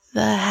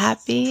The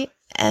Happy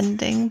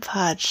Ending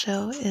Pod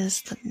Show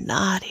is the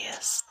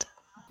naughtiest.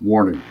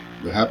 Warning,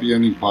 the Happy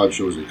Ending Pod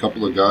Show is a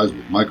couple of guys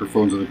with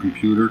microphones and a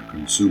computer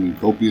consuming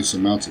copious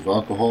amounts of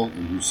alcohol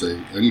and who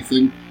say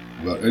anything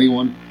about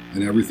anyone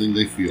and everything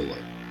they feel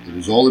like. It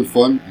is all in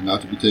fun and not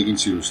to be taken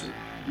seriously.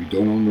 We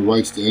don't own the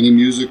rights to any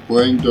music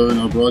playing during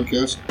our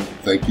broadcast.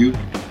 Thank you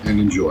and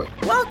enjoy.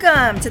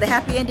 Welcome to the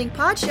Happy Ending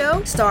Pod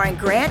Show, starring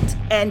Grant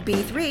and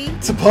B3.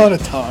 Once upon a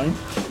time,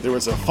 there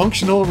was a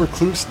functional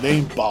recluse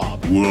named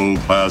Bob.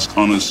 World-class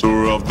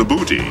connoisseur of the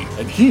booty.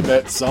 And he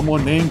met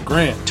someone named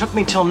Grant. Took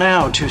me till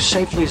now to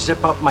safely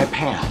zip up my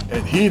pants.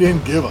 And he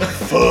didn't give a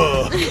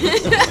fuck.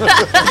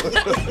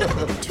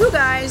 Two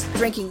guys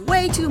drinking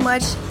way too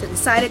much that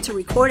decided to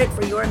record it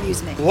for your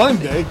amusement. One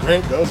day,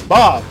 Grant goes,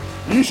 Bob,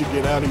 you should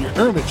get out of your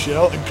hermit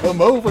shell and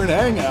come over and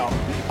hang out.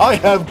 I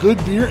have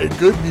good beer and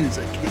good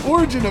music. The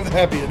origin of the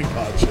Happy Ending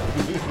Pod Show.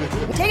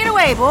 Take it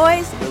away,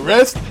 boys. The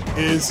rest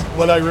is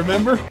what I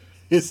remember.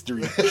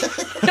 History.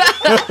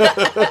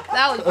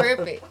 That was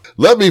perfect.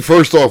 Let me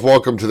first off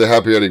welcome to the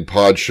Happy Ending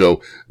Pod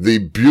Show the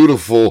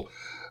beautiful,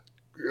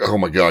 oh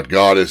my God,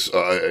 goddess.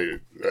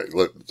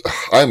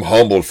 I'm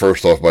humbled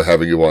first off by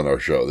having you on our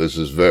show.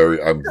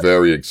 I'm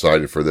very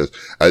excited for this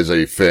as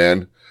a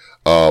fan.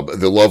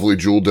 The lovely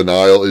Jewel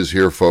Denial is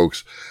here,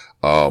 folks.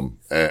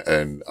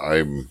 And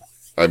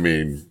I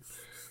mean,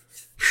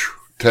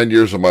 10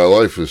 years of my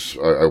life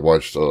I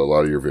watched a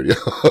lot of your video.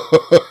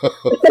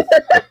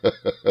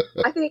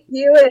 I think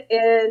you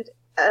and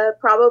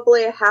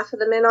probably half of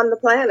the men on the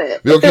planet.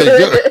 Okay,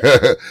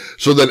 good.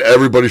 So then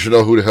everybody should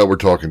know who the hell we're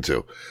talking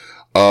to.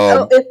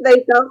 If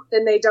they don't,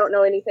 then they don't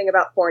know anything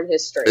about porn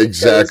history.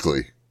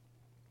 Exactly.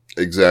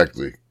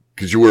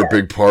 Because you were a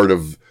big part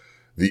of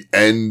the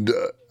end.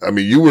 I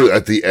mean, you were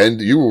at the end.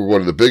 You were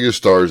one of the biggest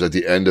stars at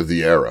the end of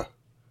the era.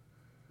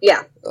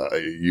 Yeah.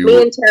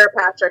 Me and Tara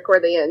Patrick were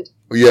the end.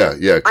 Yeah.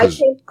 I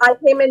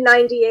came in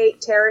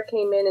 98. Tara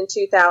came in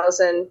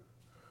 2000.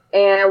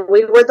 And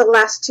we were the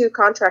last two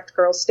contract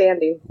girls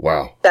standing.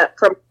 Wow. That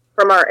from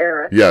our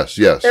era. Yes.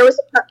 There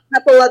was a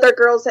couple other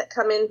girls that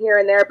come in here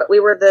and there, but we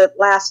were the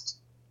last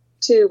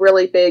two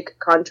really big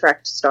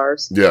contract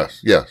stars.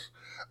 Yes.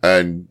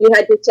 And you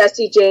had your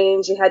Jesse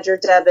James, you had your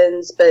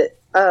Devons, but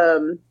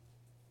and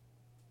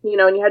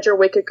you had your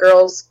Wicked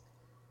girls.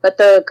 But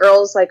the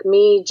girls like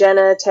me,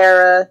 Jenna,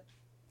 Tara,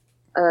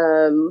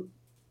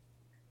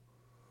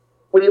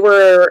 we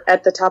were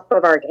at the top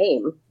of our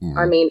game. Mm-hmm.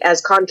 I mean,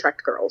 as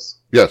contract girls.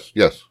 Yes.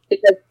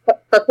 Because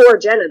before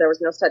Jenna, there was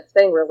no such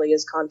thing really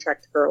as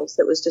contract girls.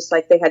 It was just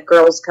like they had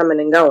girls coming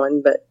and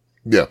going, but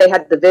they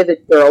had the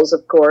Vivid girls,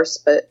 of course.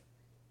 But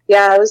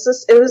yeah, it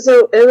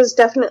was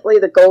definitely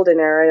the golden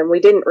era, and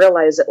we didn't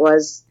realize it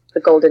was the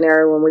golden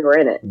era when we were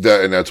in it.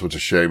 And that's what's a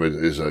shame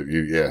is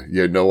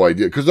you had no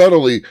idea, because not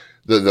only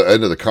the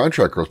end of the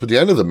contract girls, but the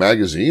end of the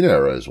magazine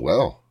era as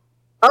well.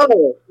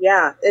 Oh,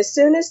 yeah. As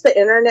soon as the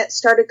internet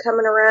started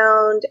coming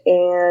around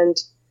and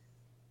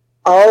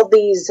all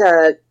these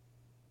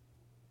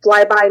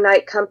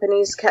fly-by-night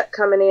companies kept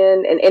coming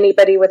in and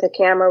anybody with a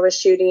camera was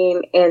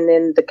shooting, and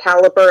then the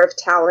caliber of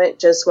talent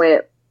just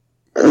went,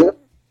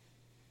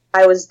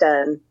 I was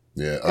done.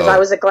 Yeah. Because I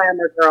was a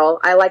glamour girl.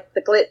 I liked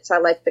the glitz, I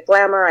liked the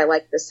glamour, I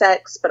liked the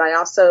sex, but I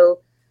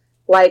also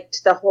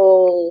liked the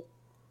whole,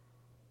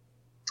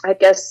 I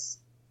guess,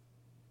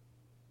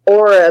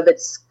 aura of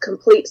its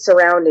complete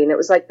surrounding. It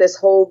was like this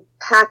whole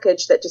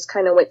package that just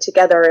kind of went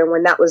together, and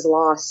when that was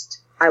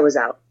lost, I was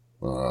out.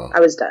 I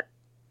was done.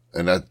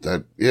 And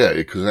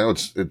because now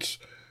it's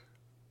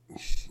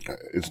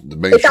the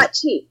main. It got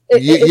cheap.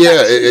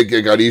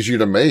 It got easier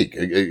to make.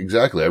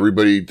 Exactly.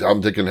 Everybody,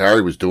 Tom, Dick, and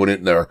Harry was doing it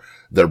in their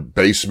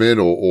basement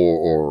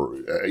or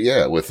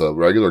with a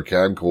regular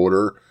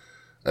camcorder.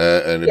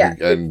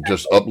 And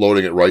just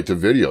uploading it right to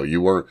video.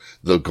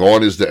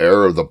 Gone is the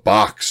era of the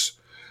box,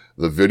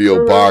 the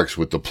video box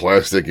with the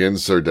plastic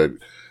insert that,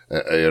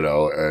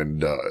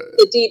 and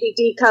the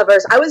DVD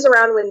covers. I was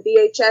around when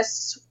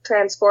VHS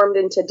transformed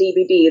into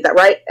DVD. That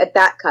right at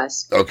that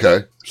cusp.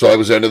 Okay, so I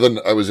was end of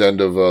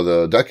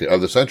the decade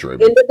of the century.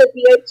 Into the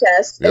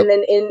VHS, and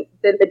then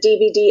then the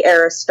DVD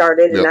era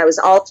started, and I was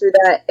all through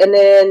that. And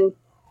then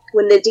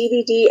when the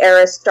DVD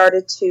era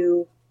started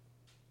to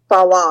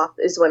fall off,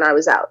 is when I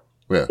was out.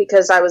 Yeah.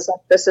 Because I was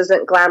like, this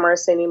isn't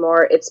glamorous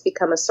anymore. It's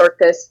become a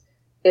circus.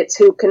 It's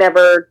who can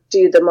ever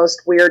do the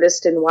most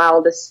weirdest and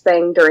wildest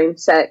thing during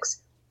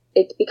sex.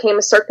 It became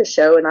a circus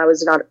show, and I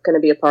was not going to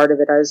be a part of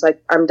it. I was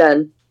like, I'm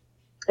done.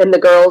 And the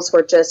girls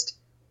were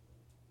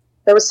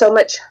there was so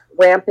much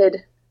rampant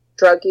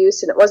drug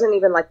use, and it wasn't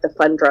even like the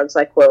fun drugs.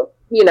 Like, when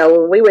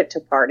we went to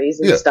parties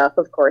and stuff,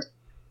 of course.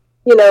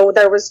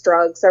 There was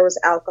drugs, there was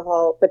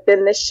alcohol, but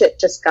then this shit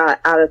just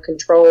got out of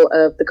control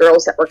of the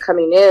girls that were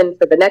coming in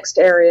for the next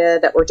area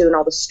that were doing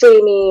all the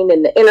streaming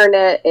and the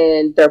internet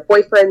and their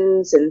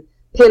boyfriends and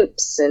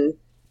pimps, and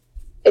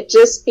it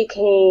just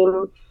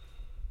became,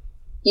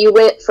 you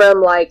went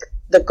from like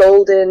the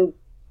golden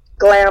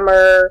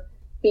glamour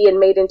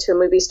being made into a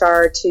movie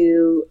star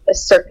to a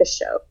circus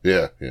show.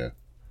 Yeah.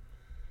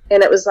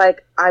 And it was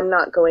like, I'm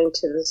not going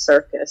to the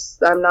circus.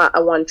 I'm not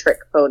a one-trick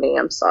pony.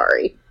 I'm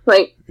sorry.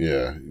 Like,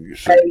 yeah,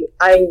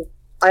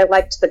 I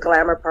liked the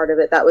glamour part of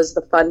it. That was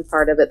the fun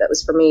part of it. That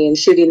was for me, and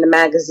shooting the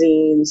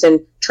magazines and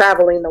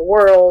traveling the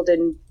world,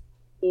 and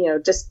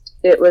just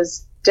it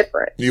was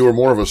different. You were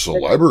more of a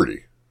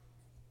celebrity.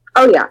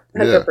 Oh yeah,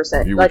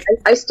 100%. Yeah, like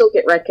I still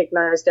get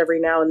recognized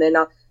every now and then.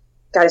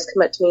 Guys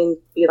come up to me and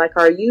be like,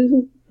 "Are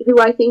you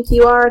who I think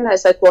you are?" And I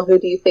was like, "Well, who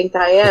do you think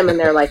I am?" And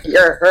they're like,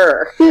 "You're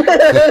her." And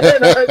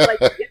I was like,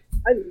 "Yeah,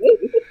 I'm me."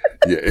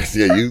 Yeah.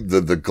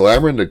 The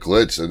glamour and the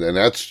glitz, and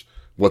that's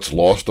what's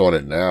lost on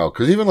it now.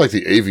 Because even like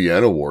the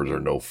AVN Awards are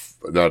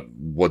not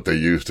what they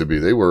used to be.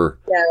 They were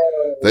the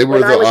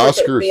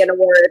Oscars. AVN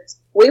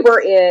Awards, we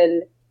were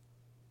in,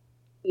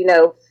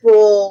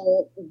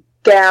 full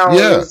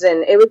gowns,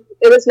 and it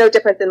was no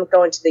different than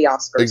going to the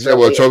Oscars.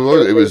 Exactly.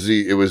 Really. It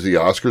was the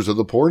Oscars of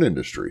the porn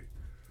industry,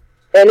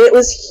 and it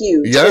was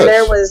huge. Yes. And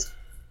there was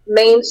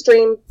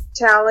mainstream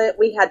talent.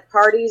 We had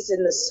parties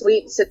in the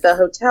suites at the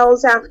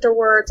hotels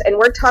afterwards, and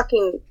we're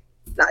talking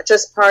not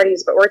just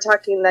parties, but we're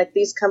talking like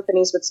these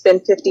companies would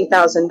spend $50,000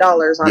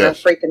 on a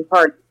freaking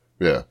party.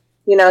 Yeah,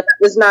 that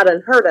was not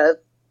unheard of.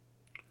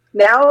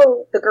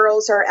 Now the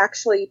girls are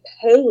actually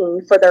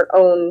paying for their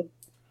own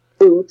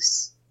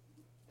booths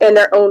and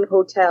their own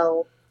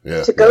hotel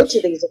to go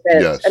to these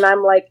events. Yes. And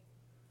I'm like,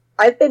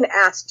 I've been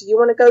asked, do you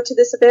want to go to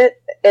this event?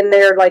 And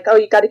they're like, oh,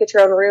 you got to get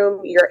your own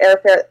room, your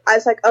airfare. I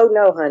was like, oh,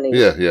 no, honey.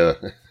 Yeah.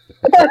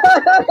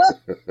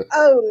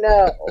 Oh,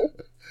 no.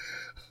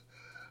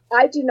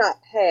 I do not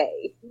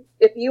pay.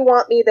 If you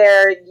want me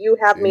there, you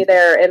have me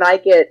there, and I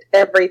get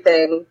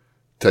everything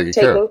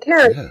taken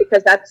care of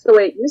because that's the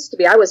way it used to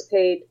be. I was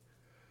paid,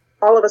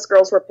 all of us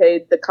girls were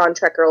paid, the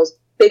contract girls,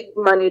 big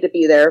money to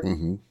be there.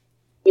 Mm-hmm.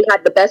 We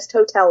had the best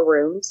hotel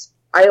rooms.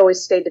 I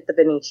always stayed at the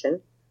Venetian.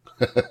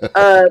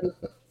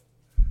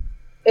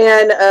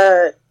 And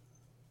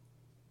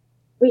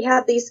we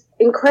had these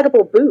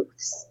incredible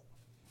booths.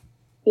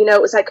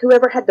 It was like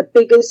whoever had the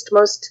biggest,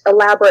 most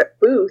elaborate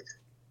booth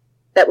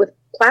that with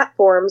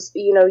platforms,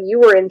 you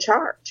were in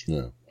charge.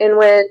 Yeah. And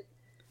when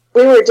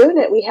we were doing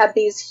it, we had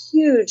these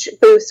huge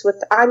booths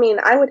with, I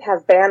would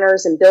have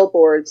banners and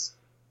billboards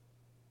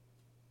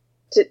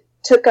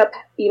took up,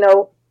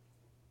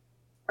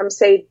 I'm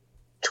saying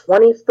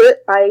 20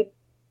 foot by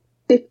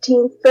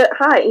 15 foot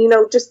high,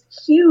 just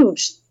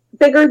huge,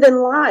 bigger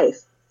than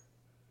life.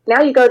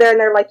 Now you go there and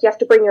they're like, you have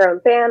to bring your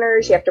own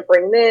banners, you have to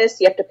bring this,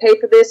 you have to pay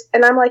for this.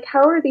 And I'm like,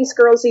 how are these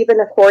girls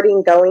even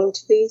affording going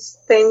to these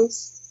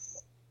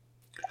things?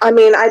 I'd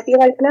be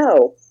like,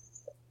 no,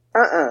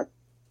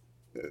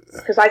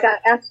 because I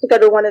got asked to go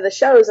to one of the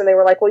shows and they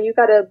were like, well, you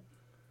got to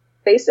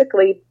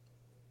basically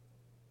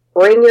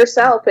bring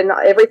yourself and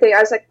everything. I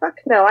was like, fuck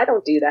no, I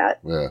don't do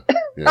that. Yeah.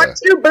 I'm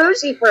too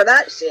bougie for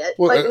that shit.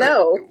 Well,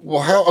 no.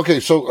 Well, how? Okay,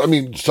 so a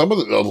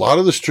lot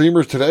of the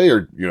streamers today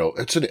are,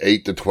 it's an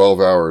 8 to 12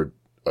 hour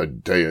a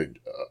day.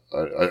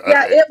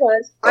 It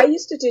was. I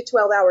used to do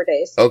 12-hour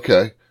days.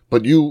 Okay,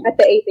 but you at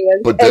the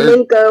AVN, and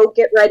then go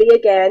get ready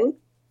again,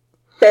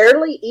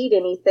 barely eat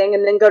anything,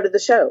 and then go to the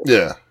show.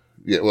 Yeah.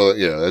 Yeah. Well,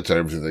 yeah, that's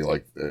everything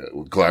like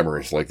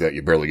glamorous like that.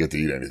 You barely get to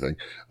eat anything.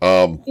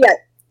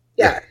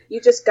 Yeah, you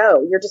just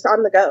go. You're just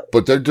on the go.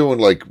 But they're doing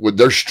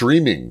they're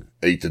streaming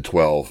 8 to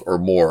 12 or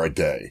more a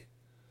day.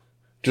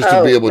 Just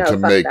to be able to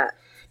make,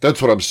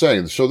 that's what I'm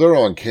saying. So they're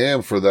on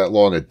cam for that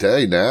long a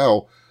day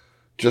now,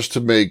 just to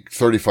make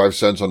 35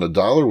 cents on the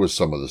dollar with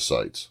some of the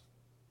sites.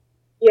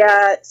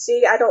 Yeah,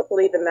 see, I don't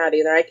believe in that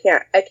either. I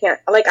can't,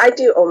 I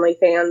do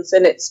OnlyFans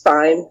and it's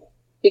fine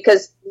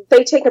because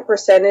they take a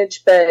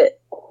percentage,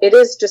 but it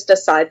is just a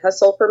side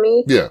hustle for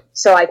me. Yeah.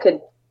 So I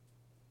could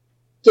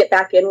get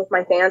back in with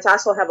my fans. I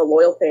also have a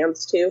loyal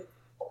fans too,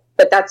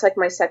 but that's like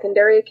my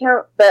secondary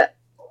account. But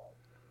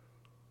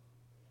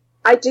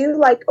I do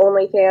like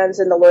OnlyFans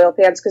and the loyal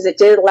fans because it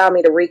did allow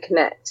me to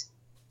reconnect.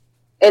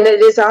 And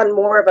it is on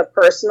more of a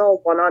personal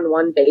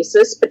one-on-one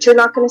basis, but you're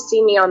not going to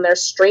see me on there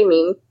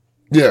streaming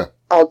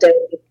all day.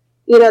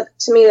 To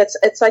me,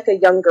 it's like a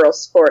young girl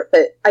sport,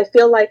 but I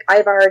feel like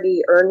I've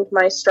already earned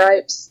my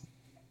stripes.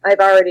 I've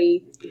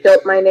already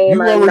built my name.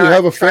 You already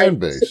have a fan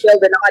base. To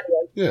build an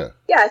audience. Yeah.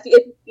 Yeah.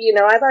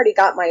 If I've already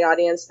got my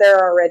audience. They're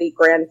already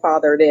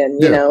grandfathered in.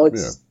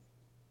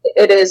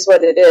 It is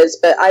what it is.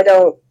 But I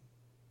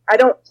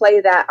don't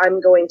play that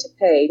I'm going to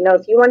pay. No,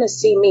 if you want to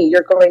see me,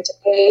 you're going to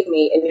pay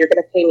me, and you're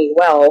going to pay me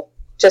well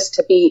just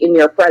to be in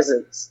your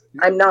presence.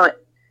 I'm not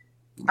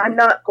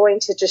going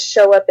to just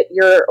show up at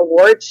your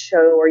award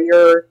show or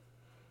your,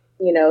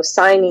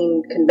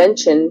 signing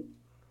convention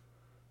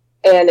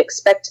and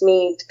expect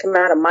me to come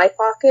out of my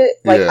pocket.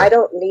 I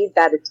don't need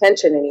that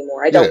attention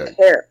anymore. I don't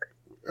care.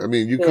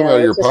 You come out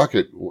of your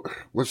pocket.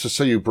 What's to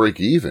say you break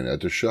even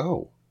at the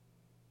show?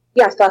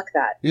 Yeah, fuck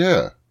that.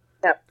 Yeah.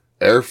 Yep.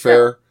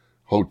 Airfare,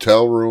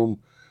 hotel room,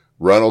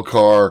 rental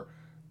car,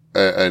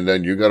 and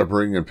then you got to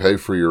bring and pay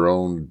for your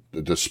own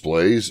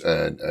displays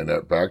and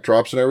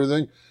backdrops and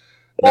everything.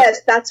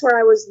 Yes, that's where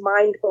I was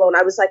mind blown.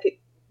 I was like,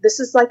 this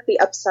is like the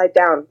upside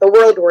down. The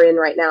world we're in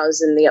right now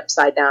is in the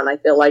upside down. I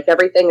feel like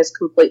everything is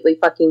completely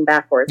fucking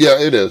backwards. Yeah,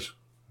 it is.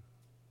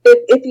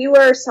 If you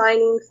are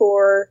signing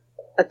for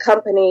a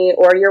company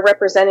or you're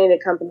representing a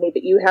company,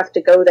 but you have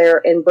to go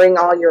there and bring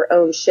all your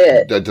own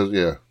shit, That does,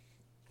 yeah.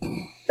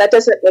 that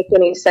doesn't make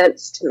any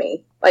sense to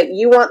me. Like,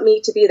 you want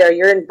me to be there,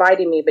 you're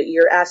inviting me, but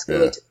you're asking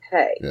me to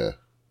pay. Yeah.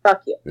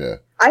 Fuck you. Yeah.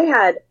 I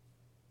had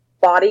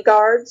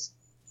bodyguards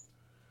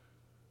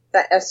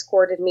that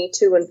escorted me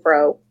to and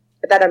fro,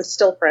 that I'm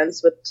still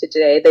friends with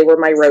today. They were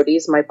my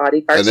roadies, my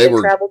bodyguards. And they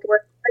traveled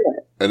where I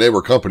went. And they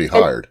were company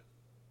hired.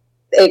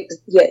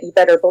 Yeah, you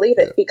better believe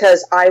it,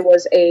 because I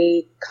was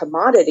a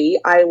commodity.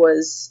 I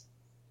was,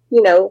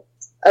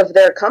 of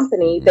their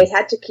company. Mm-hmm. They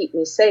had to keep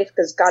me safe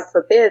because, God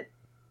forbid,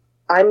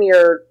 I'm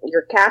your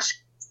cash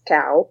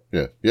cow.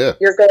 Yeah, yeah.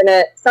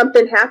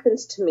 Something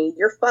happens to me,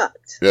 you're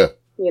fucked. Yeah.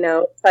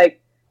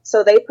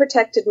 So they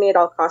protected me at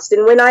all costs.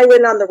 And when I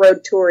went on the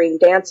road touring,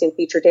 dancing,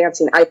 feature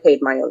dancing, I paid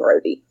my own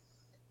roadie.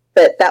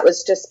 But that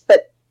was just,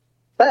 but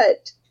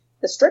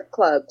the strip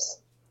clubs,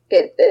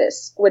 get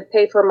this, would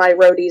pay for my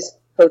roadie's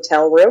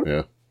hotel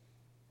room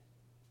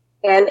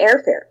and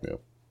airfare. Yeah.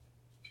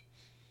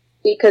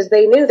 Because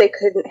they knew they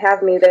couldn't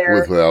have me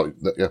there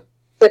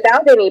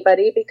without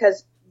anybody,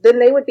 because then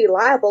they would be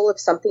liable if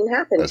something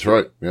happened. That's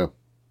right. Yeah.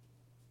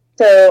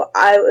 So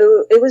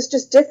it was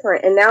just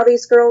different. And now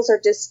these girls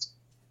are just,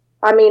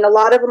 a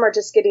lot of them are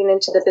just getting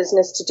into the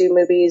business to do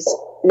movies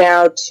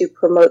now to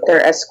promote their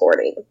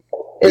escorting,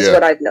 is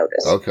what I've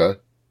noticed. Okay.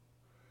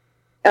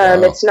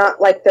 Wow. It's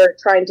not like they're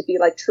trying to be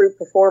like true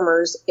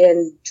performers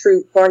and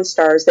true porn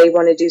stars. They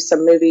want to do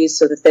some movies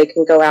so that they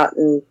can go out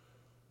and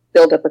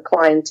build up a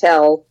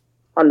clientele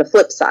on the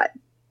flip side.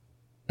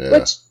 Yeah.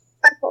 Which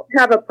I don't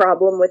have a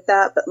problem with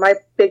that, but my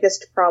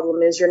biggest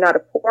problem is you're not a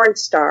porn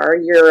star.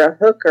 You're a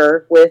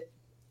hooker with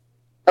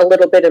a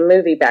little bit of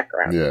movie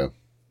background. Yeah.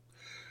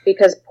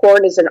 Because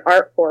porn is an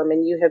art form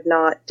and you have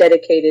not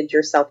dedicated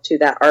yourself to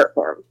that art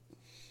form.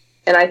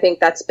 And I think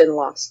that's been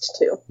lost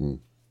too.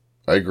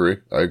 I agree.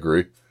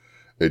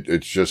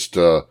 It's just,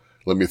 let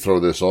me throw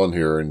this on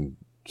here and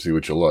see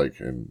what you like.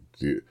 And,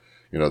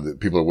 the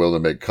people are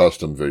willing to make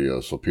custom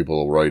videos. So people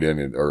will write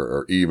in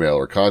or email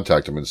or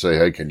contact them and say,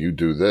 hey, can you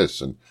do this?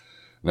 And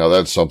now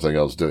that's something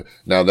else.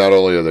 Now, not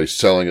only are they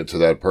selling it to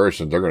that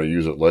person, they're going to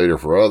use it later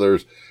for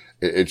others.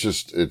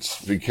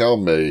 It's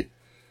become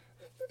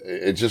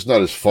it's just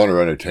not as fun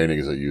or entertaining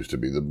as it used to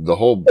be. The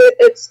whole,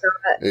 it's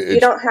not, you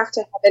don't have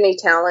to have any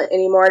talent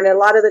anymore. And a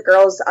lot of the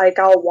girls,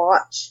 I'll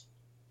watch.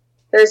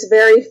 There's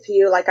very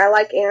few, I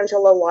like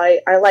Angela Light,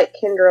 I like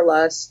Kendra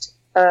Lust.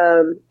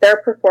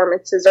 Their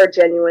performances are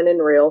genuine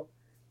and real.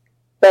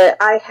 But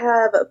I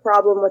have a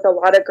problem with a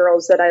lot of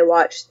girls that I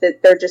watch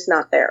that they're just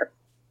not there.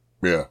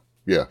 Yeah,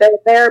 yeah. They're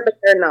there, but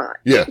they're not.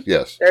 Yeah,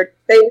 yes.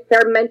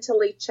 They're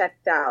mentally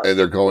checked out. And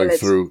they're going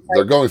through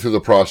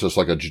the process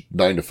like a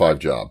 9-to-5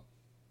 job.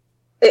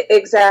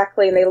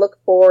 Exactly, and they look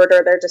bored,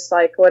 or they're just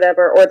like,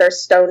 whatever, or they're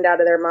stoned out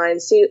of their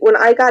minds. See, when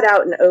I got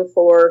out in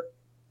 2004,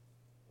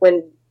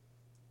 when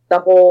the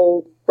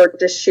whole we're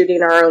just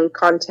shooting our own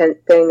content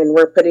thing and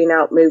we're putting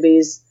out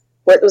movies,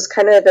 what was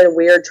kind of a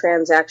weird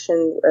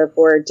transaction of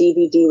where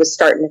DVD was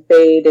starting to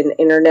fade and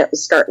internet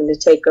was starting to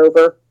take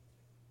over.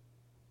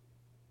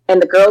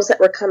 And the girls that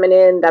were coming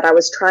in that I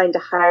was trying to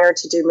hire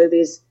to do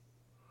movies,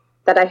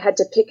 that I had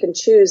to pick and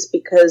choose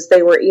because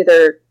they were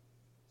either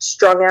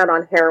strung out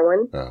on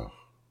heroin,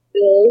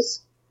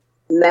 pills,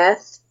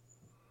 meth,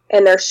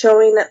 and they're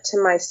showing up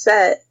to my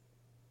set,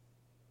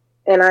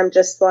 and I'm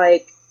just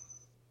like,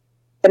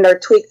 and they're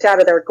tweaked out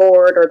of their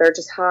gourd, or they're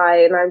just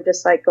high, and I'm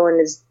just like going,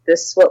 is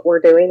this what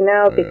we're doing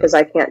now? Because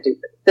I can't do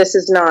this. This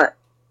is not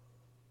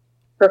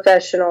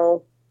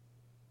professional.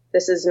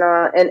 This is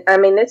not, and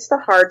it's the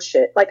hard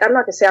shit. I'm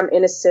not gonna say I'm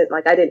innocent,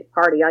 I didn't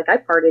party. I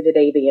partied at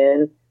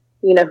AVN.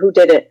 Who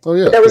didn't? Oh,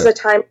 yeah. But there was a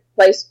time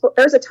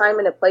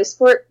and a place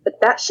for it,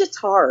 but that shit's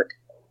hard.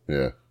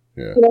 Yeah,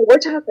 yeah. We're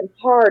talking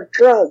hard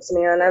drugs,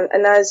 man.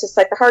 And I was just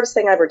like, the hardest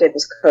thing I ever did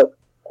was coke.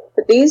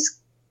 But these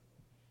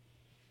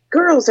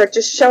girls are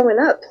just showing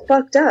up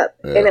fucked up.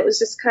 Yeah. And it was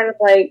just kind of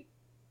like,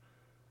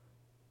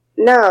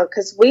 no,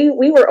 because we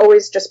were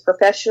always just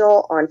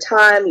professional, on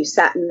time. You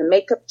sat in the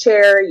makeup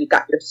chair, you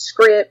got your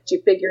script,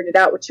 you figured it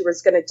out what you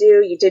was going to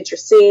do, you did your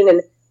scene,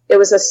 and it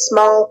was a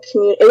small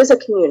community. It was a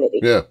community.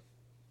 Yeah.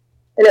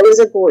 And it was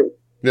a group.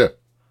 Yeah.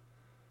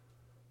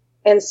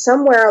 And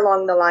somewhere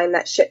along the line,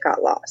 that shit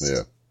got lost.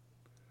 Yeah.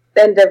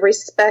 And the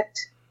respect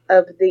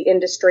of the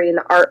industry and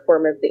the art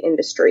form of the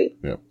industry.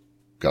 Yeah.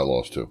 Got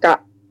lost too.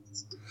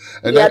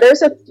 And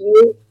there's a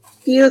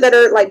few that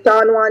are like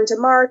Don Juan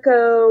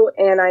DeMarco,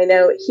 and I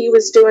know he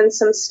was doing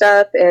some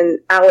stuff, and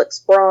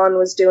Alex Braun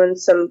was doing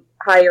some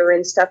higher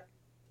end stuff.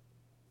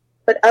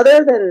 But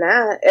other than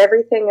that,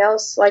 everything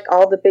else, like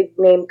all the big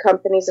name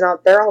companies and all,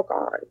 they're all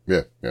gone.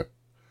 Yeah, yeah.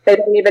 They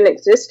don't even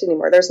exist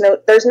anymore. There's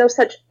no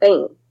such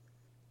thing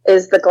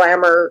as the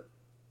glamour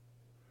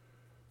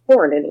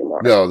porn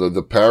anymore. No,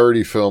 the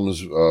parody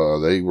films,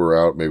 they were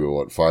out maybe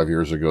 5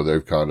 years ago.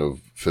 They've kind of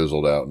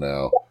fizzled out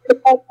now.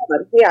 It's all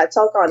gone. Yeah, it's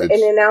all gone. And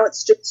then now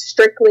it's just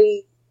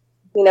strictly,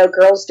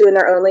 girls doing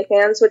their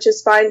OnlyFans, which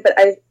is fine. But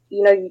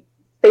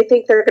they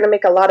think they're going to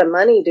make a lot of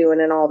money doing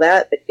and all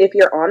that. But if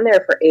you're on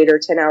there for 8 or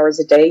 10 hours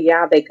a day,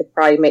 yeah, they could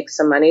probably make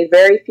some money.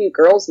 Very few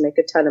girls make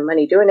a ton of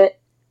money doing it.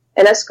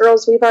 And us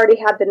girls, we've already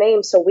had the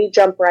name, so we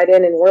jump right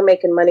in and we're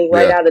making money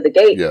right out of the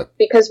gate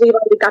because we've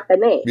already got the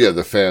name. Yeah,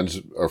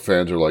 our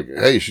fans are like,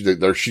 hey,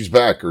 she's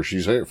back, or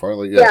she's here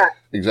finally. Yeah,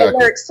 exactly. And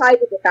they're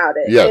excited about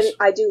it. Yes. And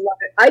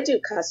I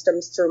do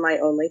customs through my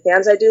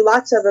OnlyFans. I do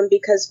lots of them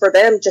because for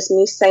them, just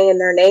me saying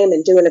their name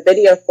and doing a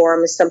video for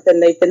them is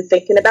something they've been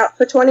thinking about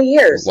for 20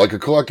 years. Like a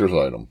collector's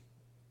item.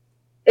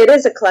 It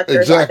is a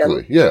collector's item.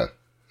 Exactly, yeah.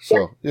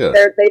 So, yeah.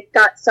 They've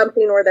got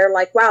something where they're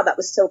like, wow, that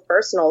was so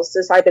personal.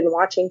 Since I've been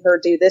watching her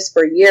do this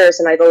for years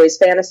and I've always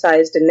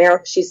fantasized, and now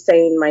she's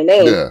saying my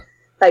name. Yeah.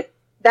 Like,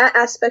 that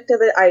aspect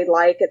of it, I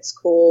like. It's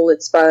cool.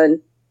 It's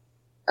fun.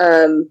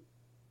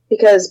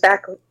 Because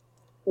back,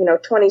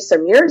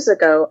 20-some years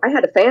ago, I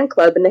had a fan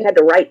club and they had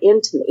to write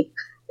into me.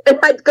 And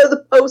I'd go to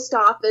the post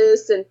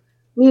office and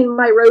me and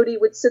my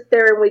roadie would sit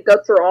there and we'd go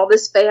through all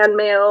this fan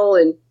mail.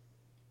 And,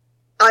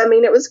 I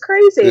mean, it was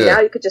crazy. Yeah. Now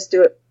you could just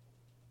do it.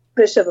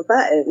 Push of a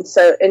button,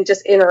 and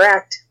just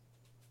interact.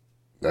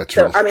 That's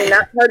right. I mean,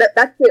 that's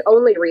the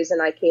only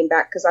reason I came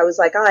back, because I was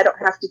like, I don't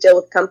have to deal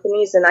with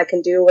companies and I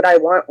can do what I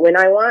want when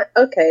I want.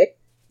 Okay.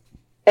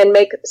 And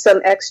make some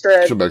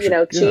extra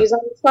cheese on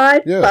the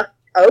side. Yeah.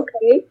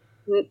 Okay.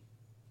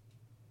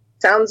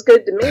 Sounds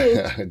good to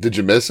me. Did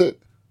you miss it?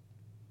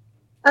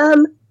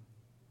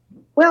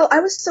 Well, I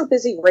was so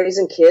busy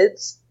raising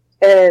kids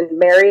and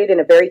married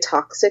in a very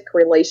toxic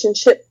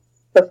relationship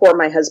before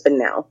my husband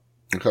now.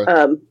 Okay.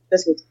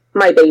 This was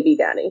my baby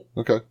daddy.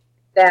 Okay.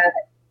 That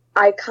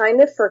I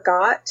kind of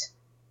forgot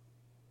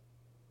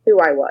who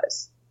I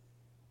was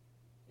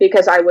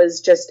because I was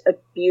just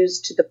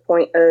abused to the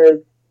point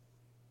of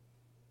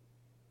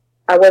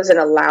I wasn't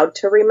allowed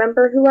to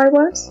remember who I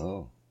was.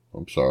 Oh,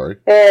 I'm sorry.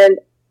 And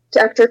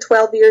after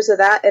 12 years of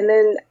that, and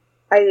then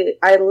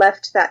I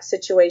left that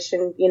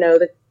situation,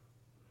 your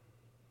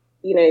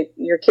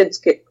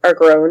kids are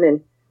grown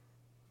and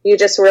you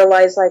just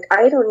realize, like,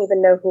 I don't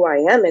even know who I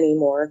am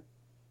anymore.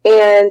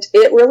 And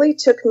it really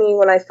took me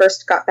when I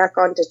first got back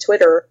onto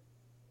Twitter,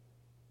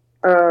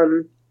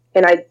 and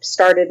I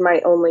started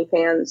my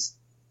OnlyFans.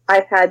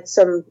 I had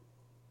some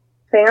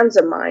fans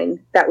of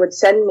mine that would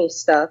send me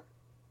stuff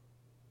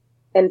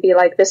and be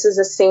like, this is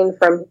a scene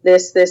from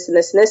this, this, and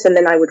this, and this. And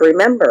then I would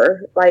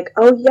remember, like,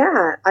 oh,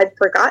 yeah, I'd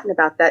forgotten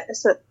about that.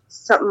 That's not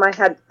something I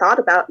had thought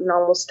about in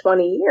almost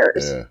 20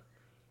 years. Yeah.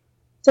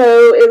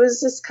 So it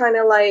was just kind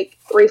of like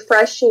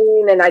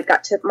refreshing, and I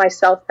got to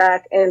myself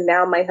back. And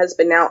now my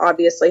husband,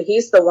 obviously,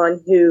 he's the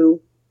one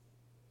who,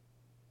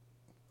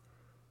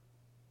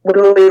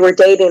 when we were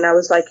dating, I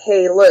was like,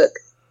 hey, look,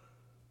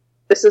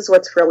 this is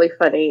what's really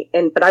funny.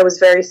 But I was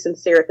very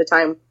sincere at the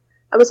time.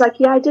 I was like,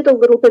 yeah, I did a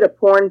little bit of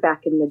porn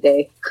back in the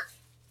day.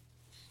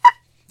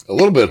 A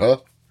little bit, huh?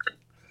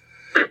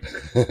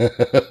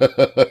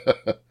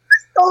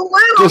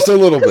 Just a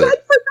little bit. I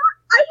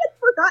had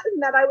forgotten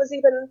that I was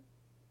even...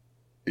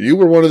 You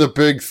were one of the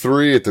big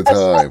three at the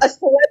time. A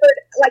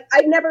celebrity. Like,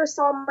 I never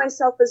saw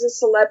myself as a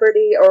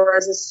celebrity or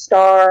as a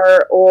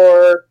star,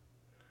 or...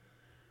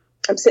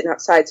 I'm sitting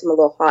outside, so I'm a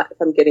little hot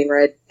if I'm getting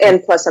red.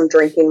 And plus, I'm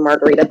drinking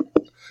margarita.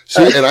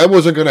 See, and I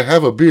wasn't going to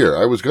have a beer.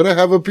 I was going to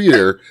have a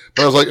beer,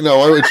 but I was like,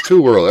 no, it's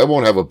too early. I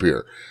won't have a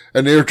beer.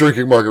 And they're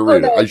drinking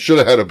margarita. I should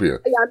have had a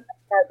beer. Yeah, I'm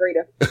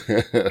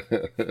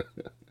margarita.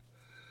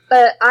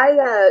 But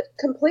I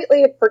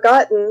completely had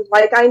forgotten.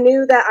 Like, I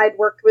knew that I'd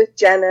worked with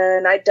Jenna,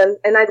 and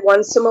I'd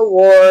won some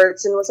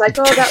awards, and was like,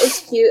 oh, that was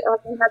cute. I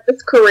had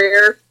this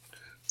career.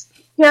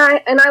 Yeah,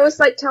 and I was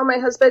like, tell my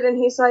husband, and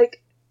he's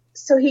like,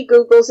 so he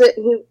Googles it,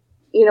 and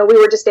we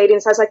were just dating.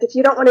 So I was like, if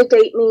you don't want to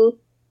date me,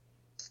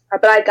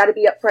 but I got to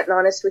be upfront and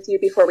honest with you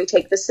before we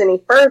take this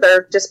any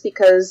further, just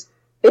because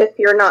if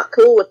you're not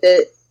cool with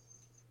it,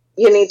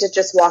 you need to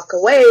just walk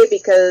away,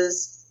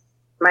 because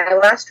my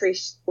last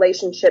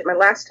relationship, my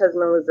last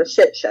husband was a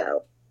shit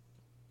show.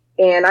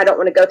 And I don't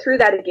want to go through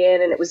that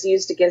again. And it was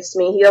used against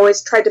me. He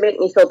always tried to make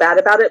me feel bad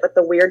about it. But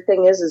the weird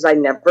thing is I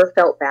never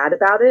felt bad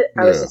about it.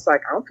 I was just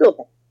like, I don't feel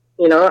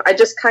bad. I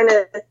just kind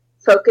of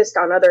focused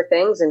on other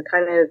things and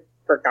kind of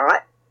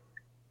forgot.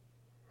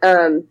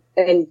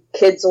 And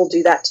kids will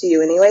do that to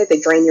you anyway. They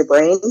drain your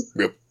brain.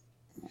 Yep.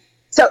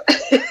 So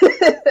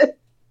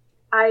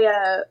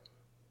I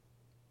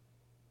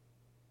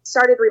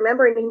started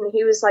remembering, and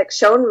he was like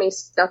showing me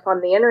stuff on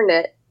the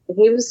internet, and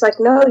he was like,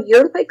 no,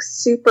 you're like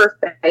super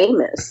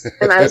famous.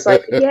 And I was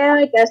like, yeah,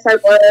 I guess I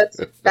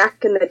was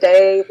back in the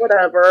day,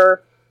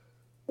 whatever.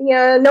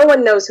 Yeah, no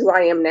one knows who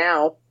I am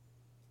now.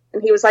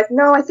 And he was like,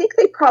 no, I think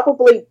they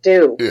probably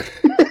do. Yeah.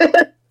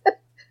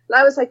 And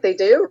I was like, they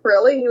do?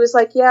 Really? He was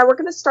like, yeah, we're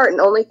going to start an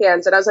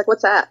OnlyFans. And I was like,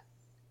 what's that?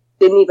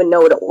 Didn't even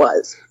know what it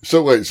was.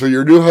 So wait, so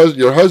your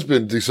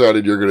husband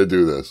decided you're going to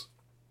do this?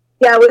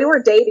 Yeah, we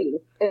were dating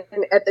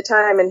at the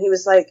time, and he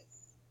was like,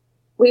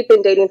 we'd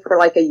been dating for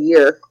like a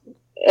year,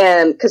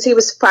 And because he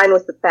was fine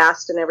with the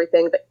fast and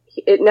everything, but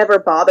it never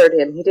bothered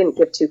him. He didn't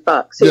give two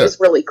fucks. He was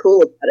really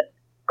cool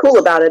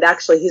about it.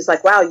 Actually. He's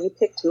like, wow, you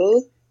picked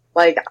me?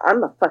 Like,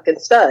 I'm a fucking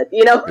stud,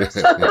 you know? So,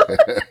 he kind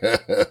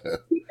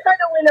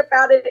of went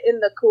about it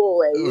in the cool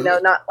way, you know,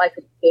 not like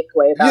a dick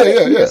way about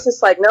it. He was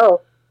just like,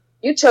 no,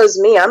 you chose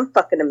me. I'm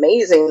fucking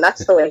amazing.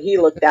 That's the way he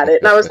looked at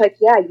it. And I was like,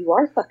 yeah, you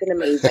are fucking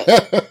amazing.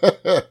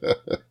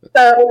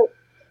 So,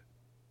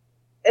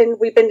 and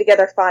we've been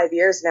together 5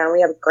 years now.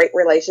 We have a great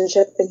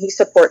relationship, and he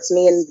supports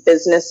me in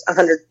business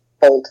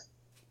 100-fold.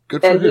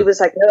 Good for and him. He was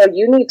like, no,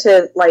 you need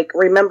to, like,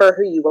 remember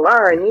who you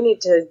are, and you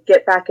need to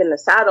get back in the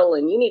saddle,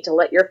 and you need to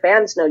let your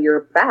fans know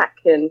you're back.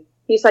 And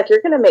he's like,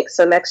 you're going to make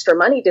some extra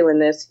money doing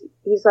this.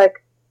 He's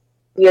like,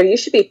 you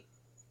should be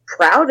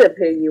proud of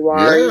who you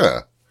are.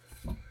 Yeah.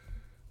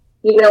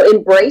 You know,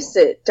 embrace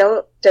it.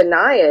 Don't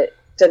deny it.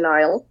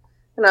 Denial.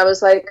 And I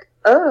was like,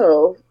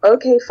 oh,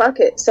 okay, fuck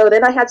it. So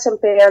then I had some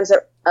fans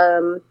that,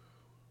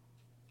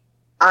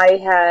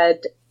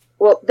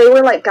 they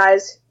were like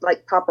guys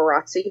like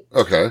paparazzi.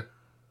 Okay.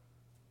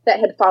 That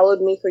had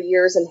followed me for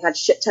years and had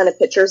shit ton of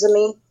pictures of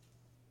me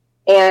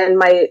and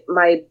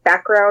my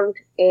background,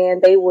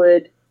 and they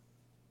would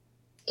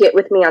get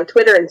with me on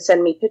Twitter and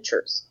send me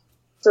pictures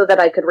so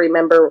that I could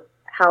remember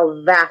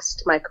how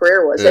vast my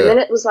career was. And then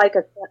it was like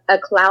a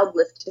cloud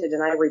lifted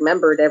and I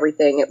remembered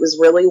everything. It was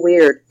really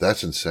weird.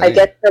 That's insane. I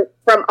guess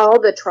from all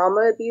the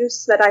trauma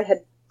abuse that I had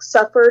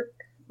suffered,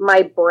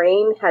 my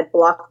brain had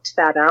blocked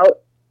that out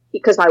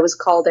because I was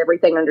called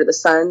everything under the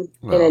sun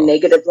in a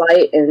negative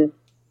light. And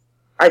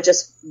I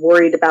just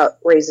worried about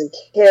raising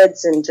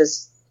kids and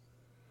just,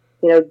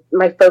 you know,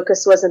 my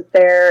focus wasn't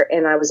there,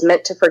 and I was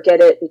meant to forget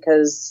it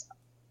because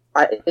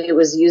it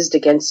was used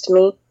against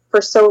me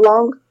for so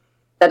long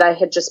that I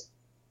had just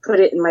put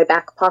it in my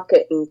back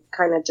pocket and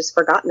kind of just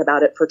forgotten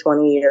about it for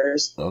 20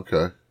 years.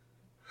 Okay.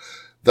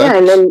 Yeah,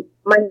 and then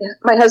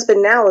my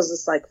husband now is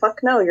just like,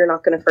 fuck no, you're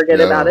not going to forget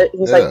about it.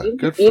 He's like,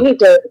 you need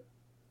to,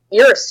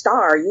 you're a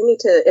star. You need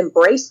to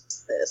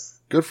embrace this.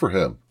 Good for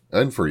him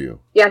and for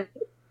you. Yeah.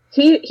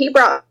 He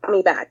brought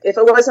me back. If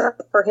it wasn't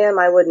for him,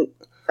 I wouldn't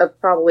have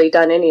probably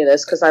done any of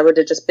this because I would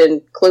have just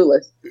been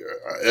clueless.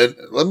 And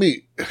let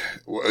me,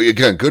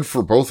 again, good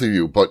for both of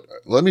you, but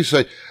let me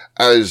say,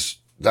 as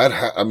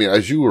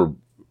you were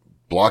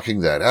blocking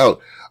that out,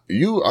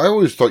 I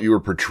always thought you were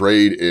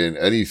portrayed in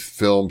any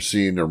film,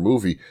 scene, or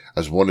movie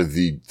as one of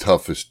the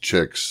toughest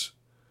chicks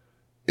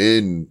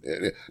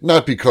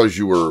not because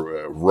you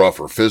were rough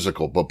or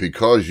physical, but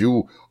because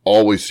you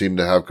always seemed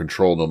to have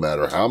control no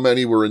matter how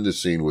many were in the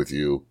scene with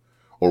you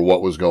or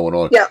what was going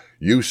on. Yeah.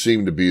 You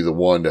seemed to be the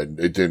one that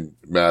it didn't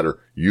matter.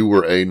 You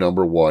were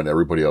number one.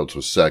 Everybody else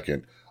was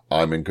second.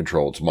 I'm in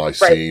control. It's my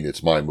scene.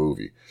 It's my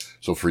movie.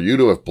 So for you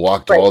to have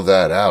blocked all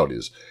that out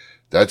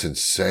that's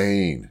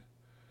insane.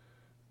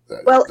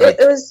 It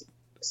was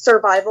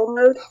survival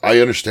mode. I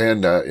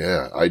understand that.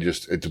 Yeah. It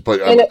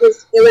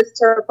was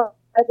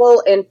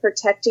survival and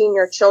protecting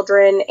your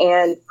children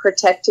and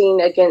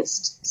protecting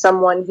against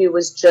someone who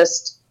was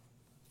just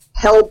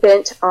hell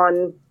bent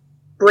on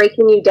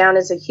breaking you down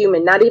as a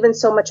human. Not even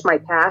so much my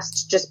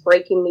past, just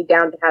breaking me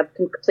down to have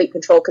complete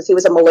control because he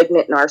was a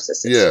malignant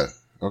narcissist. Yeah.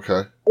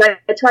 Okay. And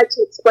I tried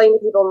to explain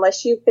to people,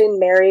 unless you've been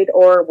married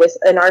or with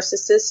a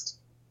narcissist,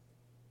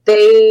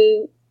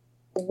 they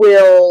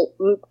will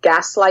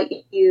gaslight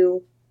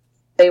you.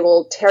 They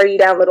will tear you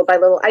down little by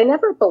little. I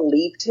never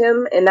believed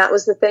him. And that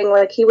was the thing.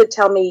 Like, he would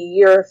tell me,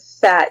 you're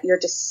fat, you're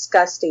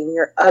disgusting,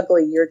 you're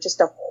ugly, you're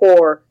just a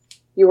whore.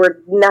 You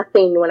were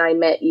nothing when I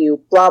met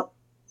you. Blah.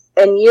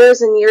 And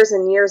years and years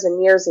and years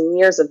and years and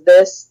years of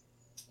this,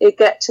 it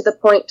got to the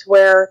point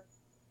where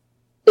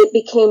it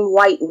became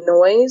white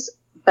noise,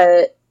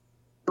 but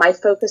my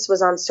focus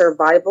was on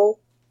survival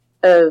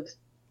of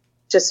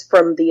just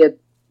from the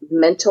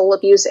mental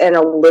abuse and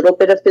a little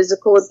bit of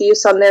physical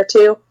abuse on there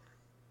too.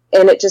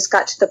 And it just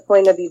got to the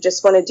point of you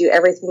just want to do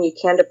everything you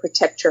can to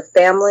protect your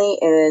family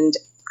and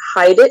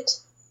hide it.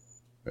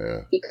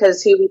 Yeah.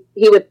 Because he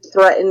would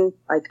threaten,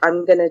 like,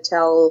 I'm going to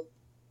tell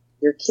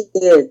your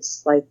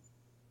kids, like,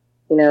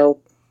 you know,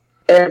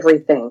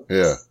 everything.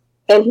 Yeah.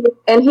 And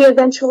he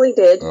eventually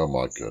did. Oh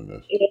my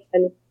goodness.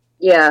 And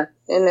yeah,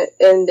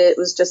 and it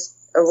was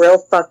just a real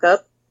fuck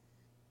up.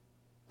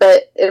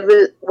 But it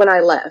was when I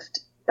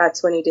left,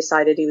 that's when he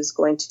decided he was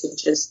going to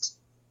just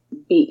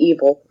be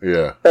evil.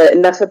 Yeah. But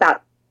enough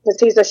about, because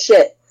he's a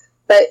shit.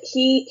 But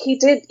he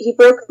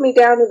broke me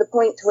down to the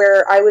point to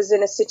where I was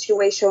in a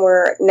situation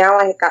where now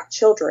I got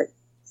children.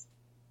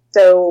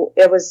 So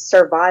it was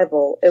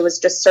survival. It was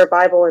just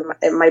survival,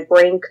 and my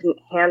brain couldn't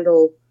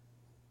handle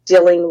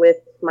dealing with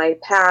my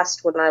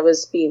past when I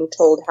was being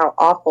told how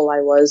awful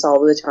I was all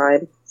the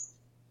time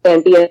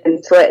and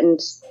being threatened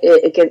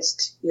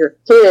against your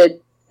kid.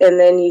 And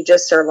then you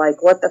just are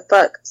like, what the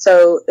fuck?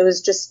 So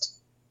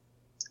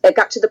it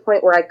got to the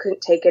point where I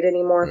couldn't take it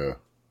anymore. Yeah.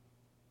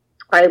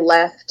 I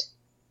left,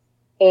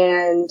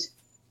 and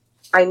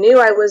I knew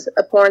I was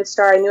a porn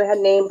star. I knew I had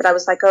a name, but I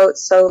was like, oh,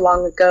 it's so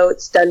long ago.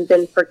 It's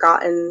been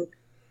forgotten.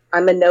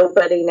 I'm a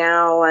nobody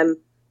now.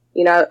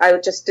 You know, I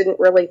just didn't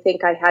really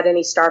think I had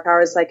any star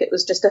powers. Like, it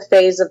was just a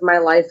phase of my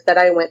life that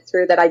I went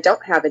through that I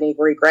don't have any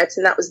regrets.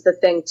 And that was the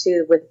thing,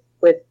 too,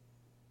 with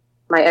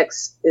my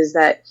ex, is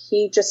that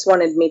he just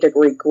wanted me to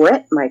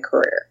regret my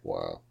career.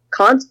 Wow.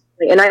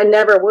 Constantly. And I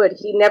never would.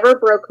 He never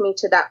broke me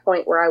to that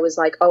point where I was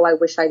like, oh, I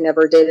wish I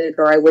never did it,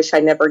 or I wish I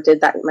never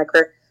did that in my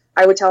career.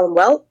 I would tell him,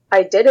 well,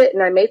 I did it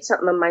and I made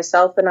something of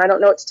myself and I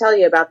don't know what to tell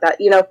you about that.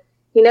 You know,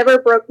 he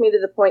never broke me to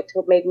the point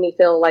to make me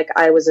feel like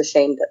I was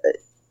ashamed of it,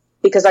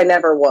 because I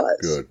never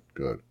was.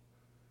 Good.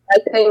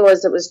 My thing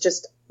was, it was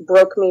just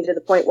broke me to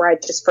the point where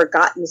I'd just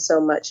forgotten so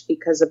much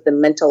because of the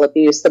mental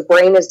abuse. The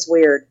brain is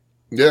weird.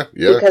 Yeah.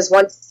 Because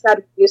once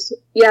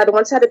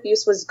that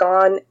abuse was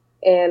gone,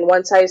 and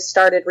once I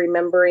started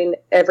remembering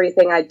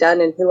everything I'd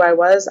done and who I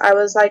was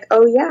like,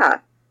 oh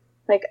yeah,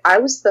 like, I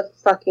was the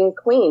fucking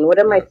queen. What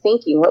am I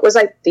thinking? What was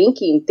I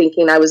thinking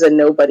I was a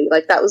nobody?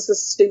 Like, that was the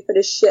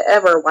stupidest shit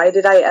ever. Why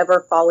did I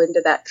ever fall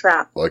into that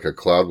trap? Like a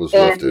cloud was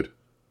lifted.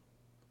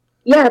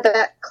 Yeah,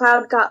 that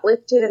cloud got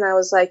lifted, and I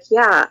was like,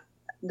 yeah,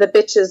 the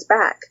bitch is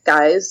back,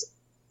 guys.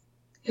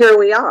 Here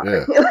we are.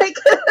 Yeah. Like,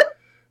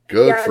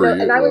 Good for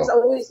you. And I was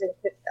always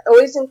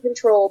in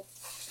control.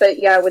 But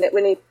yeah, when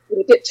you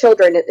get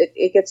children,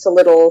 it gets a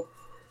little.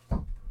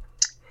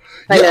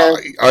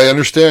 I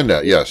understand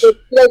that. Yes. You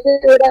do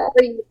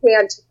whatever you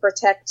can to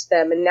protect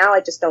them, and now I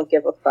just don't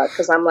give a fuck,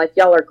 because I'm like,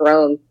 y'all are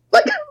grown.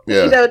 Like,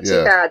 yeah,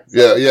 too bad.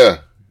 So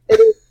yeah. It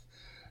is.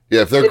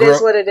 Yeah, if they're it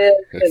is what it is,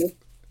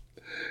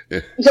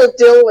 and you'll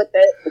deal with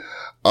it.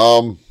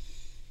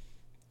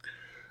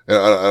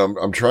 And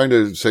I'm trying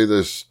to say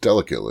this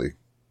delicately,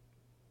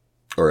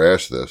 or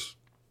ask this.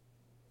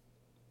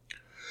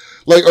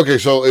 Like, okay,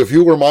 so if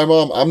you were my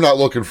mom, I'm not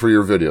looking for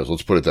your videos.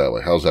 Let's put it that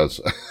way. How's that?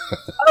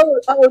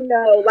 Oh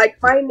no.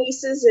 Like, my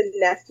nieces and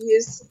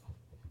nephews,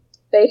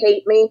 they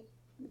hate me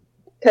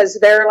because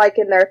they're like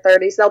in their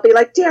 30s. They'll be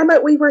like, damn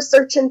it, we were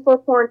searching for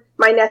porn.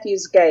 My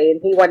nephew's gay, and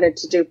he wanted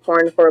to do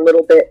porn for a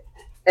little bit.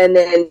 And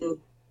then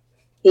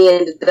he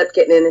ended up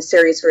getting in a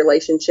serious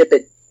relationship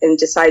and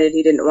decided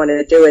he didn't want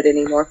to do it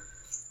anymore.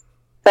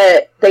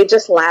 But they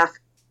just laugh.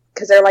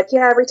 Because they're like,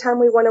 yeah, every time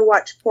we want to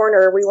watch porn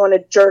or we want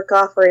to jerk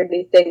off or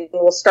anything,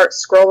 we'll start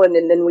scrolling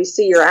and then we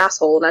see your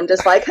asshole. And I'm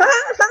just like, ha,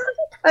 ha.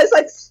 I was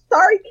like,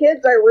 sorry,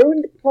 kids, I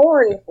ruined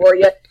porn for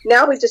you.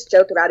 Now we just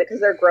joke about it because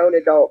they're grown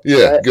adults.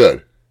 Yeah,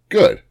 but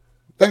good.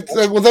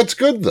 That's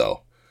good,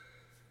 though.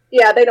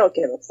 Yeah, they don't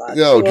give a fuck.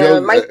 No, Joe,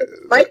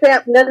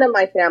 none of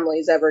my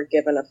family's ever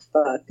given a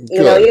fuck.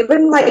 You know,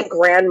 even my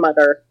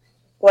grandmother,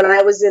 when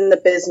I was in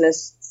the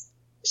business,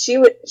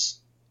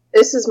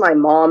 this is my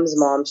mom's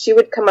mom. She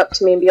would come up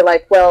to me and be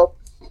like, well,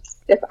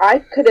 if I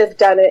could have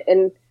done it,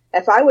 and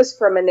if I was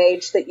from an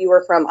age that you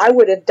were from, I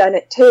would have done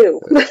it too.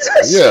 That's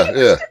what she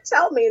used to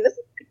tell me. This is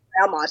my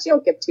grandma. She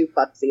don't give two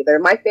fucks either.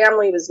 My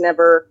family was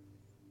never,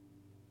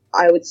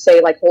 I would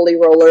say, like, holy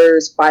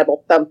rollers,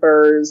 Bible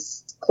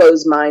thumpers,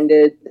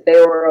 closed-minded. They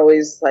were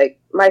always like,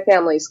 my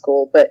family's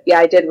cool. But yeah,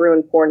 I did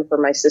ruin porn for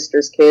my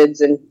sister's kids,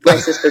 and my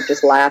sister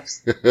just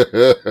laughs.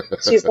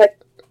 She's like,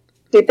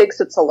 she thinks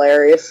it's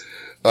hilarious.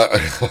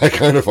 I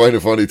kind of find it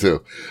funny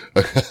too.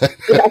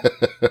 Yeah.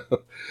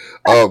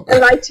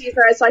 And I tease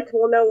her. I was like,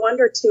 well, no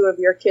wonder 2 of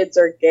your kids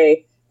are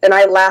gay. And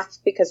I laughed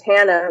because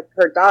Hannah,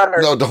 her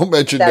daughter. No, don't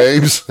mention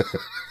names.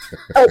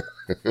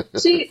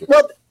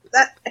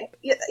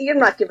 You're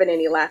not giving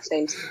any last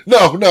names. No,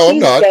 I'm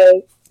not.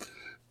 Gay.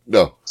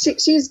 No.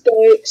 She's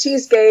gay.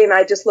 She's gay. And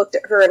I just looked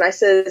at her and I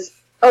says,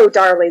 oh,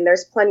 darling,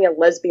 there's plenty of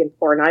lesbian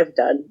porn I've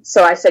done.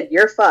 So I said,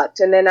 you're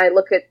fucked. And then I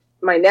look at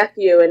my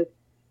nephew and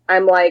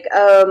I'm like,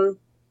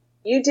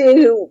 you're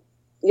into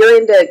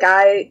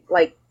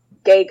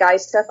gay guy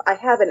stuff. I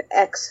have an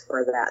ex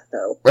for that,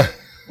 though.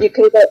 You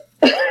can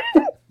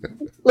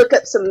look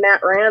up some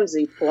Matt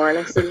Ramsey porn.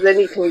 I said, then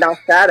you can knock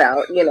that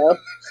out, you know.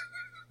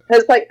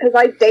 Because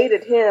I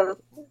dated him.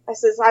 I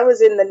says, I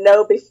was in the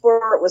know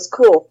before it was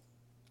cool.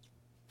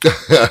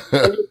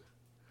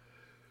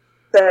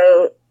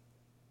 So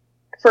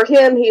for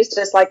him, he's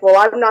just like, well,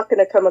 I'm not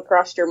going to come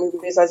across your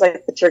movies. I was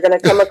like, but you're going to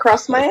come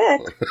across my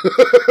ex.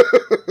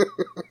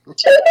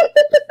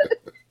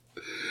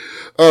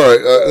 All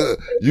right.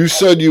 You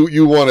said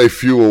you won a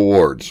few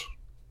awards.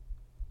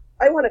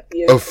 I won a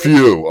few. A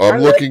few.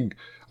 I'm looking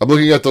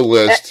at the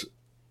list.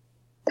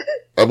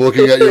 I'm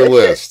looking at your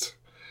list.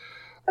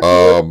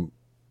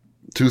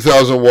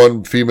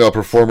 2001 Female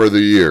Performer of the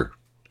Year.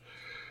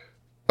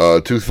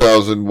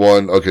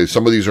 2001. Okay,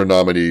 some of these are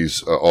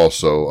nominees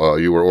also.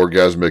 You were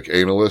Orgasmic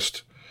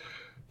Analyst.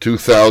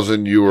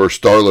 2000, you were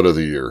Starlet of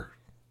the Year.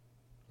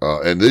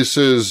 And this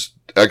is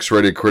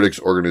X-Rated Critics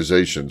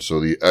Organization, so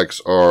the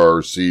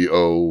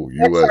XRCO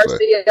USA.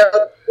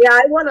 XRCO. Yeah,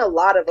 I won a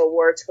lot of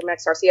awards from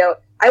XRCO.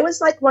 I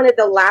was like one of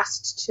the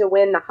last to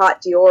win the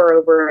Hot Dior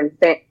over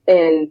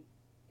in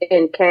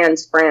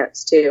Cannes,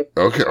 France, too.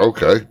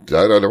 Okay.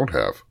 That I don't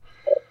have.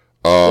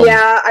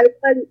 Yeah,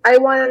 I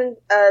won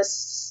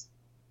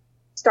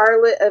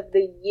Starlet of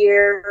the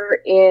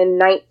Year in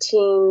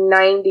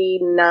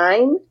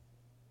 1999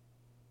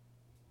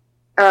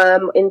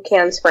 in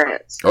Cannes,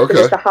 France. Okay. It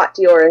was the Hot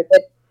Dior.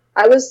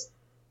 I was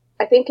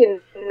I think in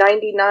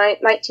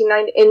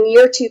 1990, in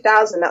year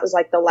 2000, that was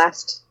like the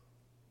last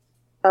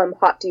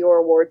Hot Dior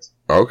Awards.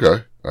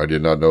 Okay, I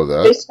did not know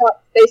that.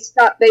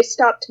 They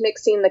stopped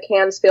mixing the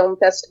Cannes Film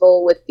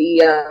Festival with the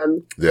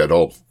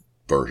adult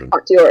version.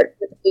 Hot Dior,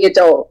 the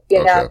adult.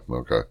 Yeah.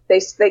 Okay.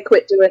 They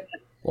quit doing it,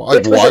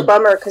 which was a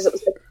bummer because it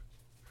was like,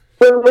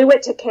 when we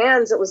went to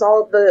Cannes, it was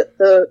all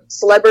the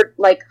celebrity,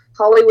 like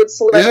Hollywood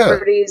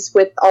celebrities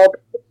with all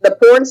the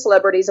porn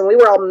celebrities, and we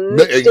were all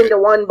mixed into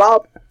one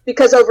ball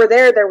because over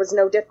there was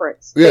no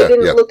difference. They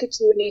didn't look at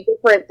you any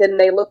different than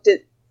they looked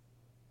at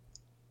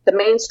the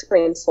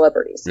mainstream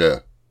celebrities. Yeah.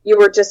 You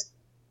were just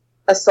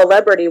a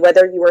celebrity,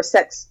 whether you were a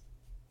sex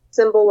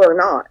symbol or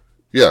not.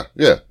 Yeah,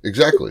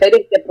 exactly. They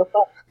didn't give a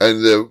fuck.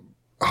 And the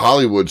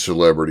Hollywood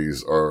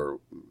celebrities are,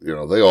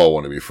 they all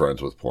want to be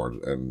friends with porn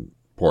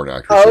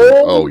actresses.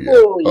 Oh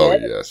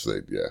yes.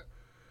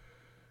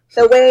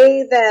 The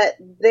way that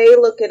they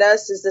look at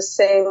us is the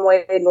same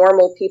way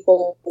normal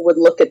people would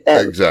look at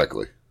them.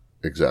 Exactly.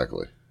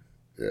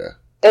 Yeah.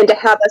 And to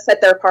have us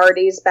at their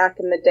parties back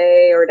in the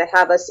day, or to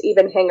have us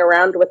even hang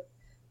around with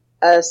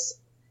us,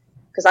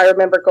 because I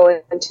remember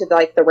going to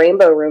like the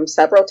Rainbow Room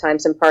several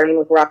times and partying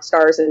with rock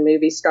stars and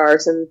movie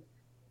stars, and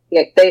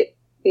they'd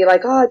be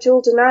like, "Oh,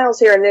 Jewel Denial's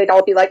here," and they'd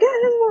all be like,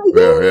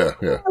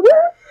 "Yeah."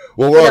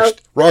 Well,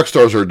 rock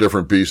stars are a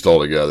different beast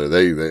altogether.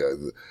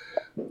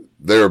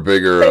 They're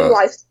bigger. Same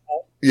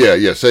lifestyle.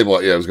 Yeah, same.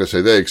 I was gonna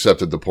say they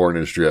accepted the porn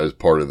industry as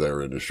part of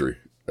their industry.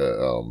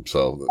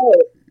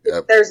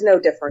 There's no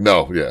difference.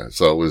 No, yeah.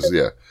 So it was,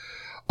 and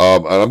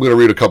I'm going to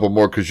read a couple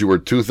more because you were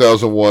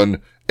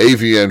 2001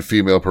 AVN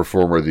Female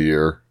Performer of the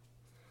Year.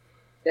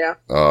 Yeah.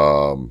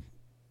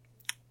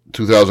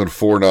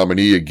 2004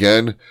 nominee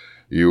again.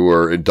 You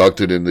were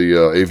inducted in the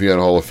AVN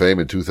Hall of Fame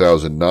in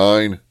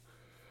 2009.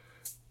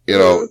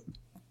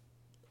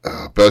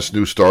 Best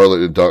New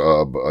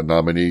Starlet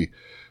nominee.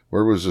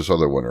 Where was this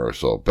other winner I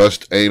saw?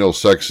 Best Anal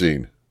Sex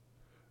Scene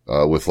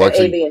with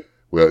Lexington.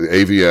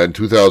 AVN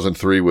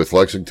 2003 with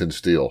Lexington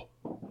Steel.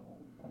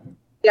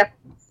 Yeah.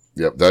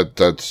 Yep.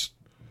 That's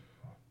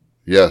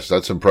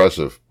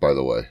impressive, by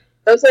the way.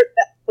 Those are,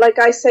 like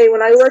I say,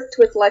 when I worked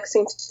with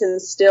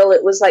Lexington Steel,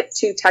 it was like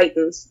two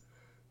titans.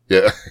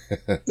 Yeah.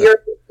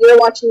 You're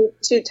watching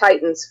two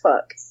titans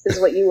fuck,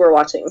 is what you were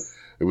watching.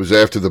 It was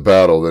after the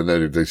battle, then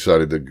they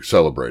decided to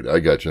celebrate.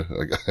 I got you.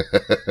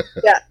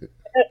 Yeah.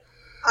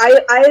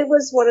 I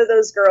was one of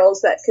those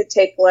girls that could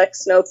take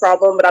Lex no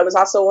problem, but I was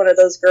also one of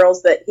those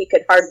girls that he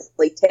could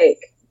hardly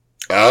take.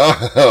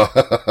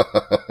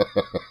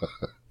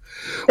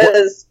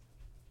 Because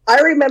I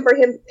remember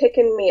him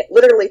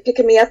literally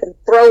picking me up and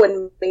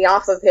throwing me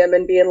off of him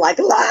and being like,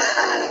 "La!"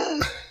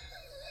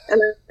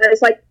 And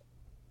it's like,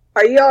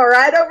 "Are you all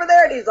right over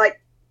there?" And he's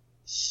like,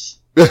 "Shh."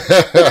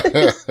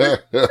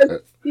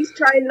 He's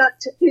trying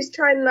not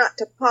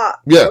to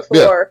pop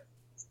before.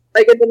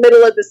 Like in the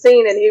middle of the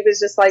scene, and he was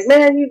just like,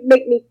 "Man, you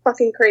make me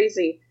fucking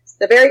crazy."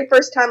 The very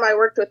first time I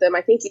worked with him,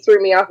 I think he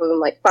threw me off of him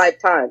like 5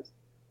 times.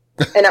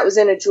 And that was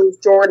in a Jules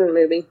Jordan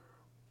movie.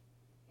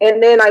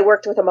 And then I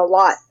worked with him a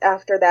lot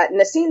after that.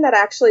 And the scene that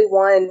actually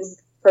won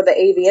for the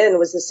AVN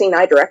was the scene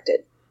I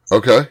directed.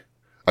 Okay.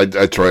 I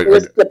tried. It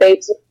was the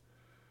Babes.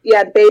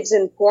 Yeah, the Babes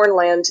in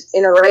Pornland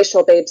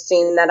interracial Babes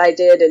scene that I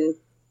did. And,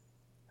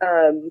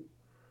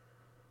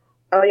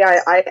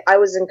 I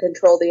was in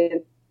control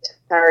the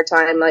entire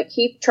time. Like,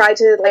 he tried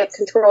to like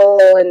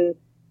control and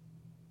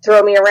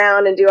throw me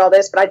around and do all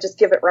this, but I just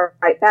give it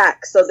right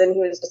back. So then he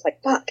was just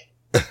like, "Fuck."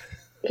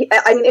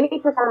 Any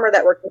performer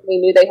that worked with me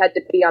knew they had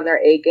to be on their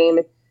A game.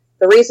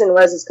 The reason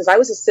was because I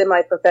was a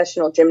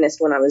semi-professional gymnast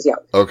when I was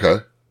young.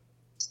 Okay.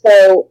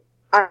 So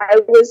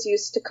I was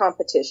used to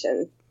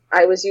competition.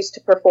 I was used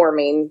to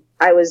performing.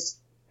 I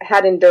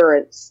had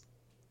endurance,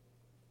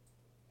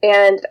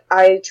 and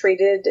I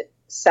treated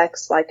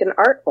sex like an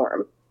art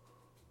form.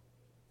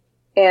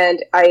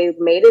 And I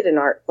made it an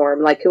art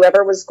form. Like,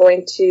 whoever was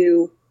going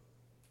to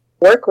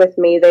work with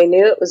me, they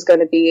knew it was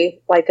going to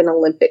be like an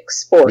Olympic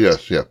sport.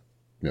 Yes, yeah.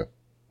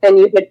 And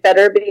you had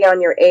better be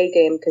on your A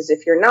game, because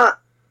if you're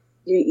not,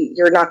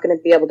 you're not going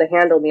to be able to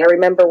handle me. I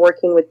remember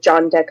working with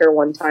John Decker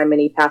one time,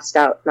 and he passed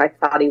out, and I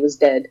thought he was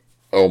dead.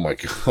 Oh my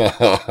God!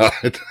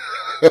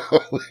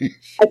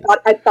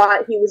 I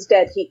thought he was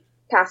dead. He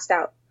passed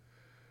out.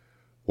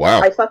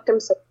 Wow! I fucked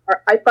him so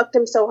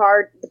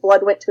hard, the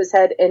blood went to his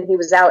head, and he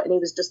was out, and he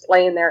was just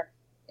laying there,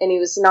 and he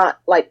was not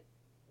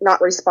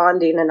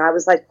responding, and I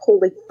was like,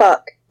 "Holy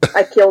fuck!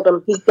 I killed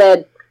him. He's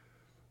dead."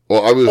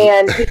 Well,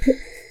 and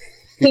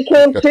he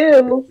came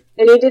to,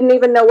 and he didn't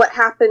even know what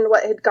happened,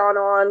 what had gone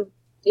on,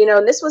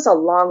 and this was a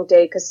long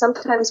day, because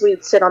sometimes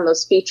we'd sit on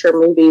those feature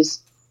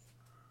movies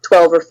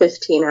 12 or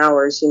 15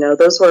 hours,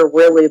 those were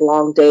really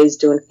long days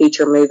doing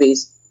feature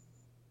movies.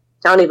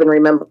 I don't even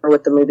remember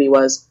what the movie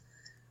was.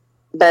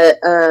 But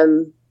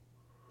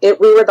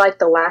we were like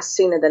the last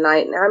scene of the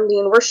night. And I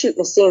mean, we're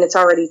shooting a scene. It's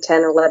already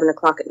 10 or 11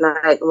 o'clock at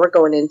night. And we're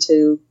going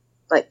into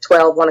like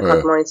 12, 1 o'clock in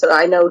the morning. So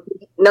I know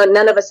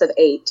none of us have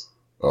ate.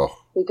 Oh.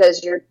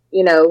 Because you're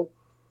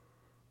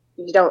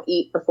you don't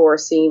eat before a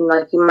scene.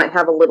 Like, you might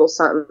have a little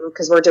something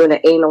because we're doing an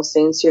anal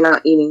scene, so you're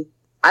not eating.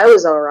 I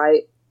was all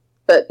right,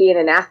 but being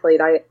an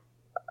athlete,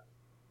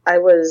 I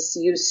was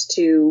used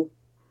to,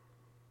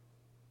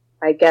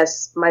 I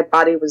guess my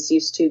body was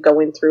used to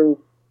going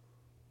through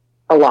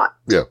a lot.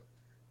 Yeah.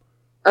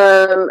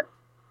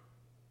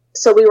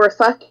 So we were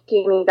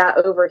fucking and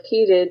got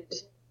overheated,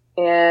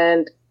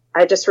 and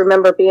I just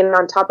remember being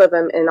on top of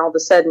him, and all of a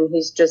sudden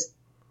he's just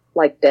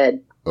like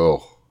dead.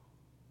 Oh.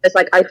 It's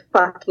like I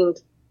fucked him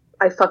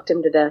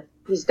to death.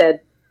 He's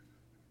dead.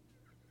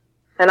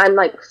 And I'm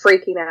like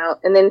freaking out.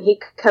 And then he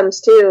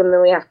comes to, and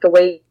then we have to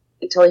wait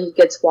until he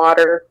gets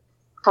water,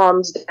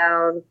 calms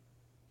down.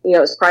 You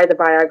know, it's probably the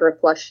Viagra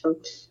flushed him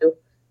too.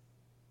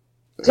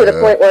 To the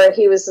point where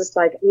he was just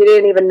like, we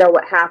didn't even know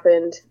what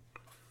happened.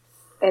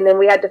 And then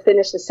we had to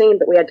finish the scene,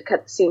 but we had to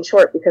cut the scene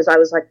short because I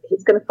was like,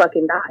 he's going to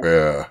fucking die.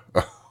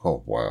 Yeah.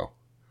 Oh, wow.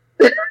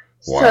 Wow.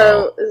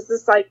 So it's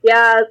just like,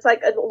 yeah, it's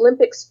like an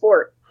Olympic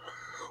sport.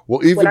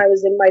 Well, even when I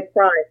was in my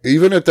prime.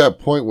 Even at that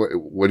point,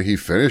 when he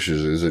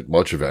finishes, is it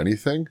much of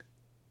anything?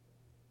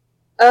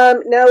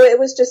 No, it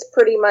was just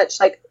pretty much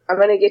like, I'm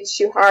going to get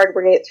you hard,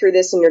 we're going to get through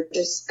this, and you're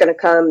just going to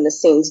come, and the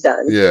scene's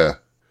done. Yeah.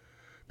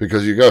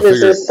 Because you got to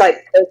figure,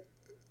 like,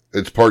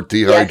 it's part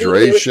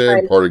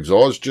dehydration, part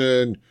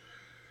exhaustion.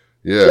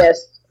 Yeah.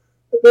 Yes.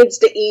 He needs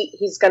to eat,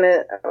 he is going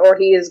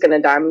to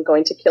die. I'm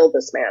going to kill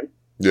this man.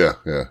 Yeah,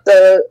 yeah.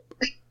 So,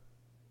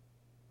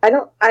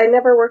 I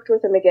never worked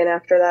with him again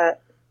after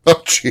that.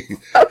 Oh, gee. Do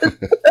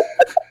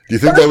you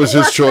think that was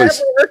his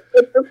choice?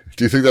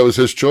 Do you think that was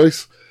his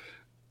choice?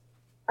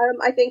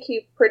 I think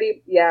he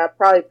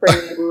probably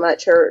pretty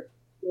much hurt.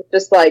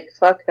 Just like,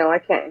 fuck no, I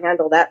can't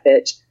handle that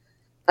bitch.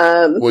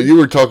 Well, you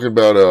were talking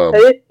about,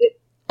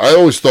 I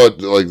always thought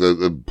like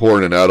the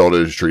porn and adult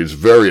industry is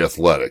very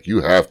athletic.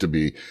 You have to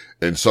be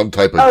in some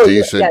type of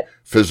decent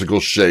physical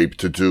shape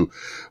to do.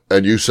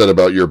 And you said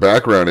about your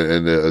background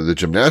in the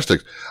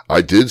gymnastics.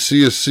 I did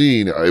see a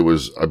scene. I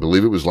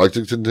believe it was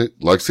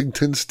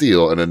Lexington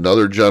Steele and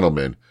another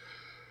gentleman.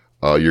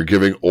 You're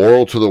giving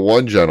oral to the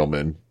one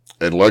gentleman,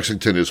 and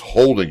Lexington is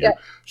holding you.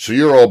 So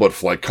you're all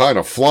but like kind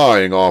of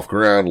flying off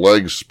ground,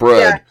 legs spread.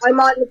 Yeah, I'm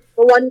on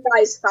the one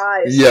guy's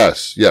thighs.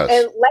 Yes, yes.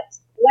 And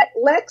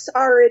Lex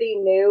already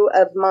knew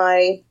of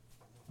my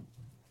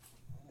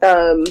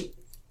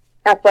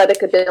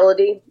athletic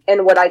ability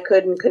and what I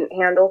could and couldn't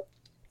handle.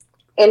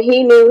 And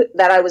he knew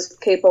that I was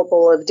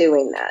capable of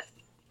doing that.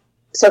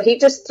 So he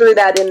just threw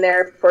that in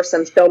there for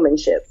some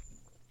showmanship.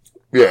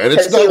 Yeah, and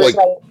it's not like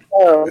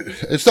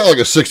it's not like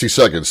a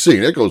 60-second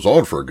scene. It goes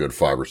on for a good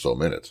 5 or so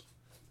minutes.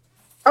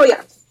 Oh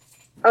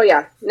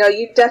yeah. No,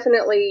 you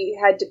definitely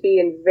had to be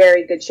in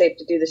very good shape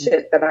to do the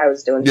shit that I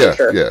was doing. Yeah,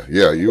 for sure.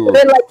 Yeah. You were.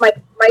 Then, like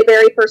my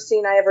very first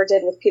scene I ever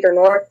did with Peter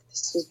North.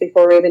 This was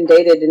before we even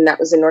dated, and that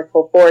was in North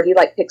Pole 4. He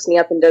like picks me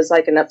up and does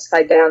like an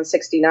upside down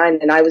 69,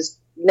 and I was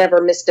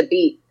never missed a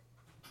beat.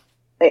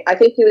 I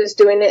think he was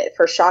doing it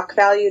for shock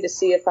value to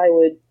see if I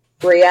would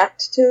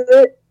react to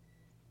it.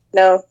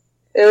 No,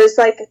 it was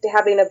like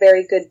having a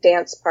very good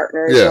dance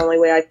partner is the only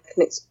way I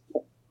can explain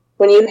it.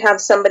 When you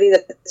have somebody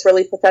that's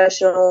really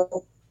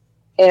professional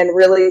and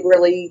really,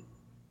 really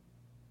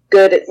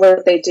good at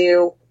what they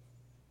do,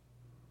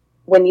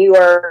 when you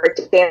are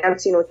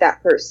dancing with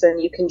that person,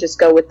 you can just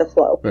go with the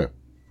flow. Yeah.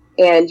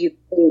 And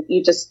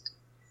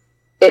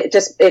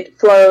it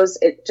flows,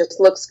 it just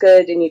looks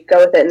good, and you go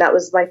with it. And that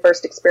was my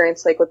first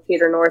experience, like with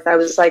Peter North. I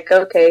was like,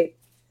 okay,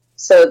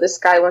 so this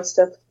guy wants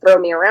to throw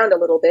me around a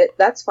little bit.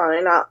 That's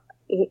fine.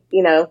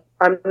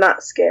 I'm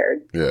not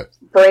scared. Yeah.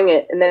 Bring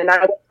it. And then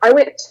I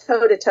went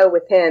toe to toe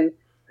with him,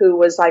 who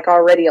was like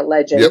already a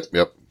legend. Yep.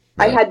 Yeah.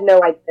 I had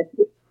no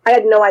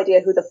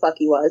idea who the fuck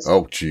he was.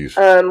 Oh, jeez.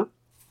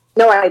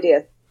 No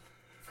idea.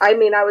 I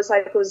mean, I was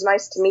like, it was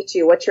nice to meet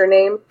you. What's your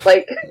name?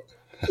 Like,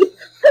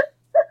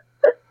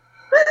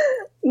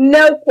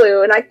 no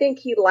clue. And I think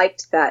he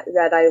liked that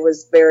I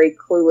was very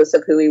clueless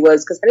of who he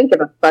was, because I didn't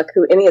give a fuck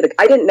who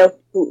I didn't know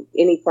who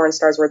any porn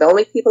stars were. The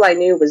only people I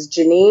knew was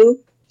Janine,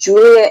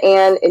 Julia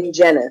Ann, and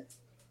Jenna.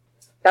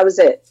 That was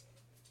it.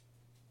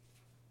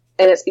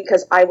 And it's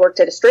because I worked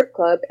at a strip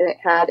club and it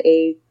had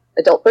a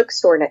adult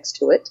bookstore next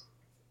to it.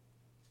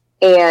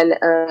 And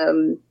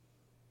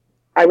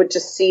I would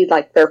just see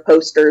like their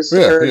posters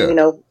and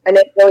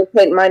it really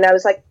put in mind. I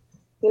was like,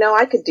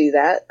 I could do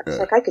that. I was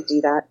like, I could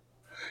do that.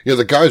 Yeah,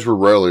 the guys were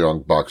rarely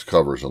on box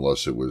covers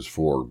unless it was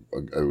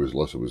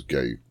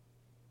gay.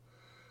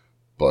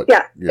 But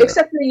yeah,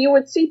 except for you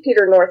would see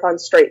Peter North on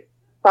straight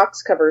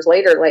box covers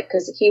later, like,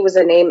 because he was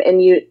a name,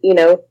 and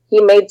he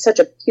made such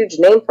a huge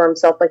name for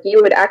himself. Like,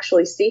 you would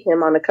actually see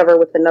him on the cover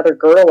with another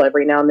girl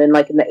every now and then,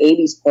 like in the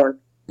 80s porn.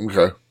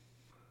 Okay.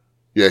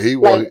 Yeah,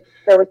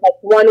 there was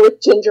like one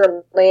with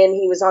Ginger Lynn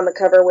he was on the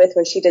cover with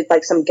when she did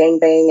like some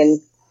gangbang, and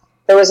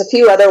there was a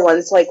few other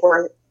ones like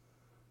where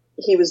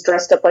he was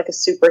dressed up like a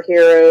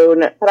superhero,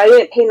 but I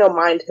didn't pay no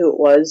mind who it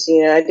was.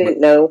 I didn't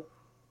know.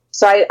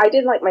 So I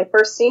did like my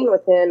first scene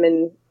with him,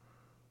 and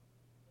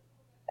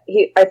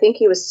I think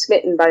he was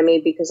smitten by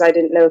me because I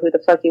didn't know who the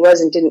fuck he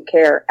was and didn't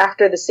care.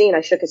 After the scene,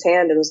 I shook his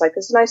hand and was like,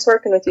 "It's nice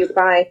working with you.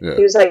 Bye." Yeah.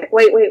 He was like,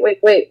 "Wait."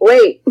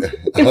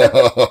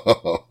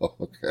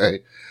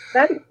 Okay.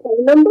 That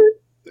phone number?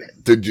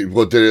 Did he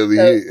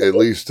at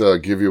least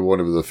give you one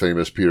of the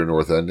famous Peter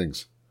North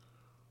endings?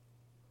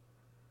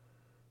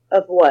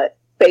 Of what?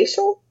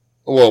 Facial?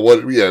 Well,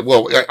 what? Yeah.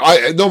 Well,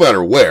 I no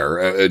matter where,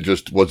 it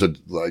just wasn't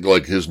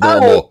like his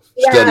normal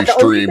steady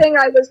stream. The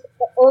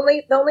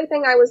only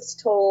thing I was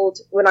told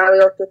when I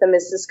worked with him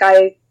is this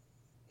guy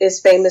is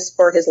famous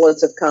for his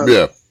loads of cum.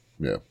 Yeah.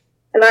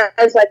 And I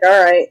was like,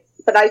 all right,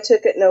 but I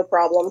took it no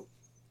problem,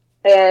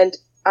 and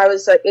I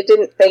was like, it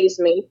didn't faze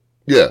me.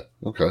 Yeah.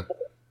 Okay.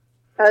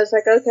 I was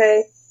like,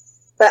 okay,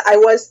 but I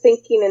was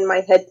thinking in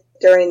my head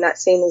during that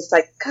scene, was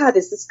like, God,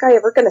 is this guy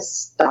ever going to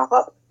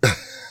stop? I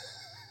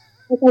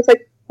was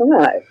like,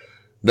 fuck.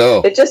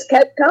 No. It just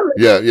kept coming.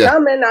 Yeah.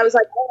 Coming. I was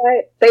like, all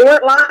right. They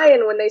weren't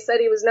lying when they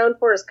said he was known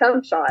for his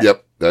cum shot.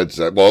 Yep. That's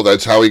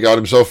how he got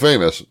himself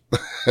famous.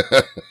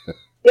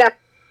 Yeah.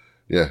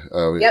 Yeah.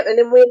 Yep. And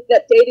then we ended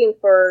up dating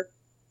for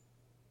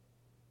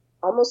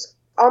almost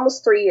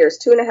 3 years,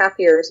 2.5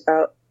 years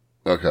about.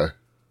 Okay.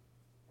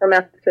 From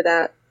after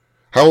that.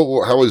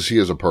 How is he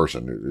as a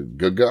person?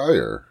 Good guy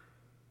or?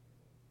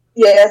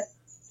 Yeah.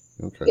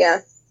 Okay. Yeah.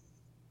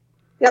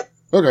 Yep.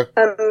 Okay.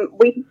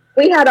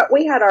 We had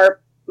our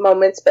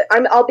moments, but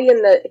I'll be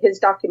in his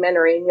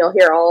documentary, and you'll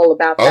hear all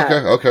about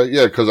that. Okay,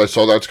 yeah, because I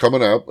saw that's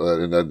coming out,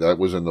 and that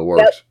was in the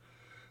works.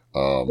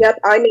 Yep.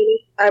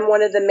 I'm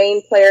one of the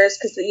main players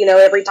because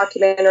every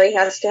documentary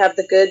has to have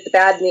the good, the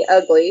bad, and the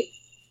ugly.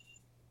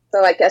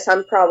 So I guess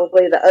I'm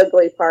probably the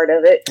ugly part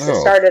of it. It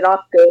started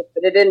off good,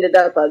 but it ended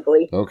up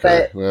ugly.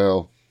 Okay, but,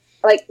 well,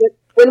 like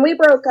when we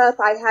broke up,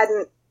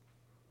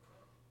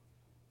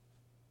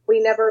 we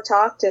never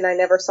talked, and I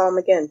never saw him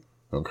again.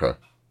 Okay.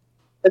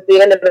 At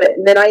the end of it.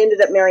 And then I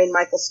ended up marrying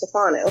Michael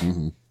Stefano.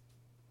 Mm-hmm.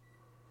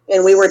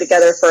 And we were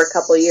together for a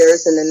couple of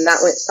years, and then that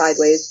went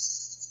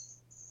sideways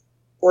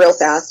real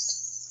fast.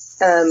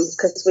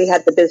 Because we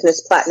had the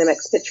business Platinum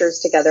X Pictures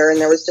together, and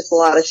there was just a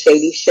lot of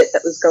shady shit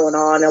that was going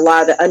on, a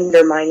lot of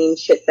undermining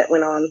shit that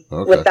went on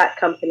with that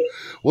company.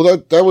 Well,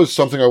 that was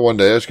something I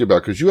wanted to ask you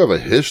about, because you have a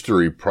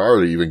history prior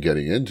to even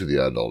getting into the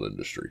adult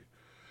industry.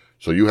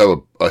 So you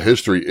have a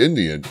history in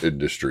the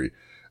industry,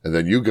 and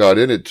then you got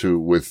in it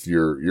with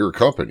your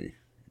company.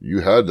 You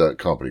had that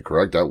company,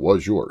 correct? That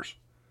was yours.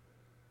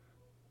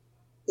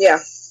 Yeah.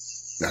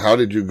 How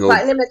did you go?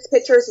 Platinum X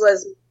Pictures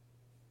was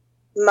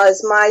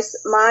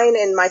mine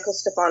and Michael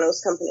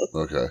Stefano's company.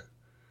 Okay.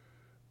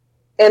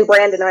 And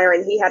Brandon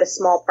Iron, he had a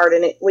small part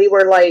in it. We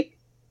were like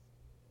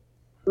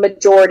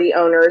majority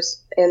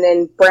owners, and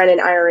then Brandon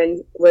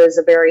Iron was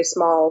a very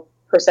small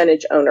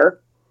percentage owner.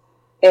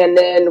 And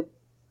then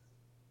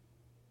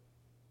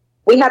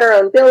we had our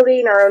own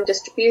building, our own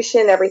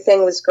distribution,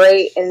 everything was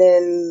great. And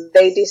then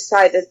they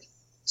decided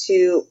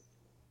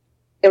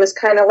it was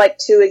kind of like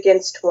 2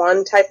 against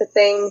 1 type of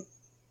thing,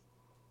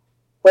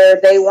 where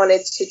they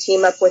wanted to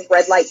team up with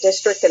Red Light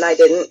District and I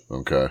didn't.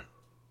 Okay.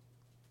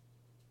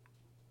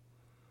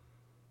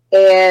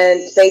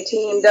 And they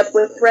teamed up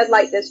with Red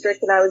Light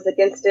District and I was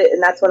against it.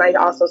 And that's when I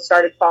also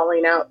started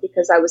falling out,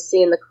 because I was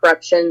seeing the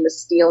corruption, the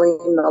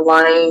stealing, the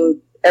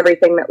lying,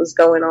 everything that was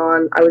going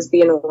on. I was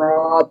being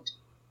robbed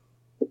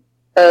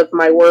of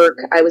my work.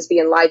 I was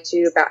being lied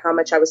to about how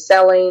much I was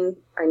selling.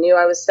 I knew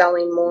I was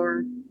selling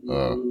more.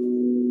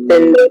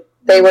 Then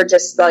they were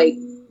just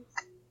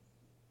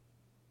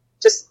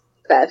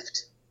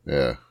theft.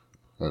 Yeah,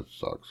 that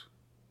sucks.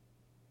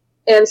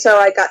 And so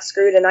I got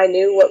screwed, and I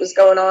knew what was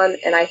going on,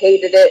 and I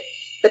hated it.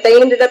 But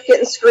they ended up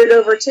getting screwed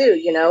over too,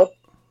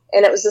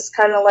 And it was just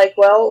kind of like,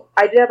 well,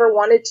 I never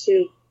wanted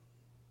to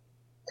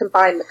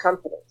combine the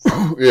companies.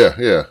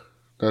 Yeah.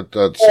 That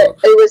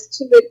sucks. It was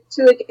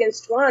 2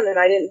 against 1, and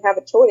I didn't have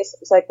a choice.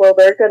 It was like, well,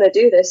 they're going to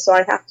do this, so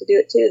I have to do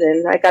it too.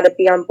 Then I got to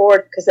be on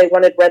board, because they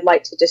wanted Red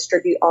Light to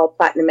distribute all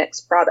Platinum X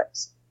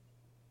products.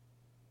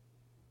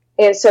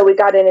 And so we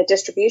got in a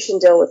distribution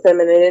deal with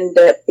them, and it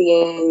ended up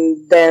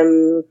being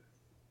them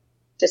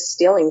just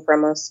stealing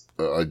from us.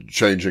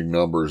 Changing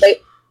numbers.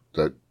 They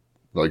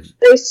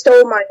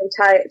stole my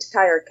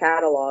entire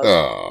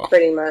catalog,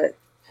 pretty much.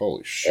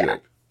 Holy shit. Yeah,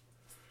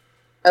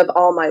 of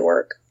all my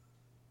work.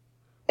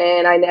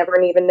 And I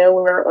never even know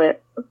where it went.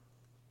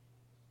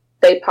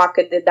 They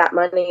pocketed that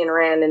money and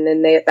ran, and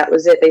then that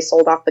was it. They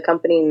sold off the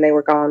company, and they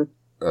were gone.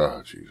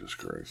 Oh, Jesus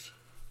Christ.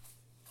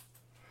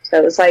 So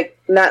it was like,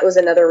 and that was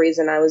another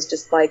reason I was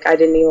just like, I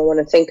didn't even want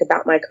to think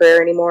about my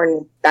career anymore.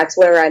 And that's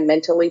where I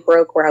mentally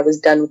broke, where I was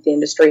done with the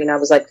industry. And I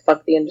was like,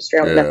 fuck the industry.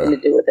 I have nothing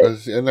to do with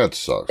it. And that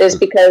sucks. It's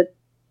because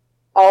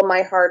all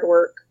my hard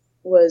work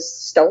was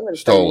stolen.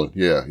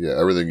 Yeah.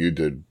 Everything you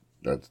did.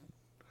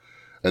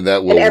 And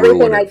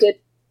everything I did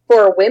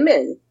for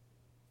women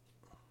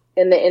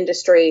in the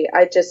industry,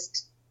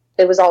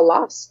 it was all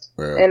lost.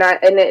 Yeah.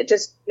 And it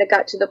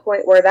got to the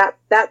point where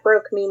that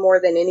broke me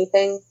more than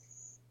anything.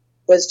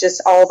 Was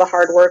just all the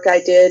hard work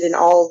I did, and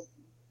all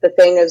the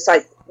thing. It was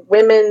like,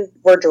 women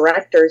were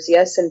directors,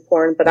 yes, in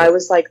porn, but I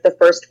was like the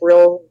first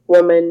real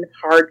woman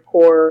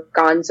hardcore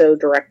gonzo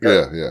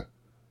director. Yeah.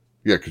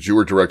 Yeah, because you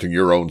were directing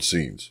your own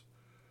scenes.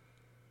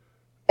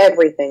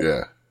 Everything.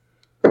 Yeah.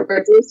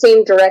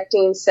 Producing,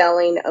 directing,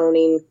 selling,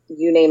 owning,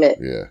 you name it.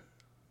 Yeah.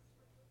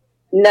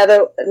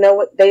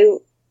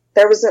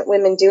 There wasn't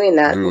women doing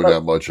that. Doing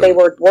that much of They it.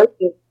 were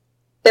working.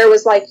 There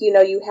was like,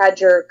 you had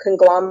your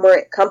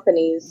conglomerate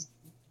companies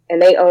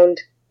and they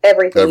owned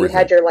everything. You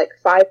had your like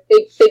 5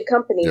 big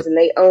companies, Yep. and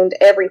they owned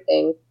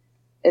everything.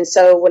 And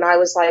so when I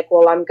was like,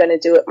 well, I'm going to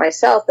do it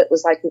myself, it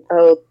was like,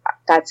 oh,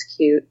 that's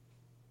cute.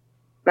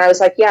 And I was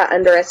like, yeah,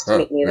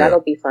 underestimate me. Yeah.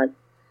 That'll be fun.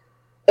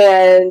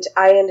 And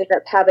I ended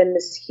up having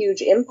this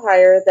huge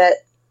empire that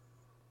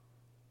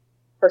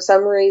for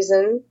some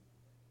reason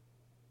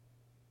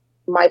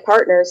my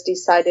partners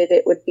decided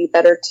it would be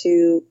better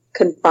to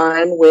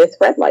combine with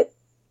Red Light,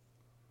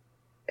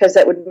 because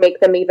that would make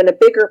them even a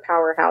bigger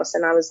powerhouse.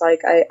 And I was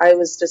like, I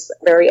was just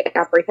very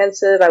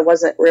apprehensive. I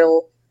wasn't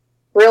real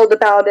thrilled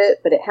about it,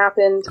 but it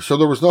happened. So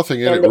there was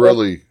nothing in it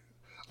really,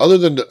 other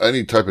than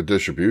any type of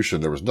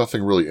distribution, there was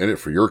nothing really in it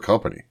for your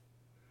company.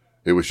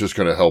 It was just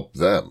going to help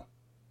them.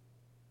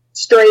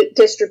 Straight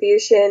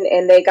distribution,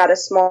 and they got a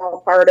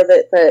small part of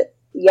it, but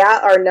yeah,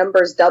 our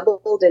numbers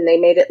doubled and they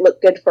made it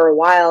look good for a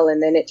while,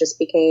 and then it just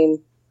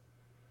became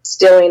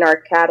stealing our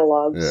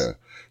catalogs. Yeah.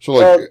 So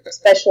like,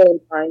 especially in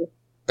mine.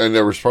 And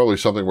there was probably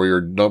something where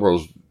your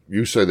numbers,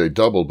 you say they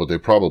doubled, but they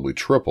probably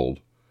tripled.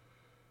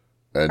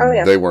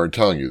 And they weren't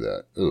telling you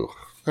that. Ugh,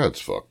 that's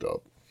fucked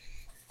up.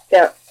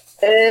 Yeah.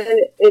 And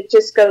it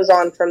just goes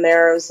on from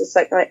there. It was just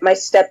like my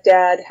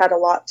stepdad had a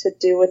lot to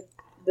do with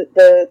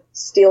the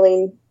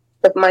stealing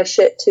of my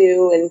shit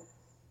too. And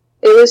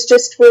it was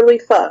just really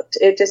fucked.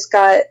 It just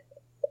got,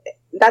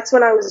 that's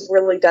when I was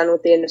really done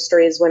with the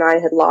industry, is when I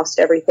had lost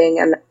everything.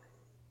 And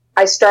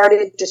I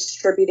started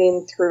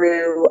distributing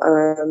through,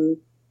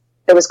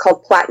 it was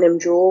called Platinum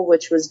Jewel,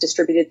 which was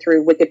distributed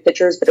through Wicked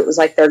Pictures, but it was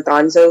like their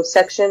Gonzo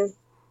section.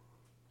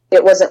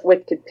 It wasn't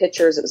Wicked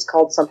Pictures. It was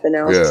called something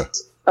else.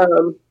 Yeah.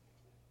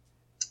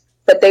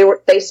 But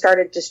they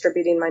started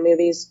distributing my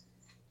movies,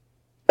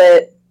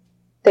 but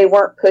they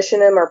weren't pushing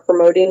them or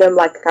promoting them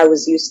like I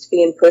was used to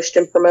being pushed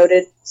and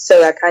promoted.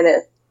 So I kind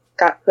of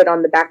got put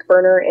on the back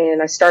burner,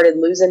 and I started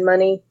losing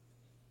money.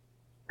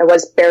 I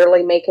was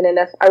barely making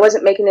enough. I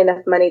wasn't making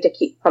enough money to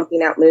keep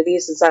pumping out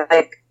movies. It's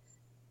like,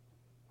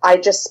 I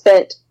just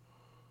spent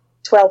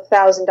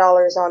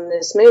 $12,000 on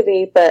this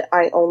movie, but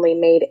I only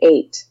made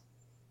 $8,000.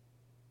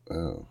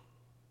 Oh.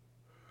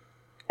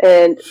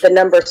 And the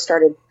numbers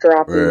started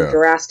dropping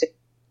drastic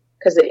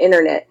because of the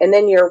internet. And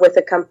then you're with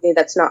a company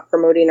that's not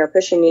promoting or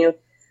pushing you.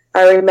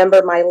 I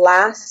remember my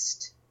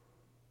last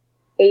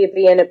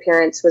AVN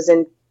appearance was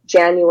in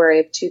January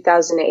of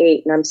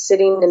 2008, and I'm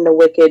sitting in the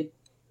Wicked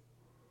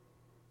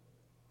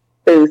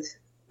booth,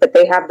 but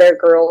they have their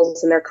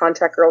girls and their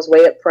contract girls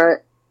way up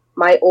front.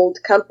 My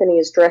old company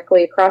is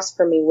directly across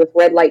from me with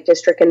Red Light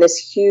District in this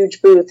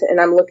huge booth,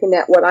 and I'm looking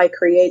at what I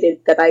created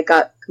that I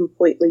got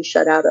completely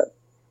shut out of.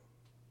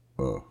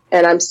 Oh.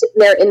 And I'm sitting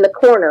there in the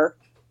corner,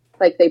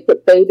 like they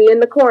put Baby in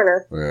the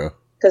corner,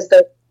 because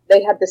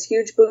they had this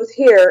huge booth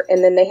here,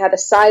 and then they had a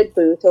side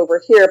booth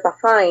over here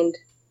behind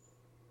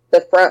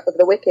the front of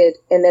the Wicked,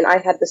 and then I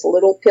had this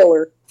little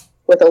pillar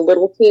with a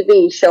little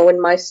TV showing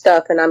my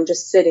stuff, and I'm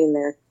just sitting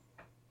there.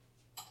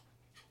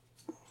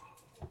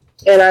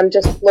 And I'm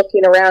just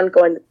looking around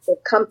going, the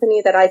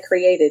company that I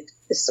created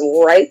is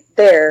right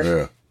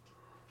there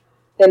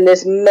in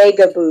this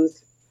mega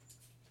booth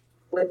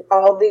with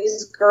all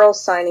these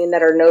girls signing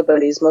that are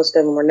nobodies. Most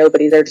of them were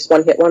nobody. They're just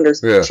one-hit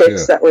wonders,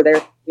 chicks that were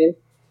there.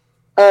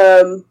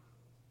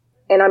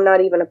 And I'm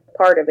not even a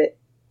part of it.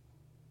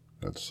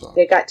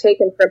 It got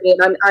taken from me,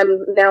 and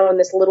I'm now in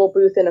this little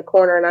booth in a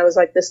corner, and I was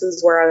like, this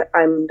is where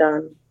I'm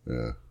done.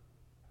 Yeah.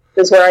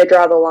 This is where I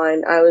draw the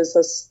line. I was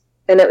just...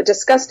 And it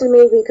disgusted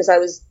me because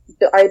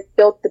I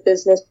built the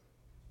business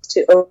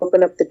to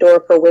open up the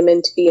door for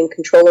women to be in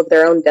control of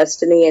their own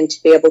destiny and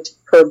to be able to,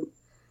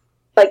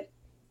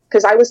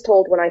 because I was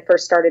told when I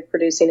first started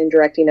producing and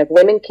directing of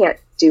women can't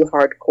do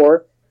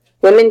hardcore.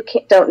 Women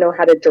don't know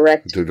how to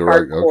direct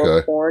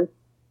hardcore porn.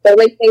 The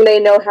only thing they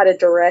know how to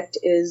direct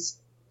is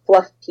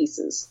fluff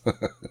pieces.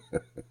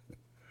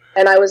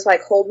 And I was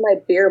like, hold my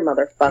beer,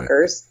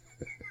 motherfuckers.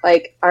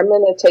 Like, I'm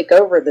going to take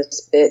over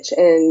this bitch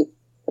and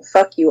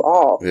fuck you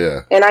all.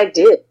 Yeah. And I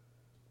did.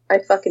 I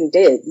fucking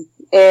did.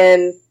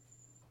 And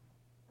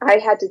I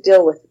had to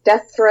deal with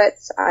death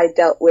threats. I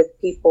dealt with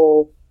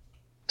people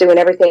doing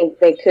everything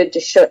they could to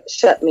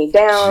shut me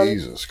down.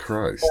 Jesus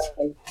Christ.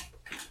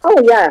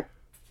 Oh, yeah.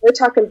 We're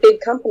talking big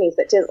companies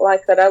that didn't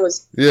like that I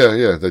was...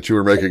 Yeah, that you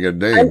were making a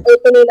name. I'm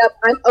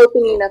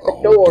opening up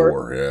a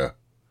door.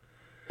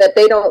 That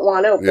they don't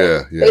want open.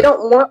 Yeah. They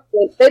don't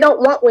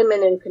want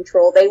women in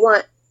control. They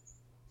want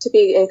to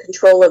be in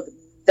control of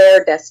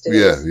their destiny.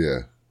 Yeah.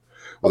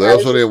 Well, they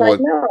also didn't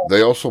want. No.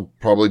 They also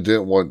probably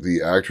didn't want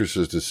the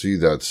actresses to see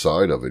that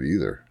side of it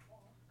either.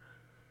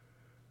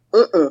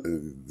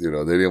 Mm-mm.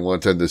 They didn't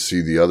want them to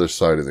see the other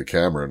side of the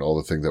camera and all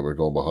the things that were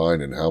going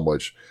behind and how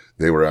much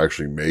they were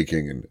actually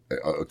making and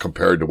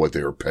compared to what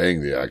they were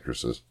paying the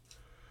actresses.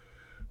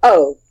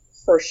 Oh,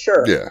 for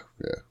sure. Yeah.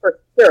 For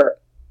sure.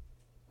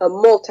 A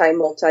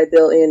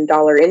multi-billion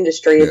dollar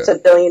industry. Yeah. It's a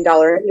 $1 billion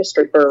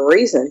industry for a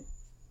reason.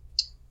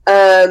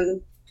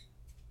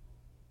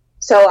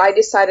 So I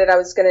decided I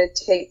was going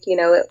to take,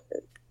 it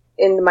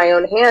into my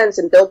own hands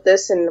and build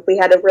this, and we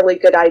had a really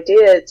good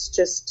idea. It's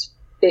just,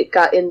 it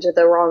got into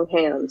the wrong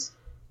hands.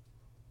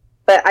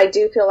 But I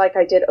do feel like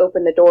I did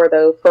open the door,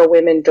 though, for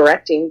women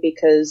directing,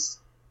 because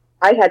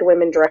I had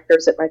women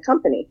directors at my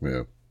company.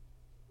 Yeah.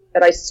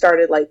 That I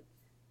started,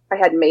 I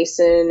had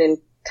Mason and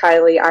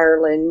Kylie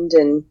Ireland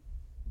and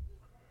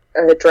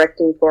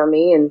directing for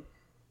me, and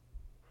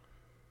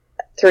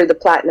through the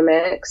Platinum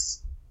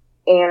X.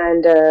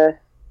 And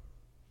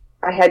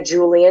I had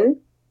Julian.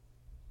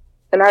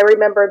 And I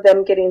remember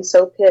them getting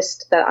so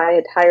pissed that I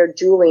had hired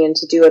Julian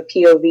to do a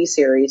POV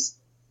series.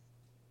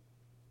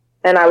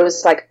 And I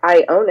was like,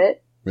 I own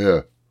it.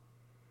 Yeah.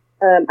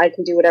 I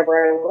can do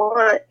whatever I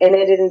want. And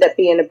it ended up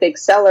being a big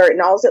seller. And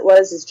all it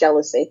was is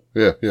jealousy.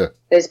 Yeah.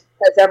 Is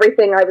because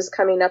everything I was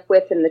coming up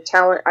with and the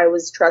talent I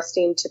was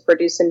trusting to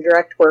produce and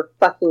direct were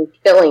fucking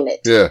killing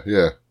it. Yeah.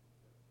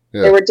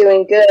 They were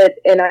doing good,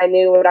 and I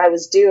knew what I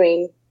was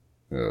doing.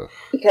 Yeah.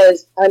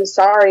 Because I'm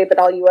sorry, but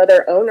all you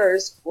other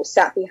owners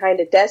sat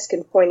behind a desk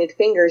and pointed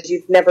fingers.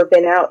 You've never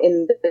been out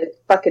in the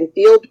fucking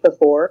field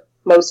before.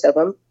 Most of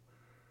them.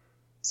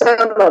 Some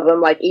of them,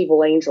 like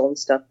Evil Angel and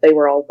stuff, they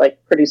were all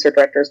like producer,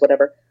 directors,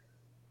 whatever.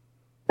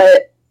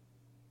 But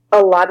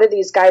a lot of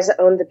these guys that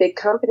own the big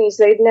companies,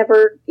 they've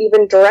never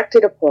even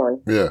directed a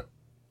porn. Yeah.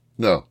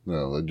 No,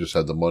 they just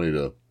had the money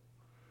to...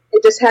 They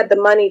just had the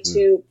money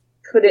to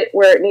put it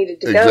where it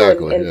needed to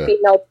Exactly,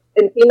 go.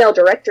 And female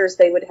directors,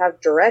 they would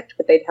have direct,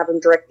 but they'd have them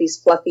direct these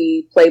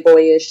fluffy,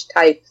 Playboyish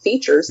type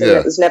features, and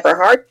it was never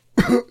hard.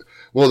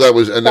 Well, that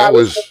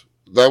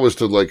was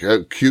to like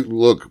how cute.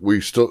 Look,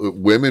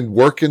 women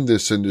work in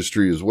this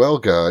industry as well,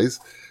 guys.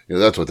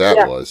 That's what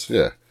that was.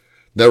 Yeah,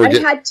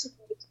 had to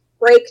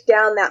break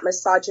down that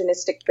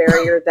misogynistic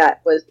barrier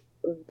that was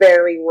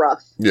very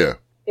rough. Yeah,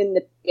 in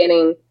the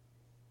beginning.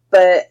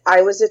 But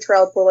I was a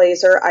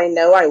trailblazer. I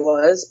know I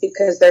was,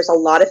 because there's a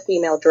lot of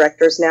female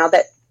directors now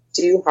that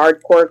do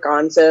hardcore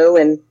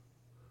gonzo and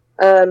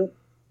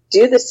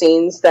do the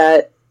scenes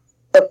that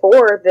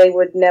before they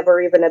would never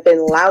even have been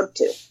allowed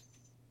to.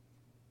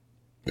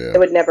 Yeah. It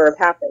would never have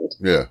happened.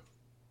 Yeah.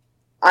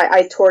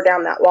 I tore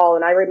down that wall,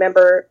 and I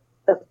remember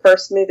the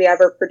first movie I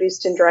ever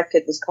produced and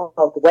directed was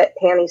called Wet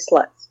Panty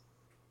Sluts.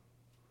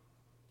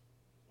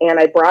 And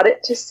I brought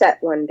it to set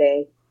one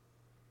day,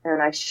 and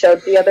I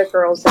showed the other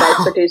girls that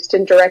I produced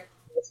and directed,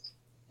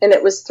 and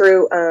it was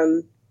through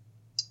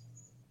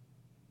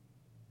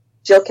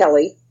Jill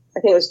Kelly. I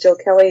think it was Jill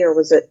Kelly, or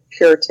was it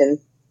Puritan?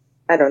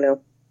 I don't know.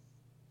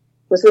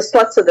 It was the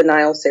Sluts of the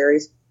Nile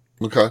series.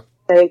 Okay.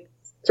 I think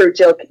through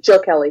Jill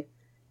Kelly.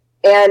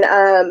 And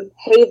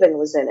Haven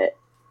was in it.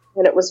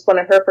 And it was one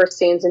of her first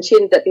scenes, and she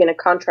ended up being a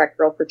contract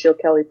girl for Jill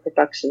Kelly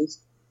Productions.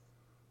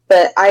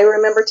 But I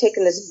remember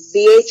taking this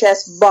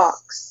VHS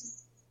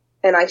box,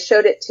 and I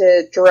showed it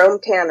to Jerome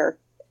Tanner.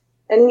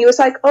 And he was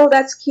like, oh,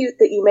 that's cute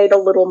that you made a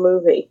little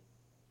movie.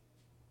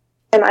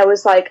 And I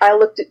was like, I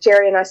looked at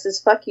Jerry and I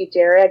says, fuck you,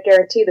 Jerry. I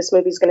guarantee this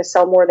movie's going to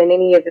sell more than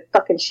any of the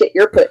fucking shit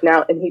you're putting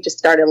out. And he just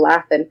started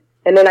laughing.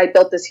 And then I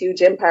built this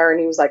huge empire, and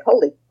he was like,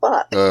 holy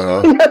fuck.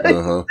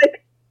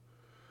 Like,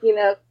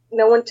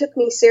 no one took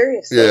me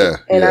seriously. Yeah.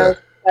 And I was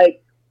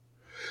like,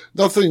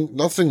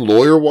 nothing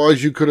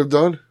lawyer-wise you could have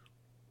done?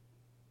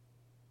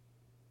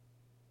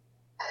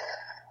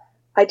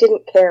 I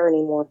didn't care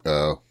anymore.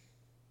 Oh.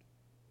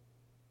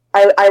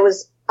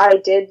 I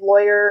did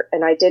lawyer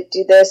and I did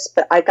do this,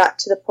 but I got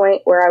to the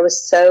point where I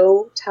was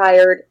so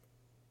tired.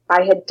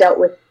 I had dealt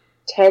with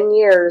 10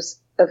 years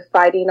of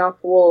fighting off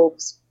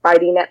wolves,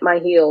 fighting at my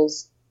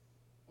heels,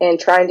 and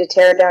trying to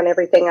tear down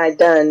everything I'd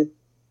done.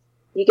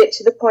 You get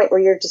to the point where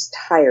you're just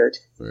tired.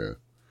 Yeah.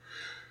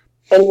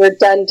 And you're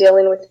done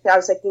dealing with it. I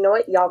was like, you know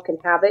what? Y'all can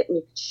have it, and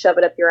you can shove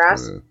it up your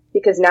ass,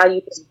 because now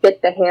you just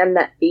bit the hand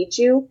that feeds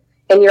you,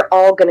 and you're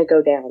all going to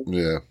go down.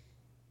 Yeah.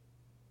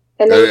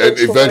 And then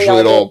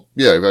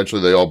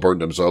eventually they all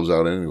burned themselves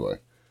out anyway.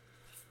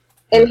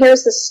 And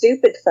here's the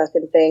stupid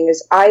fucking thing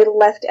is I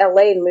left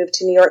LA and moved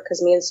to New York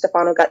because me and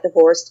Stefano got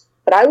divorced.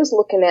 But I was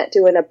looking at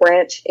doing a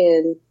branch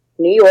in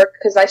New York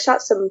because I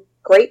shot some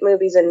great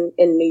movies in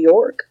New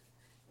York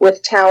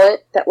with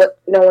talent that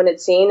no one had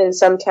seen, and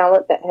some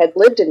talent that had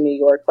lived in New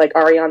York, like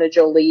Ariana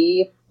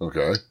Jolie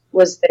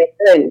was there,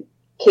 and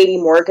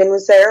Katie Morgan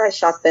was there. I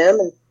shot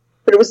them,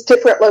 but it was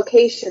different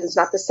locations,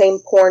 not the same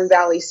Porn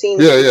Valley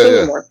scenes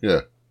anymore.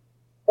 Yeah.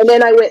 And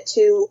then I went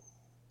to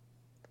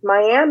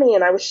Miami,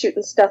 and I was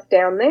shooting stuff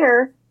down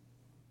there.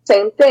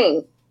 Same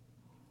thing.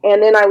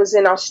 And then I was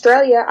in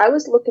Australia. I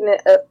was looking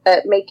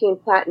at making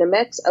Platinum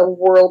X a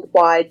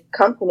worldwide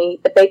company,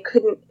 but they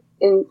couldn't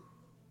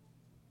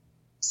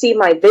see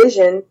my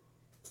vision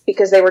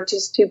because they were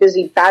just too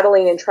busy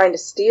battling and trying to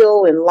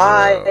steal and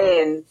lie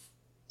and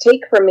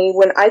take from me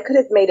when I could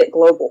have made it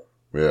global.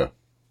 Yeah.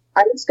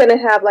 I was going to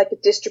have like a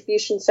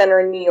distribution center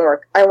in New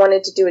York. I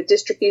wanted to do a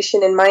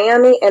distribution in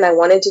Miami, and I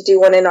wanted to do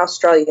one in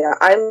Australia.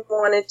 I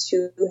wanted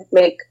to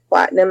make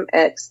Platinum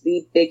X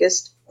the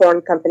biggest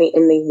porn company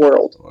in the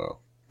world. Wow.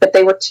 But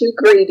they were too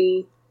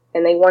greedy,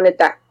 and they wanted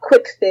that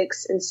quick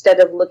fix instead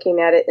of looking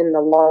at it in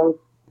the long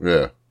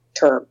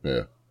term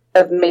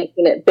of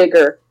making it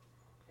bigger.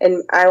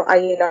 And I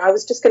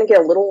was just going to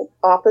get a little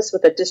office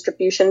with a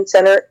distribution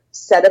center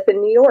set up in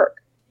New York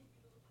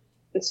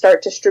and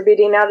start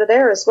distributing out of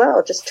there as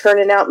well, just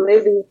turning out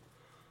movies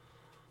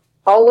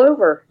all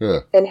over,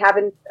 and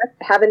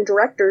having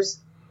directors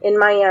in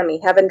Miami,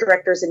 having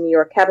directors in New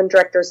York, having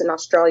directors in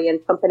Australia,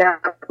 and pumping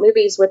out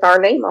movies with our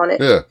name on it.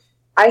 Yeah.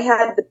 I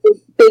had the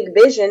big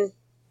vision,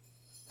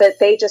 but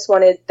they just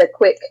wanted the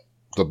quick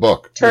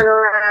buck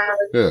turnaround.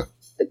 Yeah.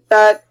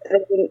 But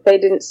they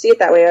didn't see it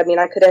that way. I mean,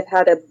 I could have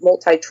had a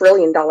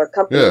multi-trillion-dollar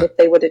company if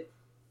they would have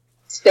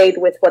stayed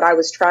with what I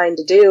was trying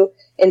to do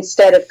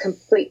instead of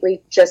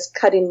completely just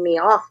cutting me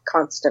off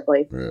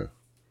constantly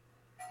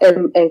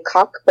and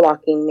cock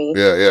blocking me.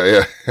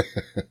 Yeah.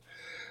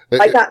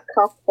 I got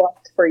cock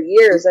blocked for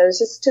years. I was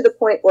just to the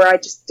point where I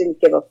just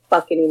didn't give a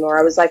fuck anymore.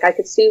 I was like, I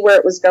could see where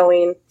it was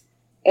going,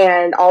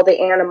 and all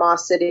the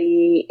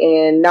animosity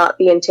and not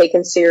being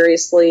taken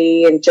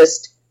seriously, and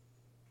just,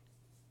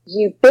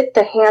 you bit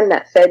the hand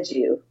that fed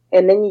you,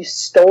 and then you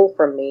stole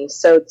from me.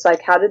 So it's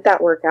like, how did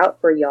that work out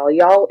for y'all?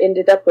 Y'all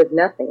ended up with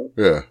nothing.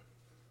 Yeah.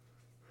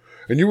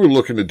 And you were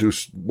looking to do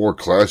more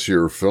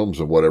classier films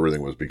than what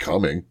everything was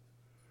becoming.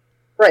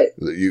 Right.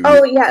 It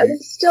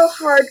was still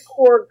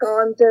hardcore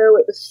gonzo.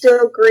 It was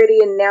still gritty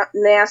and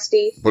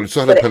nasty. But it's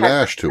not a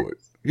panache to it.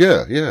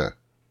 Yeah.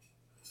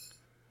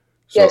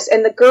 So, yes,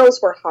 and the girls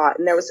were hot,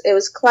 and it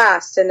was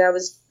class, and I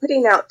was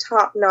putting out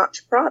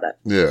top-notch product.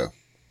 Yeah.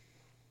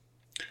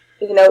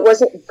 It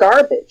wasn't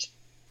garbage.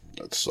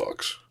 That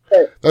sucks.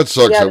 That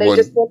sucks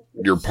when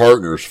your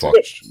partner's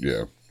fucked.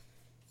 Yeah.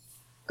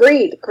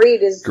 Greed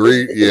is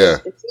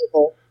it's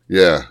evil.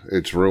 Yeah,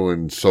 it's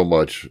ruined so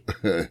much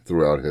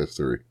throughout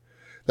history.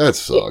 That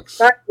sucks.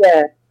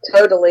 Yeah,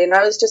 totally. And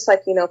I was just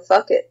like,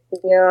 fuck it.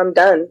 I'm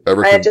done. I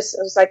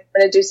was like,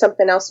 I'm going to do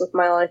something else with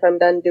my life. I'm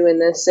done doing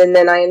this. And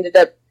then I ended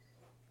up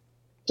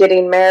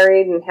getting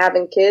married and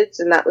having kids,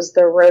 and that was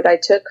the road I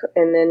took.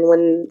 And then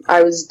when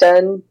I was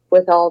done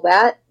with all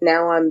that,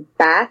 now I'm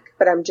back,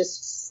 but I'm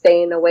just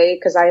staying away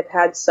because I've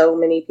had so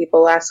many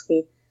people ask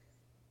me,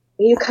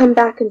 will you come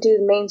back and do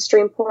the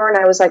mainstream porn?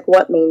 I was like,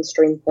 what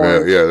mainstream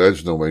porn? Yeah,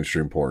 there's no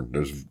mainstream porn.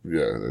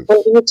 What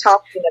are you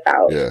talking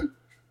about? Yeah.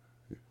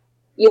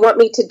 You want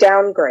me to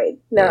downgrade?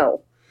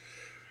 No.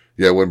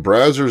 Yeah, when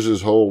Brazzers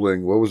is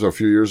holding, what was it, a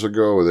few years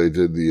ago, they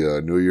did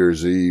the New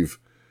Year's Eve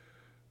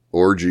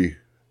orgy,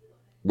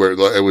 where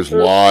it was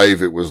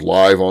live. It was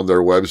live on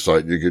their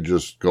website. You could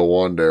just go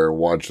on there and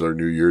watch their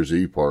New Year's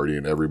Eve party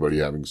and everybody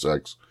having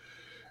sex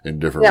in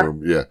different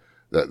rooms. Yeah,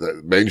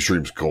 that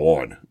mainstream's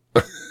gone.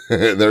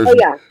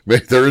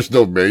 There is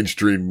no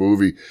mainstream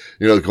movie.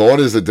 Gone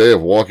is the day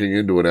of walking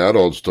into an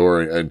adult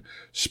store and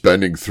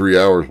spending 3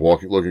 hours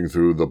looking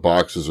through the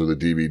boxes or the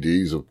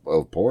DVDs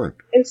of porn.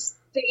 And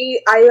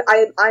see,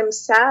 I'm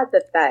sad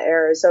that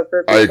era is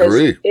over. I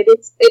agree. It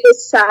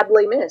is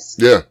sadly missed.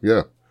 Yeah.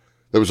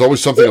 There was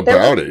always something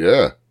about it.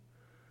 Yeah.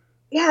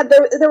 Yeah,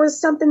 there was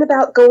something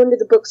about going to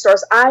the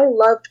bookstores. I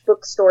loved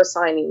bookstore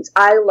signings.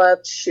 I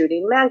loved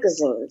shooting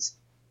magazines.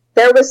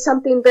 There was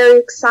something very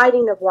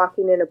exciting of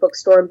walking in a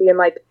bookstore and being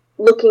like,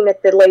 looking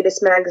at the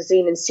latest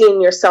magazine and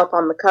seeing yourself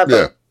on the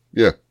cover.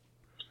 Yeah.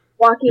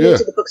 Walking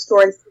into the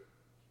bookstore. And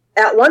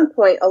at one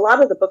point, a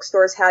lot of the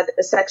bookstores had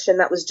a section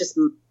that was just,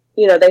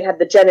 they had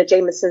the Jenna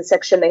Jameson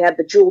section, they had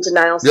the Jewel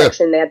Denial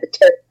section, they had the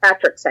Terry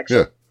Patrick section.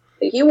 Yeah.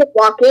 You would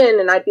walk in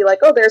and I'd be like,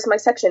 oh, there's my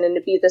section. And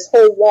it'd be this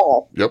whole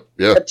wall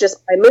of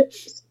just my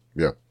movies.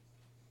 Yeah.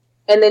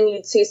 And then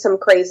you'd see some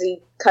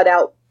crazy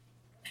cutout.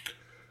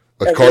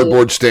 A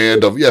cardboard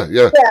stand of,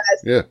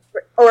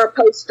 or a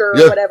poster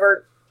or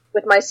whatever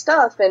with my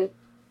stuff. And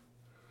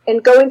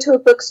going to a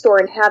bookstore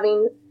and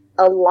having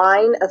a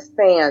line of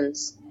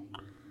fans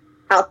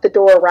out the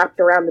door wrapped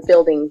around the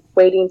building,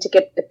 waiting to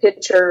get a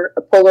picture,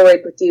 a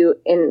Polaroid with you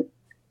and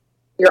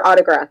your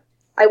autograph.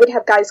 I would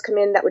have guys come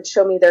in that would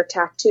show me their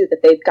tattoo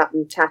that they'd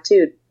gotten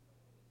tattooed.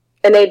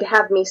 And they'd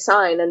have me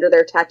sign under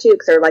their tattoo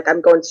because they're like, I'm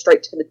going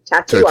straight to the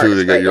tattoo artist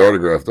to get your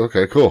autograph.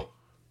 Okay, cool.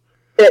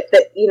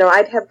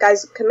 I'd have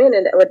guys come in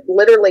and it would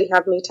literally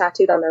have me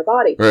tattooed on their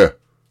body. Yeah.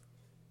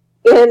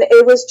 And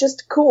it was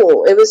just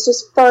cool. It was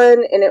just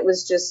fun, and it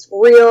was just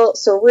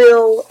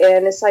surreal.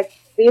 And it's like,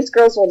 these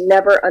girls will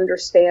never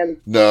understand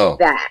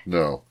that.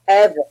 No.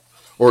 Ever.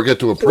 Or get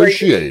to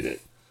appreciate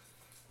it.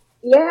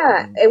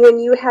 Yeah, and when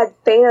you had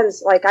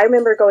fans, like I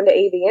remember going to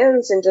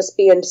AVNs and just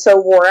being so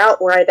wore out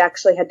where I'd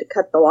actually had to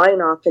cut the line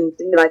off and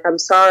be like, I'm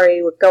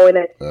sorry, we're going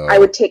in. I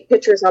would take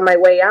pictures on my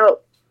way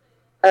out,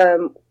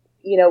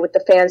 with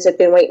the fans that had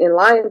been waiting in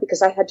line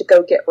because I had to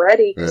go get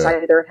ready because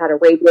I either had a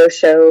radio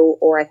show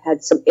or I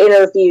had some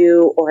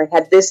interview or I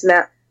had this and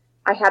that.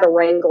 I had a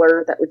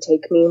wrangler that would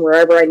take me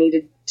wherever I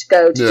needed to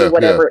go to do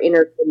whatever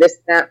interview, this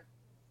and that,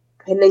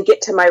 and then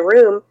get to my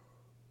room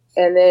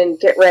and then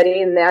get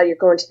ready. And now you're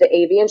going to the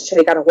avian show.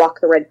 You got to walk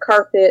the red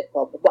carpet.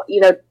 Blah, blah, blah.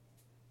 You know,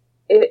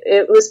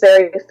 it was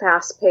very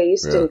fast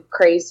paced and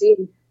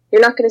crazy.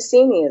 You're not going to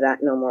see any of that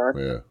no more.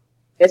 Yeah,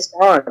 it's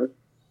gone.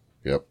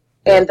 Yep.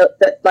 And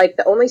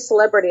the only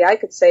celebrity I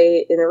could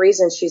say, and the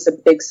reason she's a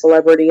big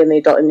celebrity in the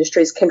adult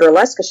industry is Kendra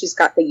Less, because she's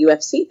got the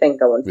UFC thing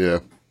going. Yeah.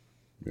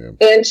 Yeah.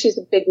 And she's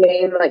a big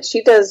name. Like,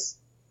 she does,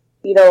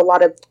 you know, a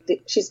lot of,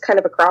 she's kind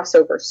of a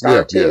crossover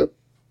star too.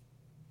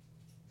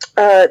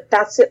 Yeah.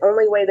 That's the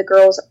only way the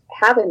girls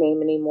have a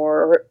name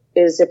anymore,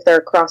 is if they're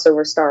a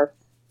crossover star.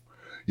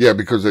 Yeah,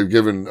 because they've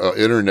given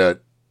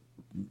internet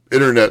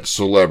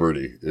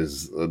celebrity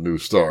is a new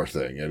star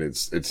thing, and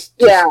it's just,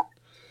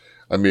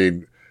 I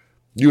mean,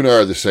 you and I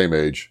are the same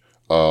age.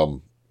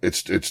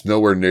 It's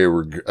nowhere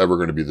near ever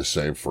going to be the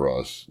same for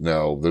us.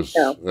 Now, there's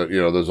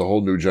there's a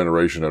whole new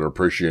generation that are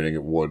appreciating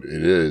what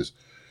it is,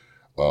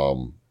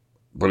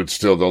 but it's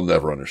still, they'll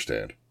never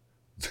understand.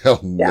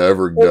 They'll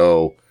never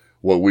know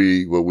what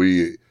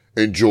we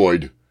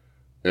enjoyed,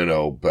 you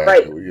know,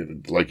 back,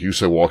 like you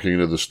said, walking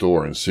into the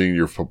store and seeing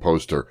your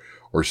poster,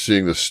 or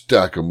seeing the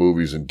stack of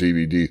movies and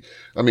DVDs.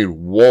 I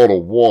mean, wall to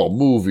wall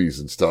movies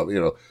and stuff, you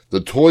know, the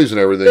toys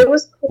and everything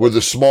were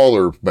the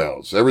smaller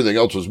amounts. Everything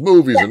else was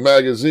movies and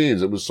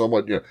magazines. It was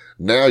somewhat, you know,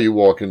 now you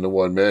walk into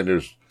one, man,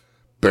 there's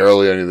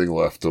barely anything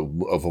left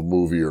of a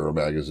movie or a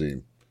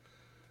magazine.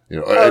 You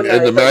know,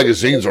 and the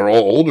magazines are all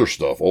older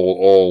stuff,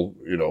 all,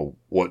 you know,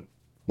 what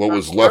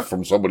was left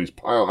from somebody's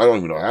pile. I don't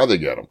even know how they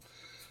get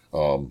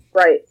them.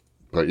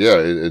 But yeah,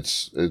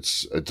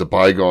 it's a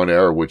bygone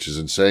era, which is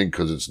insane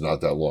because it's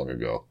not that long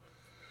ago.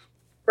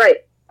 Right.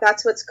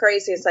 That's what's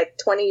crazy. It's like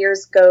 20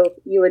 years ago,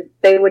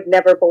 they would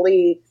never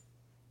believe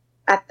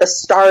at the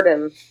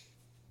stardom.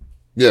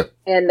 Yeah.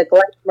 And the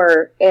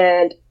glamour.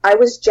 And I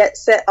was jet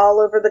set all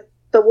over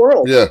the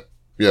world. Yeah.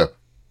 Yeah.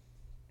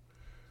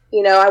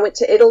 You know, I went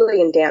to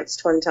Italy and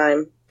danced one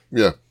time.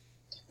 Yeah.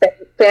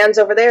 Fans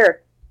over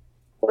there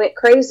went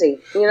crazy.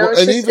 You know,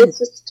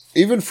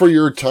 even for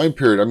your time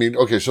period, I mean,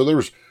 okay, so there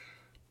was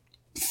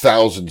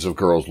thousands of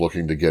girls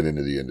looking to get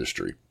into the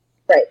industry.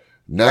 Right.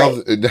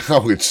 Now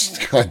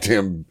it's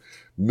goddamn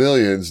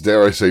millions,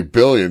 dare I say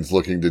billions,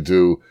 looking to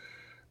do,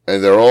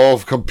 and they're all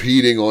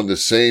competing on the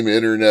same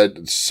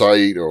internet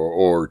site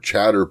or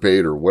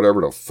ChatterBait or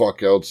whatever the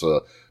fuck else,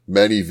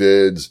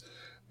 ManyVids.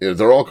 You know,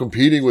 they're all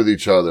competing with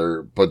each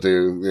other, but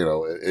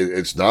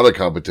it's not a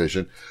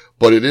competition,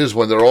 but it is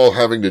when they're all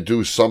having to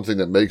do something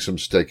that makes them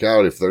stick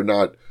out. If they're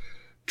not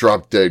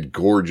drop dead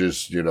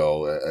gorgeous, you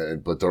know,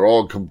 but they're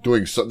all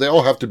doing they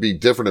all have to be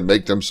different and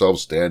make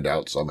themselves stand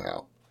out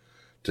somehow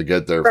to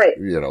get their,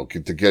 you know,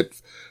 to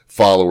get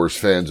followers,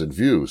 fans, and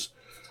views.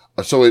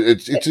 So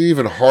it's an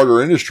even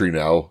harder industry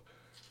now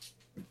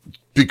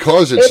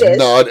because it's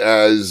not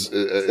as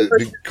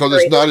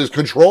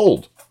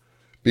controlled.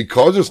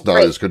 Because it's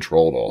not as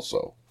controlled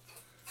also.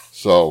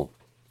 So.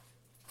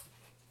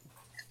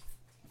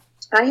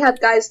 I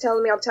have guys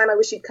telling me all the time, I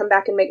wish you'd come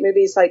back and make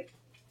movies. Like,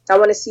 I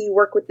want to see you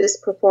work with this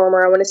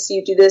performer. I want to see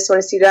you do this. I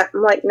want to see that.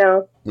 I'm like,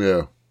 no.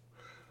 Yeah.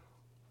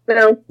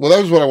 No. Well,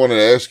 that was what I wanted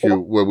to ask you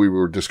when we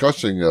were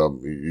discussing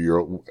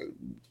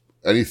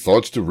any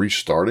thoughts to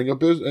restarting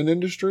an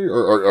industry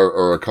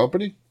or a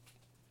company?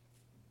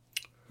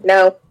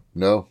 No.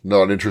 No?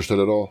 Not interested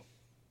at all?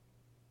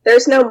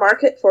 There's no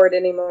market for it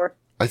anymore.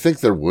 I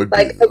think there would be,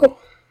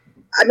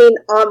 I mean,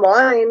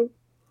 online,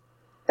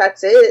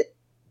 that's it.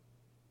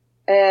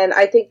 And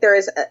I think there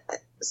is a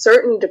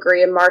certain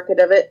degree of market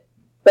of it,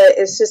 but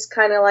it's just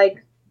kind of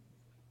like,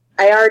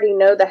 I already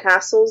know the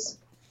hassles,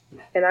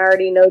 and I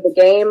already know the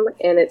game,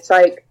 and it's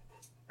like,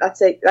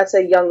 that's a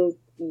young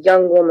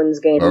woman's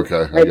game.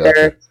 Okay, right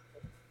there.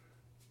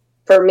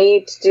 For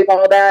me to do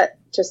all that,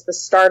 just the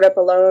startup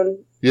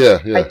alone. Yeah.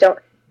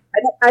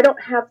 I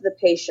don't have the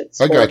patience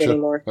for it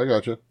anymore. I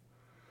gotcha.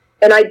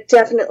 And I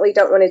definitely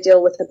don't want to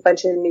deal with a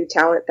bunch of new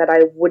talent that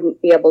I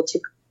wouldn't be able to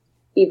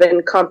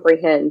even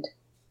comprehend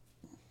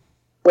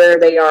where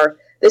they are.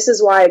 This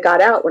is why I got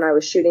out when I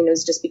was shooting. It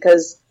was just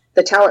because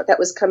the talent that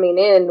was coming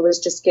in was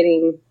just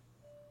getting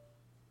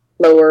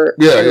lower.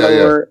 Yeah,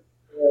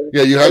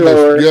 you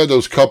had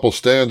those couple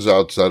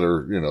standouts that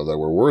are, you know, that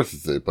were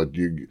worth it, but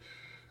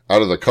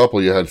out of the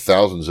couple, you had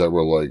thousands that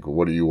were like,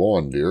 "What are you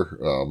on, dear?"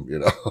 You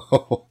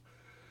know,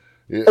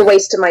 a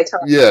waste of my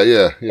time.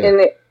 Yeah.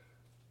 And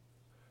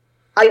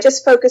I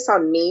just focus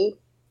on me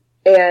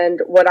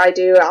and what I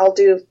do. I'll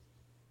do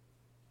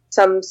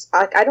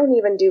I don't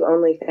even do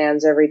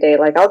OnlyFans every day.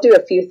 Like, I'll do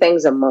a few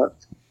things a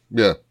month.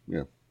 Yeah.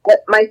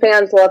 But my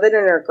fans love it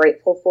and are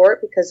grateful for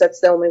it because that's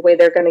the only way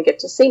they're going to get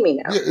to see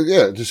me now.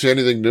 Yeah, to see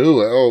anything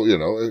new. Oh, you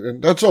know,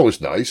 and that's always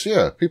nice.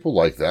 Yeah, people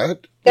like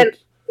that. And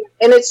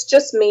it's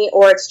just me,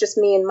 or it's just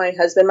me and my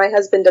husband. My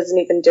husband doesn't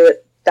even do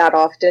it that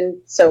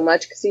often so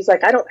much because he's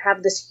like, I don't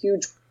have this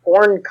huge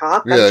porn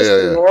cock. I'm just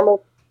a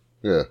normal.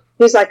 Yeah.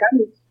 He's like,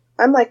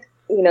 I'm like,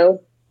 you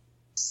know,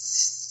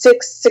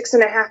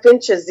 6.5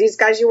 inches. These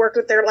guys you worked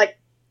with, they're like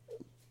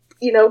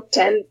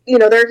 10,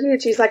 they're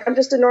huge. He's like, I'm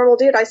just a normal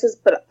dude. I says,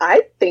 but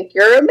I think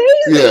you're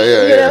amazing.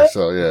 Yeah.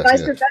 So, yeah. I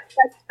said,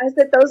 I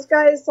said, those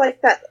guys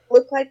like that,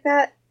 look like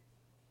that.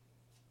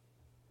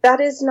 That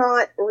is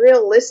not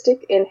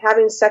realistic in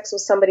having sex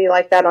with somebody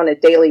like that on a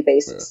daily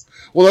basis. Yeah.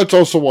 Well, that's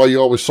also why you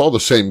always saw the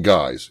same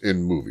guys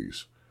in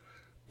movies.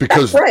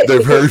 Because right, there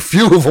are very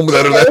few of them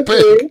that are that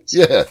big.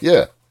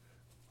 Yeah.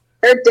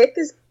 Their dick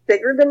is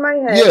bigger than my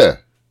head. Yeah.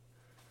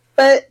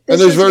 But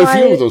there's very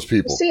few of those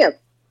people. You see them.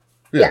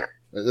 Yeah.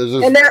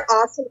 And they're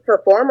awesome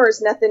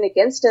performers, nothing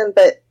against them,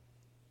 but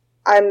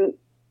I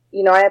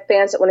have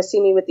fans that want to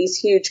see me with these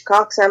huge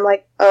cocks. I'm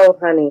like, oh,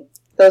 honey,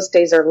 those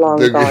days are long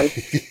gone.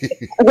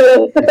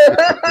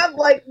 I'm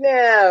like,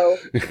 no.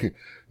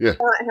 Yeah.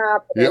 Not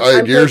happening.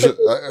 Yeah,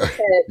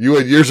 you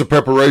had years of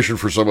preparation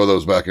for some of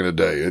those back in the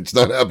day. It's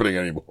not happening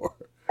anymore.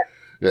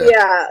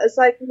 Yeah, it's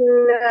like,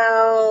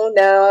 no,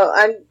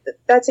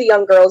 that's a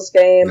young girl's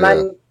game. Yeah.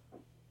 I'm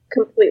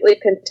completely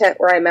content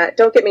where I'm at.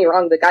 Don't get me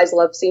wrong, the guys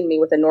love seeing me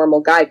with a normal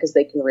guy because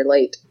they can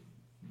relate.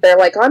 They're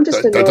like, I'm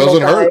just a normal guy. That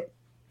doesn't hurt.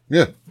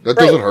 Yeah, that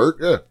doesn't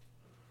hurt.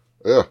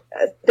 Yeah.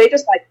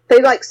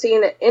 They like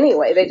seeing it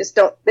anyway. They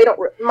don't,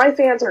 my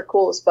fans are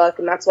cool as fuck,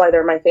 and that's why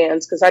they're my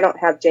fans, because I don't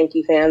have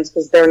janky fans,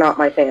 because they're not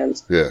my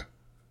fans. Yeah.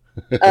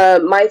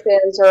 My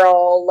fans are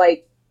all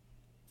like,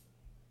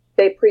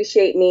 they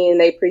appreciate me and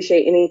they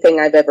appreciate anything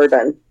I've ever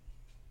done.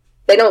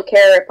 They don't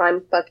care if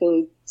I'm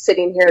fucking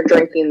sitting here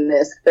drinking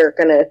this. They're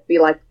gonna be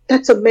like,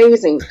 "That's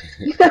amazing," So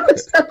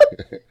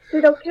they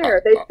don't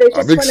care. They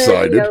just I'm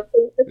excited.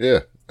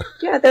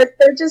 Yeah,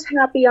 they're just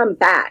happy I'm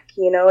back,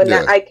 and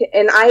that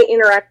I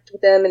interact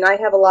with them, and I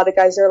have a lot of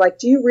guys that are like,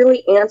 "Do you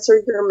really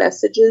answer your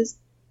messages?"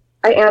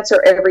 I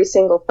answer every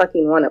single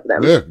fucking one of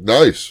them. Yeah,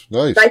 nice.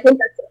 I think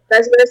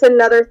there's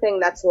another thing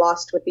that's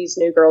lost with these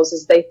new girls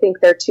is they think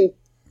they're too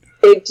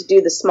big to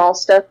do the small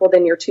stuff. Well,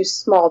 then you're too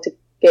small to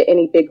get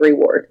any big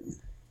reward.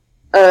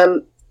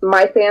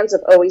 My fans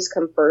have always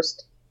come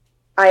first.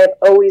 I have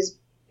always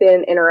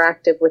been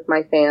interactive with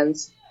my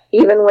fans.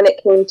 Even when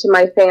it came to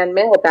my fan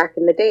mail back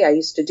in the day, I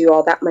used to do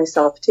all that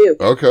myself too.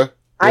 Okay.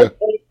 Yeah.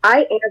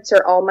 I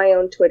answer all my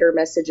own Twitter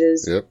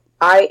messages. Yep.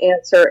 I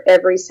answer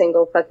every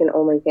single fucking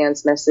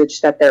OnlyFans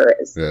message that there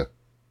is. Yeah.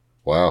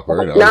 Wow.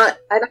 Very nice.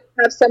 I don't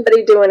have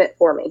somebody doing it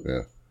for me.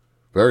 Yeah.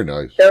 Very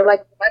nice. They're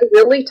like, am I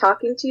really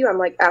talking to you? I'm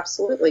like,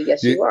 absolutely.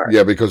 Yes, you are.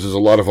 Yeah, because there's a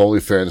lot of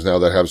OnlyFans now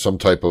that have some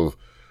type of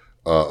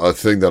a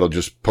thing that'll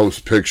just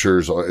post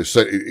pictures,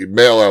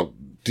 mail out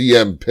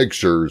DM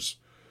pictures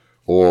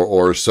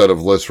or a set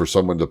of lists for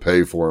someone to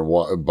pay for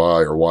and buy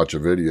or watch a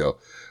video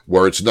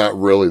where it's not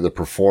really the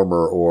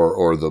performer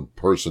or the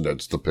person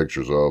that's the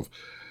pictures of.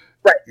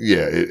 Right.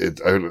 Yeah.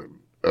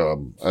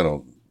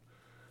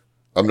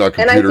 I'm not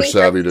computer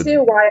savvy to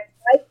do why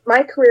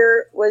my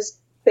career was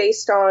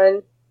based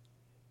on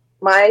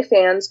my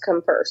fans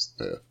come first.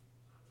 Yeah.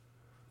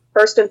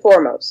 First and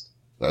foremost.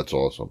 That's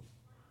awesome.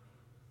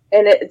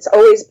 And it's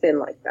always been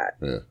like that.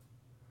 Yeah.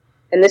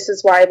 And this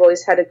is why I've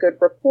always had a good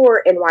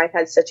rapport and why I've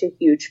had such a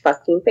huge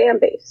fucking fan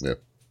base. Yeah.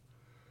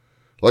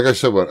 Like I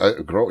said,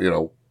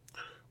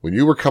 when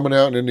you were coming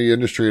out in the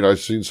industry and I've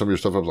seen some of your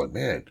stuff, I was like,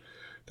 man,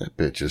 that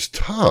bitch is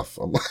tough.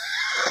 I'm like,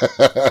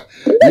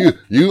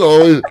 you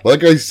always,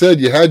 like I said,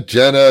 you had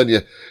Jenna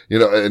and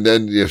and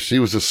then she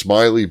was a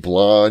smiley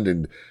blonde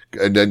and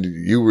then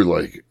you were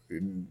like,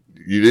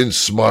 you didn't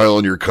smile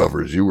on your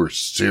covers. You were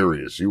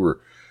serious. You were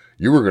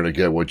going to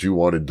get what you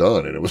wanted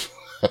done. And it was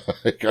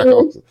like,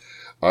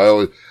 I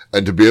always,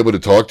 and to be able to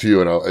talk to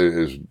you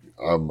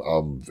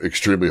I'm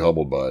extremely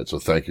humbled by it. So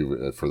thank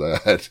you for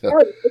that.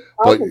 Oh,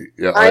 awesome.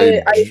 But,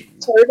 I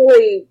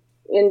totally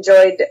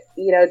enjoyed,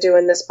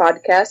 doing this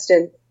podcast,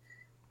 and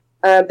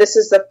this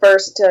is the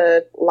first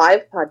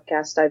live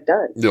podcast I've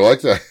done. You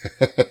like that?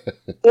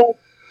 Yeah.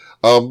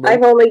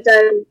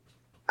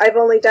 I've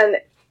only done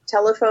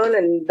telephone,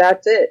 and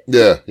that's it.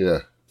 Yeah.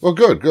 Well,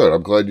 good.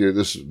 I'm glad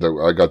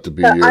I got to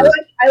be here. I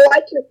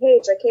like your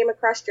page. I came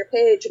across your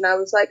page, and I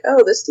was like,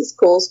 oh, this is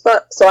cool as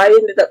fuck. So I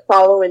ended up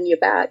following you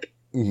back.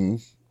 Mm-hmm.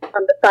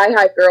 On the Thigh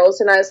High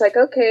Girls, and I was like,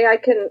 okay,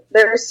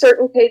 there are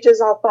certain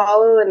pages I'll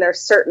follow, and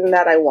there's certain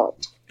that I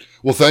won't.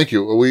 Well, thank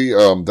you. We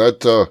use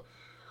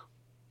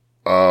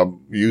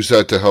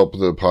that to help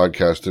the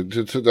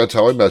podcast. That's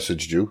how I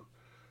messaged you.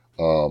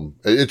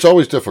 It's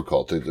always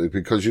difficult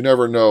because you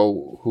never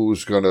know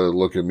who's going to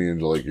look at me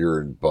and like, you're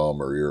a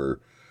bum or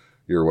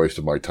you're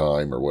wasting my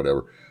time or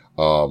whatever.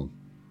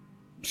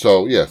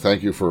 So yeah,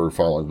 thank you for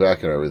following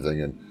back and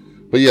everything.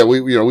 But yeah,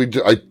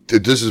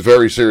 this is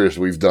very serious.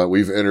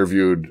 We've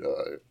interviewed,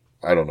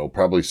 I don't know,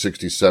 probably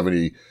 60,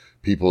 70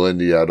 people in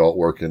the adult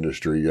work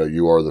industry.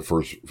 You are the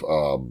first,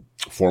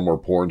 former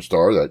porn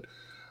star that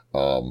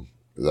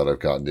I've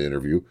gotten to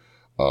interview.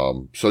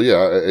 So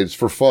yeah, it's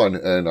for fun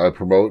and I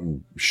promote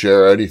and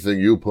share anything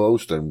you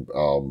post. And,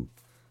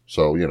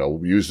 so,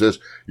 use this.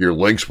 Your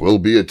links will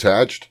be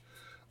attached,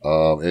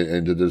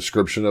 in the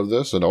description of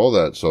this and all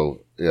that.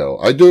 So,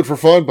 I do it for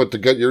fun, but to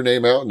get your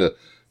name out and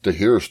to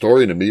hear a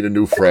story and to meet a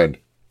new friend,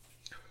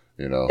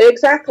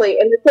 Exactly.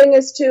 And the thing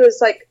is too, is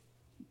like,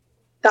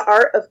 the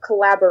art of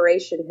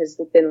collaboration has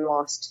been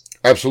lost.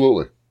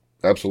 Absolutely.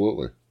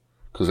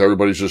 Because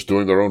everybody's just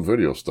doing their own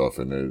video stuff,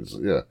 and it's,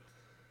 yeah.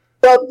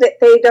 Well,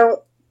 they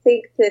don't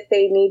think that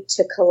they need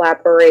to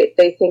collaborate.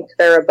 They think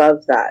they're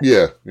above that.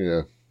 Yeah.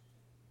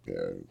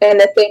 And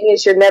the thing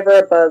is, you're never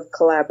above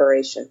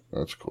collaboration.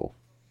 That's cool.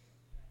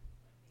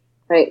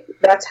 Right?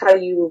 That's how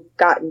you've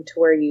gotten to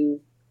where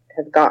you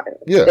have gotten.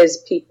 Yeah.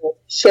 Is people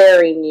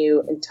sharing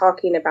you and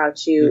talking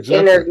about you, Exactly.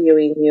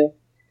 interviewing you.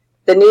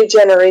 The new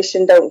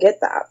generation don't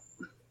get that.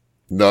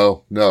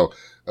 No.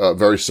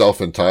 Very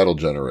self-entitled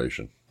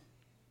generation.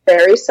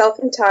 Very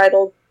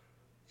self-entitled.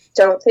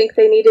 Don't think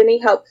they need any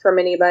help from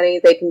anybody.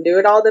 They can do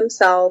it all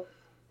themselves.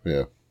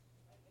 Yeah.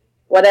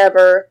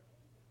 Whatever.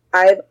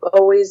 I've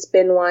always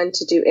been one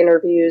to do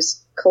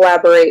interviews,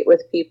 collaborate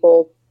with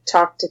people,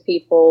 talk to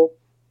people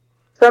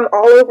from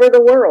all over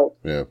the world.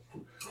 Yeah.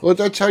 Well,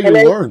 that's how you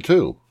learn,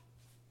 too.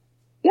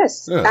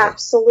 Yes, Yeah.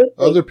 absolutely.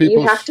 Other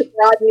people- you have to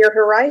broaden your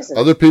horizon.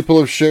 Other people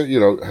have shared,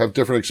 have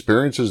different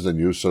experiences than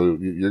you, so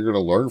you're going to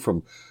learn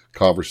from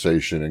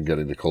conversation and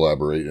getting to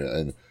collaborate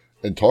and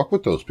talk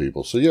with those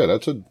people. So yeah,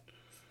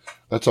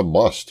 that's a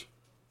must.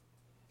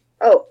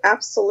 Oh,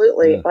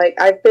 absolutely. Yeah. Like,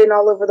 I've been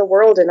all over the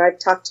world and I've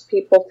talked to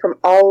people from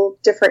all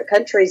different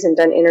countries and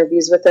done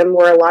interviews with them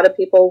where a lot of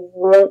people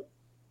won't,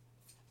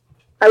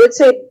 I would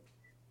say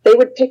they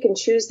would pick and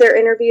choose their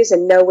interviews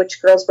and know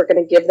which girls were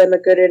going to give them a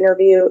good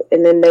interview.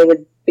 And then they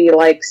would be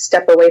like,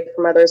 step away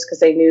from others because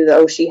they knew that,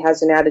 oh, she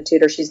has an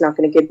attitude or she's not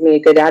going to give me a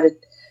good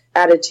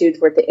attitude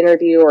for the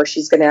interview, or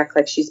she's going to act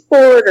like she's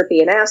bored or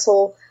be an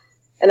asshole.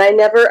 And I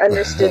never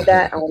understood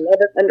that. I'll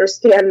never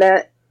understand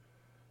that.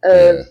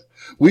 Yeah.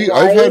 Why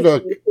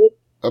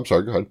I'm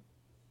sorry, go ahead.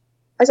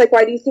 I was like,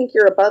 why do you think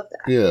you're above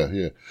that?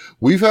 Yeah.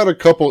 We've had a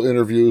couple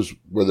interviews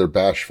where they're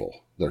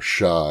bashful. They're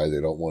shy. They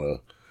don't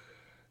want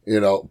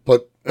to,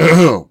 but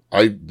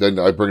I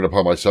bring it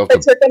upon myself.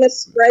 But they're going to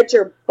spread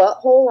your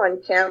butthole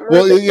on camera?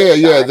 Well,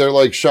 yeah. They're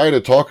like shy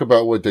to talk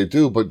about what they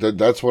do, but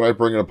that's when I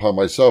bring it upon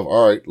myself.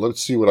 All right,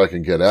 let's see what I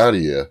can get out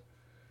of you.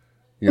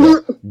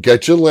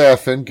 Get you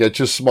laughing, get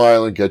you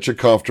smiling, get you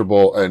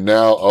comfortable, and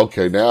now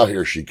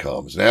here she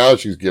comes. Now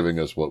she's giving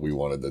us what we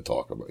wanted to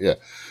talk about. Yeah,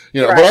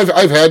 Right. But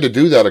I've had to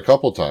do that a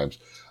couple times,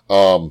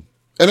 and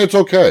it's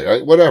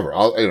okay. Whatever.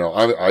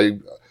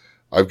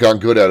 I've gotten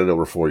good at it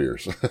over 4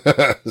 years.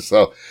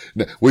 So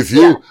with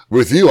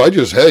you, I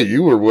just, hey,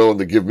 you were willing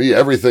to give me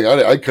everything.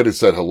 I could have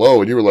said hello,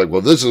 and you were like,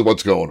 well, this is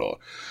what's going on.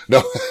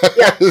 No,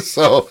 Yeah.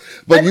 So,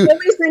 but I'm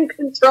always in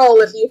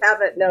control if you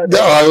haven't noticed.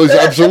 no, I was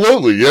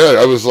absolutely, yeah.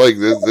 I was like,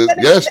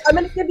 yes. I'm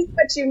going to give you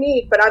what you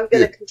need, but I'm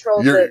going to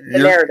control the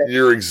narrative.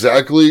 You're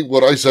exactly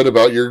what I said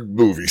about your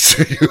movies.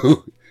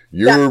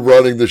 You're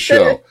running the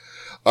show.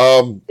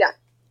 Yeah.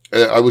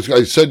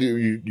 I said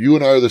you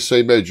and I are the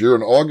same age. You're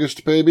an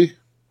August baby.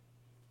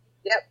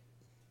 Yep.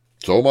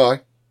 So am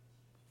I.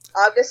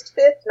 August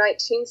 5th,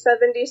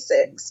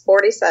 1976,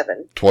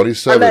 47.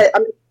 27.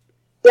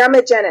 I'm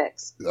a Gen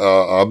X.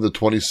 I'm the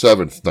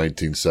 27th,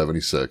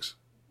 1976.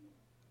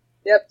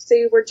 Yep.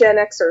 See, we're Gen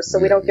Xers, so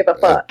we don't give a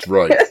fuck. That's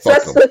right. That's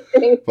Fuck 'em. the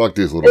thing. Fuck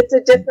these little. It's a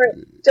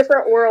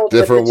different world.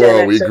 Different with the Gen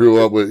world. We Xers.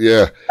 grew up with,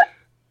 yeah.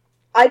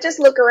 I just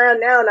look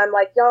around now and I'm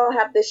like, y'all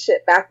have this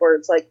shit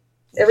backwards. Like,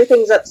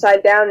 everything's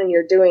upside down and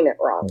you're doing it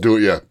wrong.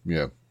 Yeah.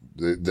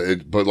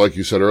 But like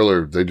you said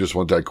earlier, they just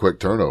want that quick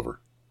turnover.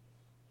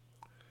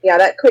 Yeah,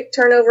 that quick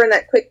turnover and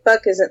that quick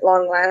buck isn't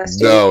long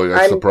lasting. No,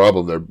 that's the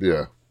problem there.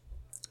 Yeah.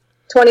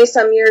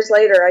 20-some years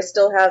later, I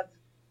still have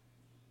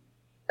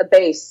a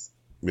base.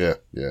 Yeah.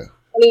 20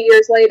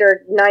 years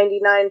later,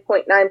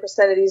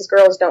 99.9% of these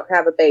girls don't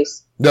have a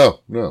base.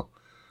 No.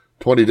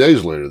 20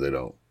 days later, they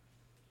don't.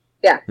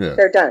 Yeah.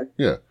 They're done.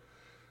 Yeah.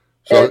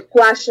 So, and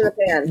flash in the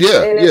pan.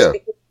 Yeah, and it's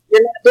because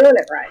you're not doing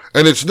it right.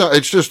 And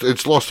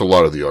it's lost a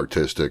lot of the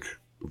artistic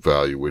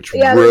value, which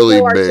Yeah,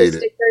 really no made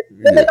it.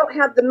 But they don't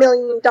have the $1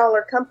 million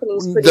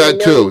companies putting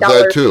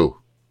That too.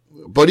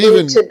 But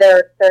even to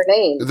their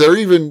name. They're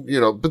even,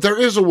 but there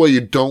is a way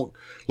you don't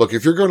look,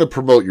 if you're going to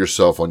promote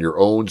yourself on your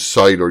own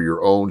site or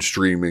your own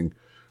streaming,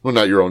 well,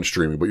 not your own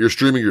streaming, but you're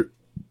streaming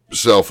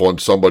yourself on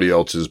somebody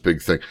else's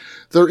big thing.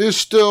 There is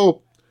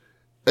still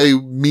a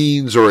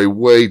means or a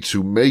way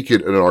to make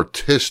it an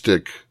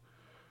artistic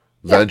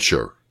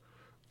venture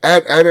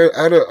at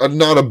a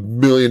not $1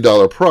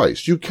 million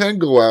price. You can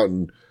go out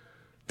and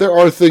there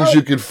are things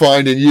you can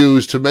find and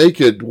use to make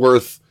it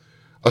worth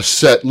a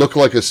set, look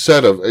like a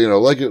set of,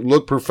 like it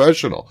look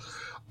professional.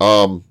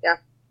 Yeah.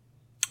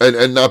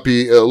 And not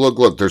be,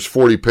 look, there's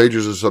 40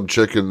 pages of some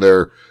chick in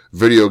their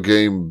video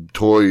game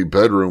toy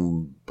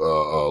bedroom,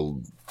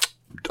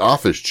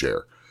 office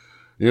chair.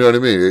 You know what I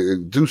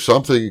mean? Do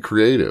something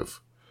creative.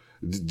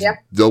 Yeah.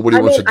 Nobody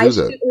wants to do I that.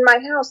 shoot in my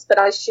house, but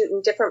I shoot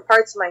in different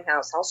parts of my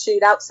house. I'll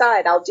shoot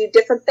outside. I'll do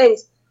different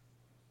things.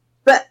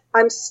 But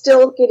I'm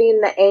still getting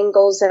the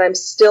angles and I'm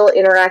still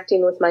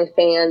interacting with my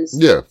fans.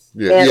 Yeah.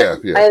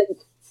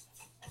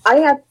 I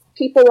have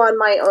people on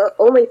my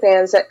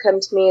OnlyFans that come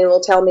to me and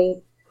will tell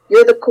me,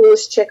 you're the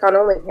coolest chick on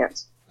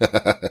OnlyFans.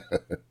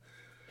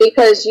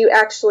 Because you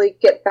actually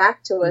get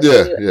back to us.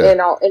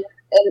 And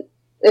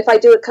if I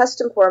do a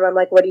custom for them, I'm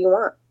like, what do you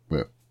want?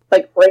 Yeah.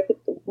 Like,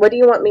 what do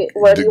you want me?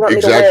 What do you want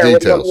me to Exact wear?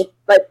 details.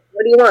 What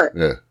do you want?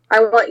 Yeah. I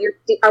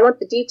want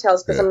the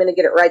details because I'm going to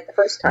get it right the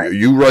first time.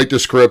 You write the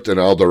script and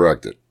I'll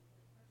direct it.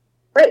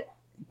 Right.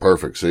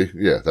 Perfect. See?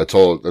 Yeah, that's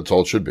all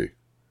it should be.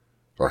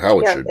 Or how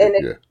it should be. And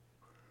it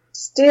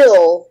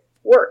still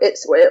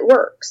it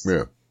works.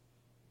 Yeah.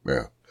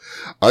 Yeah.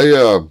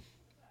 I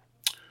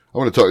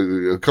want to talk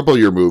a couple of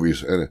your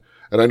movies, and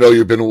I know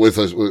you've been with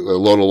us a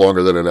little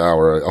longer than an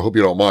hour. I hope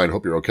you don't mind. I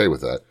hope you're okay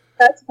with that.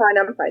 That's fine.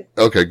 I'm fine.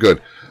 Okay,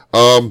 good.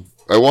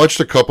 I watched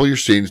a couple of your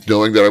scenes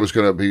knowing that I was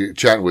going to be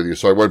chatting with you,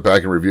 so I went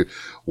back and reviewed.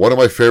 One of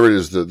my favorite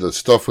is the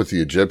stuff with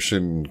the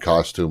Egyptian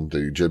costume,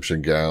 the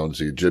Egyptian gowns,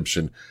 the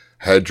Egyptian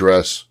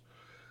headdress.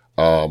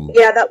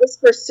 Yeah, that was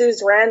for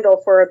Suze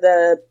Randall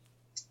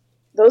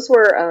those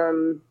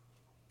were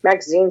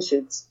magazine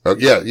shoots.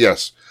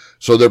 Yes.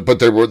 So they're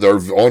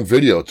on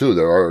video too.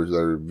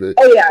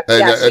 Oh yeah,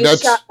 and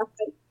that's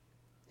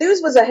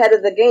Suze was ahead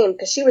of the game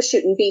because she was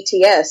shooting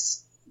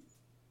BTS.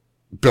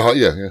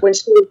 Yeah. When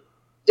she was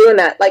doing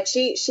that, like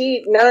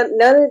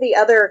none of the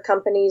other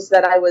companies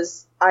that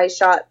I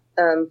shot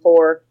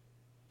for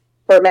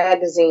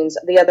magazines,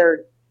 the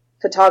other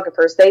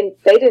photographers, they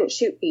didn't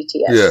shoot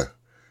BTS. Yeah,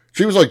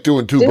 she was like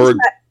doing two birds.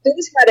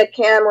 Suze had a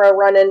camera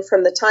running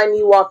from the time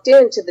you walked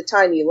in to the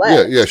time you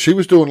left. Yeah. She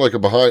was doing like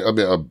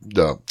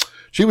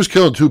she was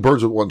killing two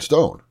birds with one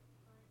stone.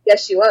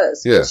 Yes, she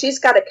was. Yeah. She's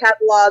got a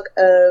catalog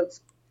of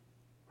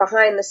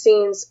behind the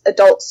scenes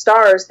adult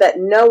stars that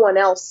no one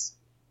else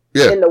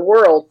in the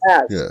world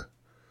has. Yeah.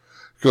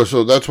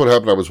 So that's what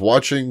happened. I was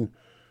watching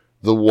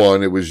the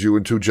one. It was you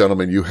and two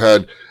gentlemen. You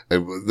had,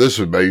 and this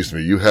amazed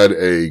me, you had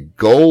a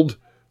gold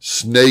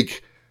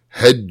snake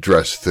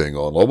headdress thing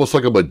on, almost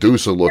like a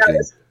Medusa looking.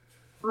 Yeah,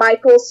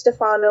 Michael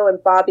Stefano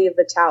and Bobby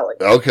Vitale.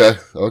 Okay.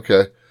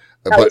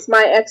 That was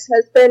my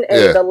ex-husband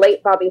and the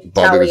late Bobby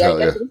Vitale. I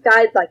guess he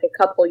died like a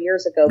couple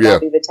years ago,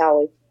 Bobby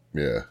Vitale.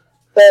 Yeah.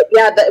 But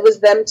it was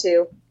them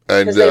two.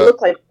 Because they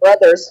look like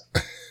brothers.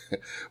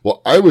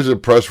 Well, I was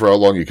impressed for how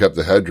long you kept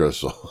the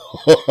headdress on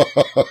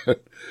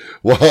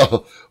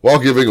while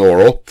giving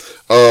oral.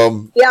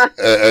 And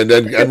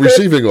then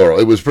receiving oral.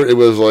 It was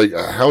like,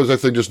 how is that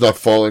thing just not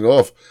falling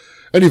off?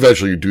 And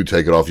eventually you do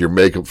take it off. Your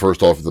makeup,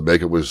 first off, the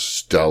makeup was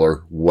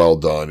stellar. Well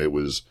done. It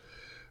was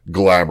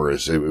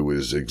glamorous. It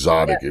was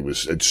exotic. Yeah.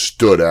 It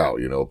stood out,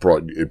 It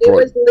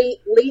was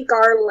Lee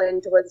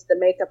Garland was the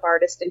makeup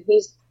artist, and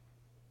he's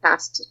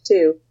passed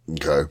too.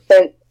 Okay.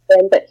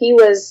 But he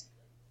was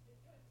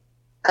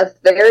a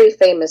very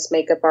famous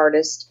makeup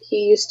artist.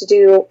 He used to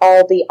do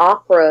all the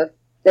opera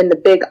in the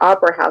big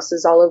opera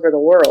houses all over the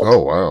world. Oh,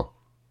 wow.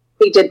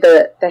 He did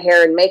the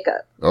hair and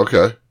makeup.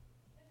 Okay.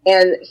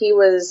 And he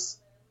was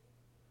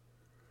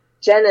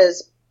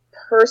Jenna's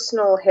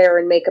personal hair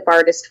and makeup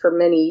artist for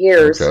many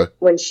years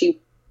when she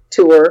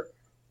toured.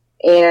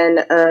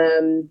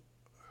 And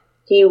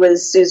he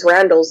was Suze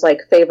Randall's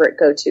favorite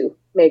go-to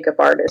makeup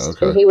artist.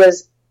 Okay. And he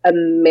was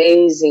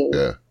amazing.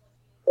 Yeah.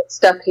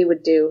 Stuff he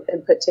would do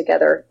and put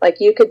together. Like,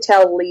 you could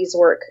tell Lee's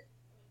work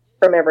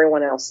from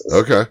everyone else's.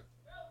 Okay.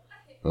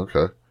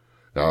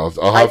 Now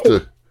I'll have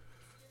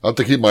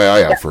to keep my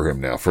eye out for him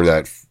now for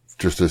that,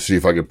 just to see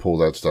if I can pull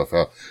that stuff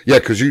out. Yeah,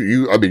 because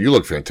you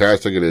look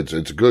fantastic, and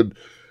it's good.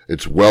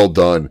 It's well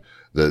done.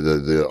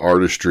 The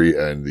artistry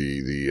and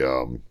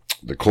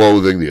the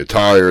clothing, the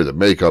attire, the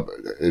makeup.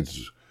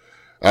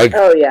 I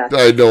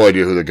had no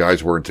idea who the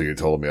guys were until you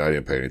told me. I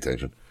didn't pay any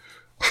attention.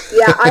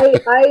 Yeah,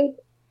 I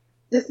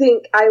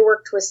think I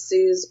worked with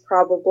Suze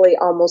probably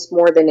almost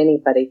more than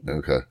anybody.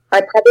 Okay.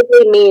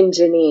 Me and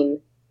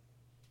Janine.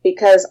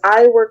 Because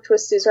I worked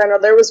with Suze Randall.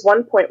 There was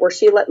one point where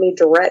she let me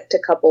direct a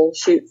couple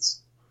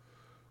shoots.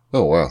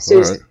 Oh, wow.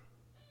 Suze. All right.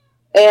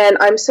 And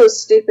I'm so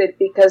stupid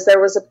because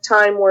there was a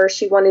time where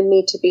she wanted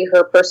me to be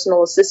her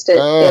personal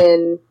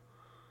assistant.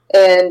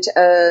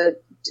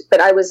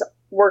 But I was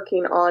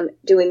working on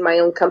doing my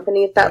own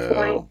company at that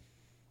point.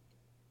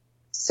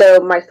 So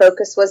my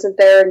focus wasn't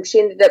there, and she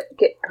ended up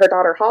getting her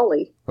daughter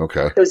Holly, who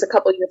was a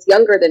couple years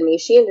younger than me.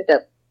 She ended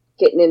up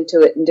getting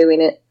into it and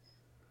doing it.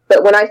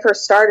 But when I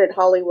first started,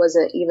 Holly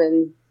wasn't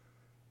even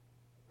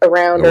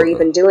around or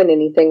even doing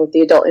anything with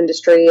the adult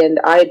industry, and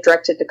I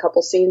directed a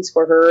couple scenes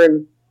for her,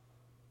 and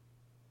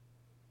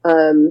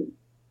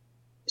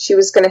she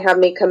was going to have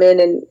me come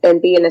in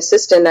and be an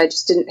assistant. I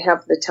just didn't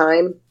have the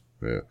time.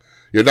 Yeah,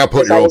 you're not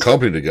putting your own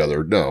company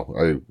together. No,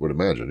 I would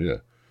imagine. Yeah.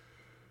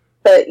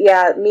 But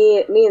yeah,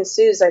 me and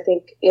Suze, I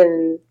think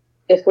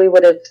if we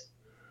would have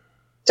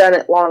done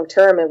it long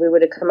term, and we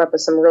would have come up with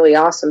some really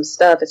awesome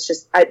stuff. It's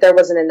just there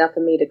wasn't enough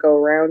of me to go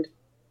around.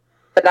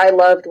 But I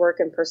loved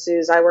working for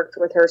Suze. I worked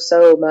with her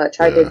so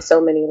much. I did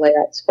so many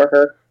layouts for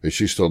her. Is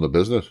she still in the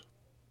business?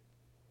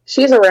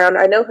 She's around.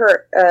 I know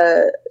her.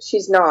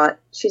 She's not.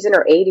 She's in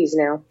her 80s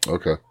now.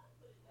 Okay.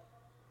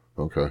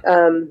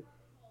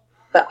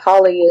 But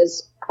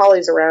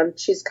Holly's around.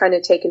 She's kind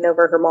of taken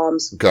over her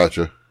mom's.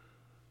 Gotcha.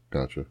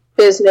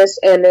 Business,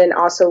 and then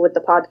also with the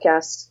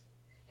podcast.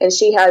 And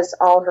she has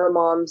all her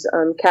mom's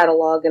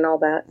catalog and all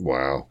that.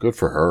 Wow, good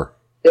for her.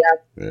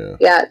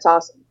 Yeah, it's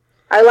awesome.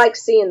 I like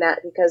seeing that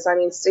because, I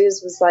mean,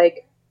 Suze was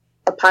like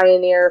a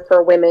pioneer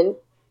for women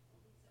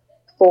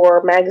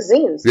for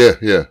magazines.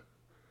 Yeah.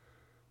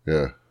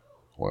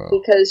 Wow.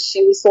 Because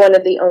she was one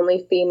of the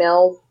only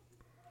female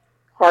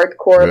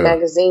hardcore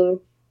magazine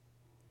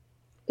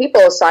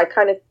people. So I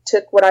kind of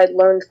took what I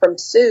learned from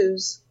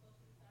Suze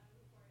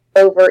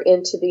over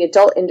into the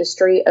adult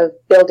industry of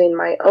building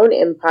my own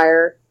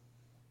empire.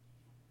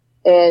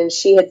 And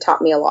she had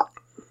taught me a lot.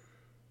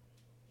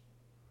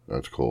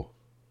 That's cool.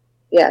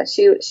 Yeah,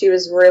 she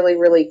was really,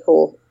 really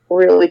cool.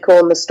 Really cool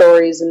in the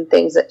stories and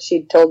things that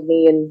she'd told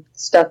me and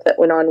stuff that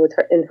went on with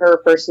her in her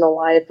personal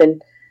life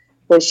and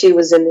when she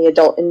was in the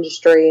adult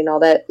industry and all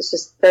that. It's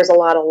just, there's a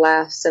lot of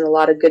laughs and a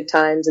lot of good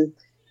times and,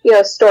 you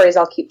know, stories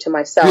I'll keep to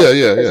myself.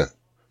 Yeah.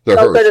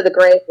 Don't go to the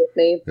grave with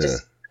me.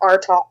 Just our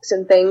talks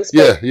and things.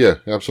 Yeah,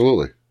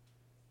 absolutely.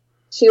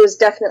 She was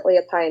definitely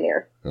a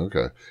pioneer.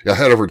 Okay.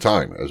 Ahead of her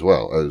time as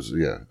well as,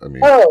 beyond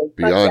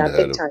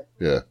ahead of, time.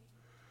 Yeah.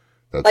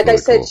 That's like really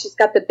I said, cool. she's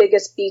got the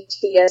biggest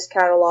BTS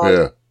catalog.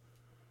 Yeah.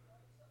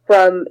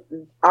 From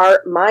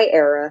my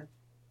era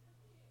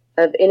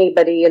of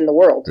anybody in the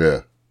world.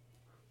 Yeah.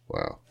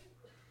 Wow.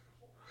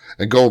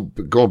 And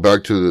going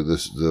back to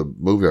the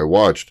movie I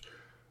watched,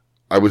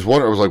 I was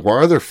wondering, I was like, why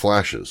are there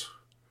flashes?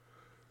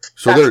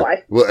 So that's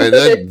why. Well,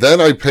 and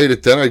then I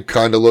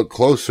kind of looked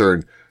closer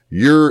and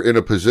you're in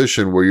a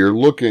position where you're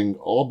looking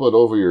all but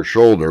over your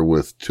shoulder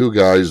with two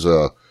guys,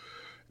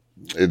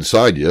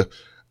 inside you.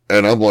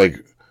 And I'm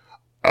like,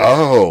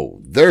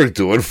 oh, they're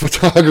doing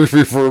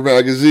photography for a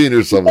magazine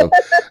or something.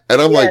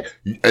 And I'm like,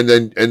 and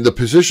the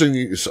position,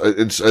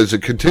 as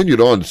it continued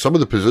on, some of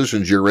the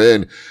positions you're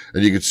in,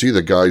 and you can see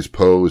the guys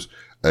pose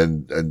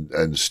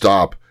and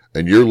stop,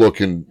 and you're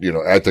looking,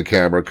 at the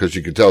camera, because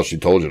you can tell she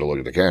told you to look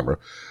at the camera.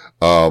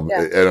 And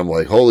I'm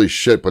like, holy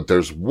shit, but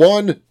there's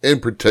one in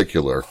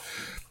particular,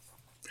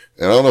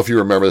 and I don't know if you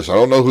remember this, I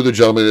don't know who the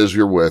gentleman is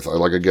you're with,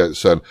 like I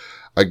said,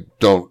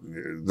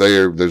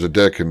 there's a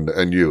dick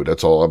and you.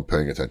 That's all I'm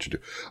paying attention to.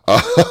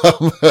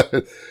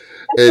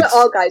 That's what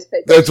all guys pay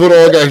attention to. That's what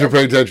all guys are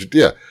paying attention to.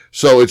 Yeah.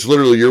 So it's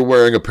literally, you're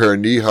wearing a pair of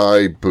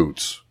knee-high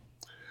boots.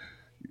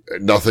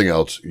 Nothing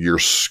else.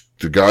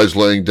 The guy's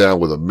laying down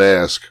with a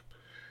mask.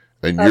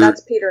 And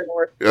that's Peter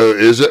North.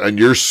 Is it? And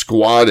you're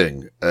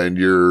squatting and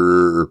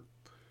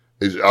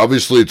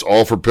obviously it's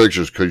all for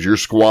pictures because you're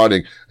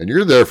squatting and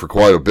you're there for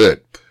quite a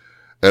bit.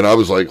 And I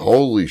was like,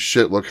 holy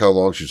shit, look how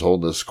long she's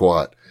holding this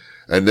squat.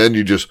 And then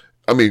you just,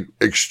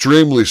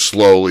 extremely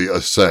slowly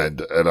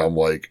ascend. And I'm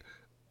like,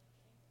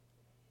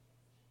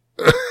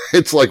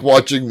 it's like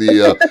watching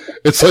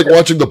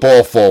the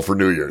ball fall for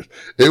New Year's.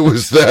 It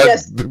was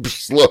that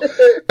slow.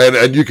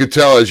 And you could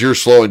tell as you're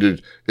slowing,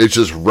 it's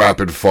just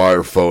rapid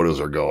fire photos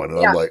are going.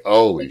 And I'm like,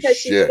 holy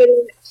shit.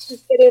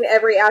 She's getting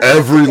every aspect.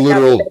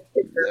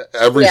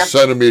 Every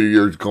centimeter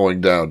you're going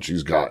down,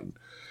 she's gotten.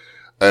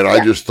 And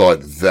I just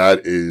thought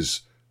that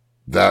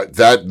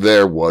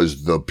there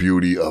was the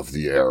beauty of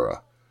the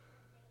era.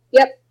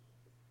 Yep.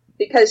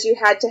 Because you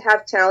had to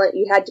have talent,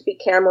 you had to be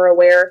camera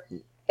aware,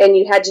 and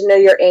you had to know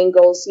your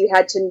angles, you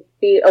had to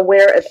be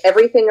aware of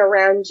everything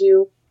around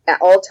you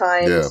at all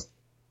times. Yeah.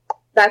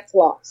 That's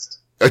lost.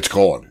 It's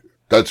gone.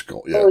 That's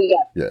gone. Yeah. Oh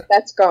yeah.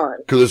 That's gone.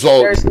 Because it's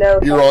all,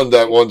 you're on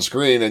that one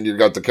screen and you've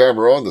got the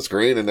camera on the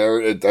screen and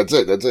that's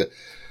it.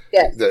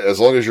 Yeah. As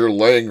long as you're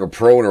laying or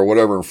prone or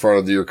whatever in front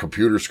of your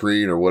computer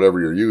screen or whatever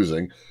you're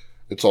using,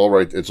 it's all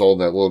right. It's all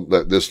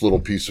this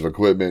little piece of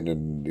equipment,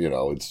 and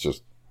it's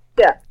just.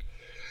 Yeah.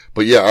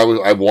 But yeah,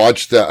 I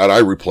watched that and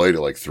I replayed it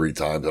like 3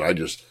 times, and I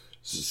just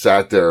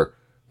sat there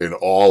in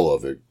awe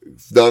of it.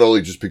 Not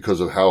only just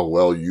because of how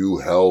well you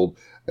held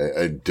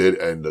and did,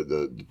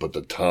 but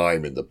the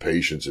time and the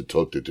patience it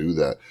took to do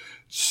that.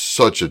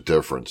 Such a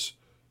difference.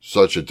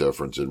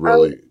 It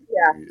really.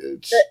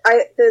 It's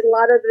a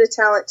lot of the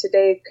talent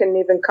today couldn't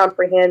even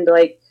comprehend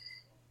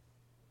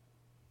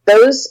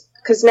those.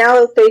 Because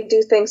now they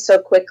do things so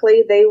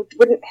quickly, they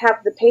wouldn't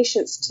have the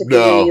patience to be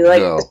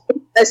no.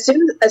 As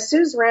soon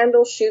as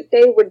Randall's shoot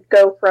day would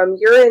go from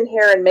you're in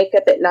hair and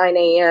makeup at 9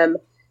 a.m.,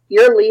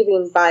 you're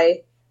leaving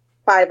by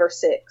 5 or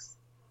 6.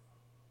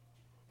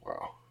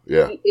 Wow.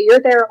 Yeah.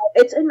 You're there.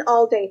 It's an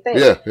all day thing.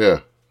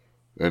 Yeah.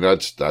 And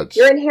that's.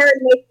 You're in hair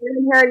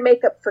and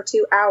makeup for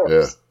 2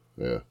 hours.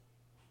 Yeah.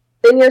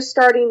 Then you're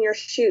starting your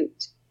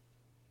shoot,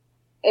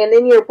 and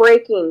then you're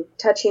breaking,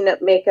 touching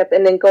up makeup,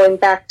 and then going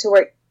back to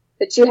work.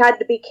 But you had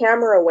to be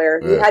camera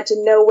aware. You had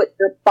to know what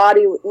your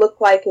body would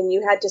look like, and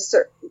you had to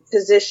certain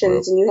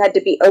positions, and you had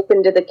to be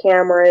open to the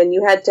camera, and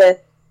you had to.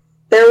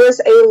 There was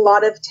a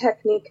lot of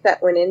technique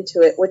that went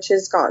into it, which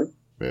is gone.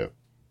 Yeah,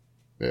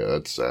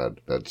 that's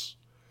sad. That's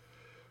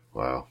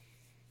wow.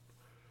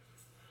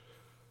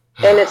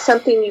 And it's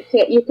something you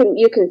can't.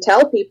 You can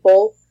tell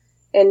people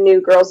and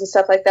new girls and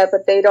stuff like that,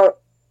 but they don't.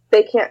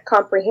 They can't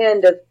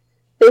comprehend.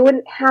 They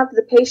wouldn't have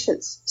the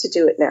patience to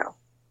do it now.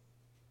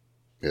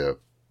 Yeah.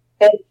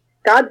 And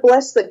God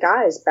bless the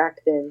guys back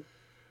then.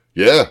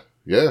 Yeah.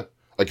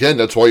 Again,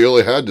 that's why you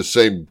only had the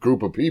same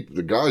group of people,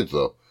 the guys,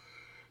 though.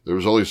 There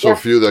was only so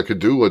few that could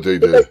do what they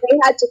did. Because they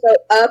had to go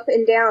up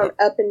and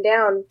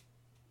down,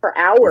 For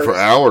hours. For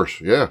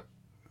hours, yeah.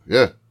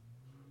 Yeah.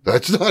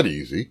 That's not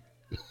easy.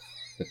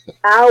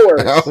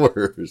 Hours.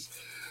 Hours.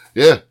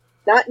 Yeah.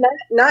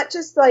 Not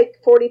just like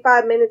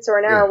 45 minutes or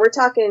an hour. Yeah. We're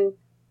talking,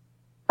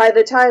 by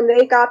the time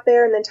they got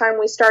there and the time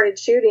we started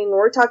shooting,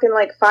 we're talking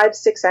like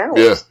 5-6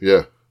 hours.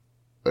 Yeah,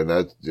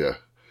 yeah.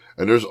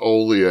 And there's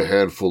only a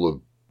handful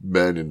of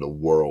men in the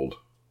world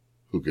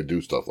who could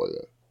do stuff like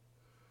that.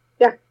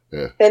 Yeah.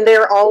 Yeah. And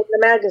they're all in the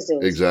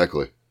magazines.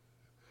 Exactly.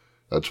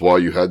 That's why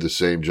you had the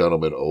same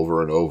gentleman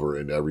over and over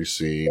in every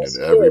scene Yes,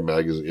 and every good.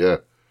 magazine. Yeah.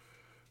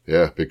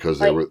 Yeah,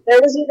 because Like,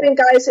 there was even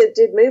guys that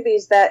did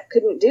movies that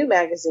couldn't do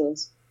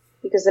magazines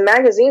because the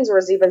magazines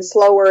was even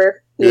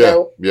slower. You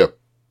know, yeah.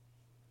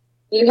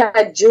 you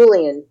had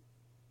Julian,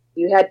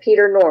 you had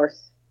Peter North,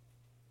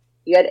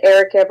 you had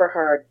Eric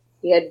Eberhard,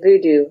 you had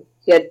Voodoo,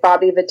 you had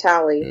Bobby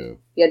Vitale, Yeah.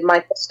 you had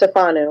Michael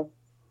Stefano.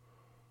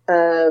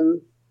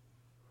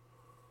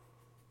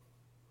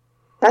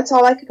 That's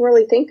all I could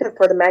really think of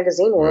for the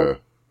magazine world.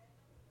 Yeah.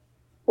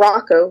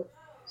 Rocco,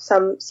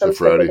 some stuff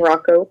Freddie. with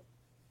Rocco,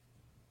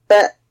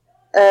 but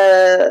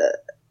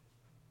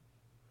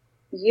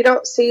you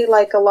don't see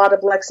like a lot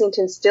of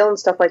Lexington Still and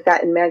stuff like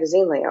that in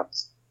magazine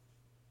layouts.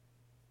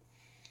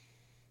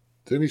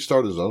 Didn't he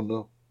start his own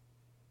though?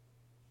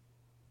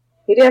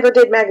 He never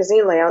did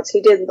magazine layouts. He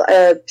did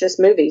just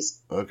movies,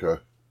 Okay.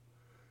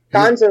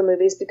 Gonzo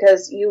movies,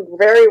 because you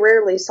very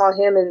rarely saw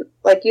him in,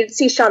 like, you'd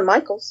see Shawn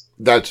Michaels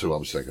That's who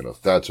I'm thinking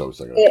of. That's what I was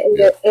thinking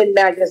of. in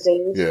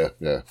magazines. Yeah,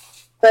 yeah.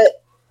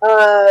 But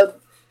a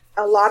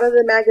lot of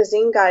the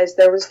magazine guys,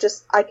 there was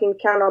just, I can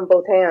count on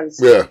both hands.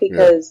 Yeah,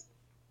 Because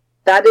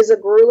that is a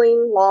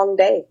grueling, long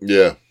day.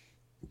 Yeah.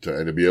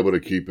 And to be able to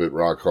keep it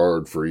rock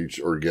hard for each,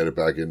 or get it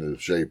back into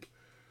shape.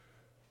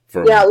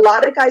 Yeah, a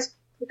lot of guys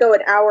could go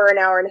an hour and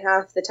a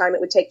half the time it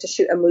would take to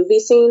shoot a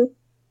movie scene.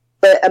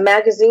 But a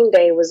magazine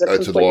day was That's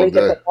a completely long day.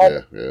 different ball.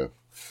 Yeah.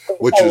 It was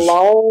Which a is,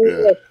 long yeah.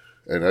 day.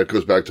 And that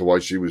goes back to why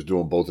she was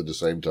doing both at the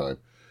same time.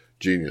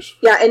 Genius.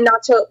 Yeah, and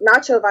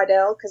Nacho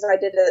Vidal, because I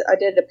did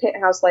a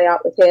penthouse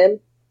layout with him,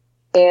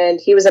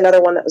 and he was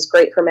another one that was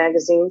great for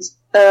magazines.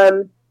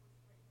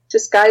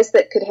 Just guys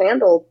that could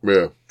handle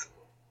Yeah.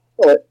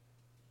 it.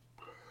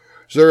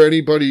 Is there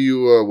anybody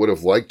you would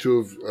have liked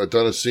to have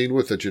done a scene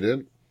with that you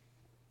didn't?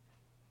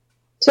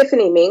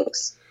 Tiffany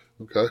Minks,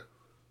 Okay.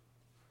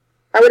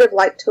 I would have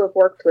liked to have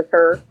worked with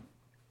her.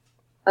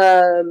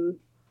 The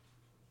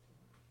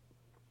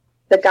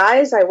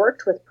guys I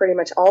worked with, pretty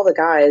much all the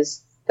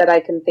guys that I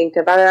can think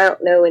of. I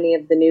don't know any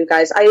of the new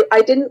guys.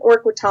 I didn't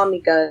work with Tommy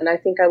Gunn. I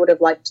think I would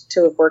have liked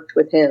to have worked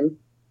with him.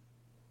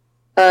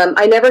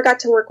 I never got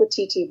to work with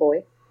TT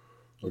Boy.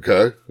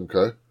 Okay.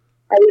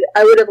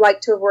 I would have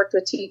liked to have worked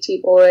with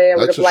TT Boy. I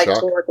would That's have a liked shock.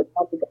 to work with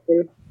Tommy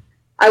Gunn.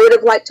 I would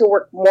have liked to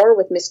work more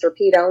with Mr.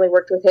 Pete. I only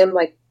worked with him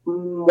like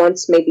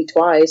once, maybe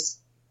twice.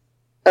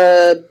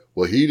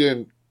 Well, he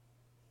didn't.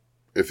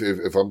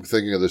 If I'm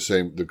thinking of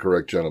the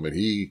correct gentleman,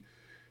 he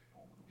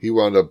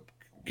wound up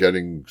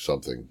catching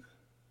something.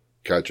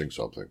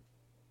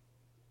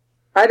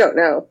 I don't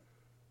know.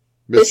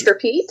 Mr.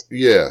 Pete?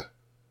 Yeah.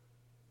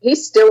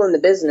 He's still in the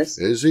business.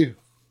 Is he?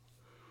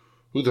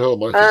 Who the hell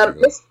am I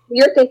thinking of?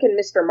 You're thinking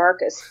Mr.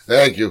 Marcus.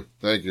 Thank you.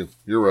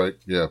 You're right.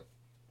 Yeah.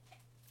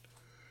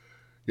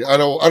 Yeah, I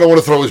don't want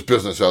to throw his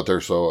business out there,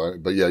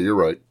 but yeah, you're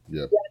right.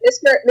 Yeah.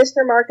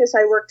 Mr. Marcus,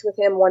 I worked with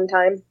him one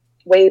time,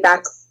 way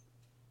back.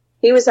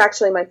 He was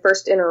actually my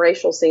first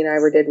interracial scene I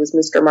ever did was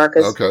Mr.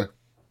 Marcus. Okay.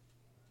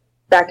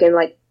 Back in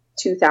like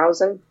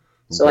 2000.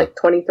 So Okay. like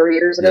 23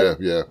 years ago.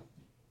 Yeah.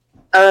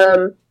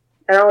 I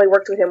only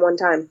worked with him one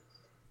time.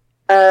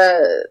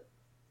 But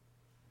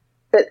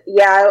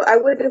yeah, I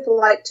would have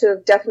liked to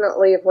have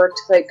definitely have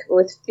worked like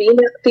with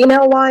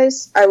female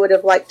wise. I would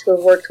have liked to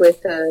have worked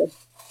with.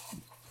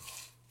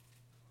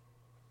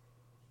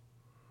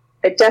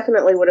 I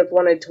definitely would have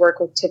wanted to work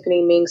with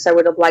Tiffany Minks. I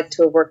would have liked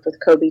to have worked with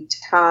Kobe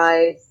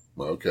Tai.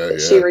 Okay. Yeah.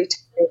 She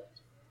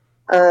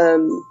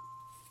retired.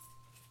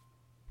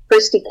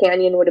 Christy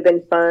Canyon would have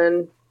been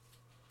fun.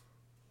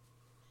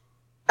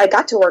 I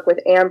got to work with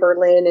Amber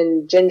Lynn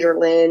and Ginger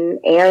Lynn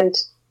and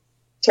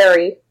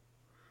Terry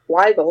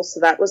Weigel, so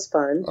that was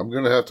fun. I'm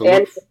gonna have to And,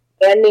 look.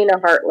 and Nina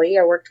Hartley.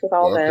 I worked with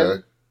all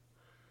them.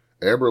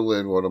 Amber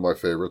Lynn, one of my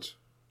favorites.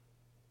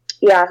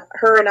 Yeah,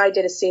 her and I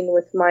did a scene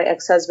with my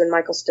ex-husband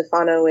Michael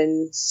Stefano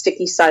in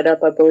Sticky Side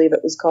Up, I believe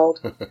it was called.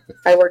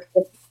 I worked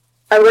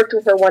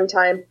with her one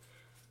time,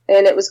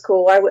 and it was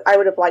cool. I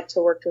would have liked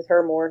to worked with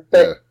her more,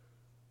 but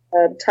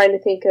I'm trying to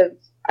think of.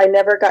 I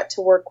never got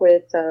to work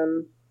with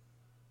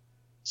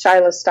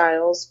Shyla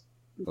Stiles,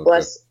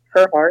 bless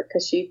her heart,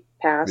 because she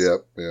passed.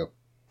 Yeah.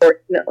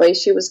 Fortunately,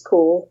 she was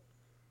cool.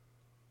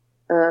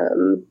 I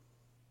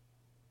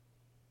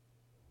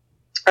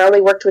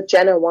only worked with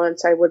Jenna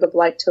once. I would have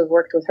liked to have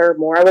worked with her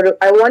more.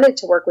 I wanted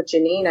to work with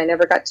Janine. I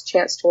never got the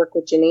chance to work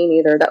with Janine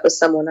either. That was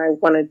someone I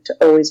wanted to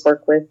always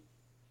work with,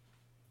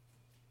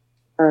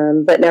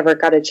 but never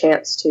got a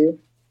chance to.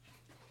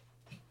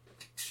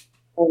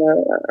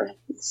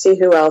 Let's see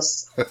who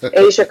else.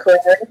 Asia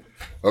Carrera.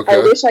 Okay. I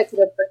wish I could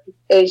have worked with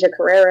Asia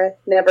Carrera.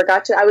 Never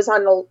got to. I was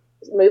on the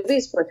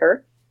movies with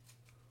her.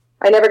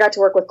 I never got to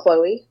work with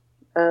Chloe.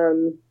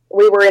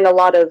 We were in a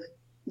lot of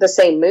the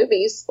same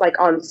movies, like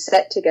on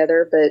set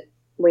together, but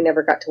we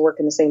never got to work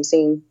in the same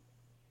scene.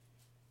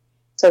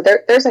 So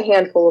there's a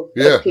handful of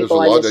There's people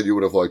a lot that you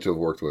would have liked to have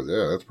worked with.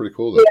 Yeah, that's pretty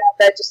cool. Though. Yeah,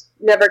 that just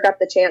never got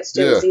the chance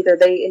to. It was either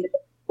they ended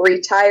up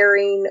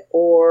retiring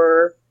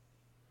or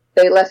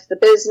they left the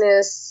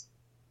business.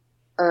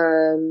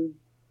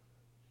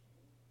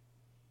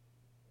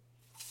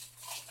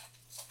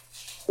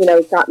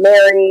 Got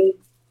married,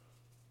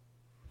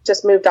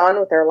 just moved on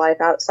with their life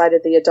outside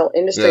of the adult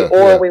industry,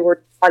 we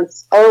were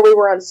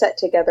on set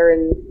together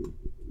and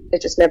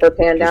it just never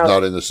panned out.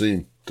 Not in the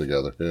scene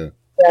together. Yeah.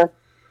 Yeah.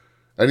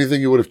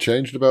 Anything you would have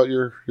changed about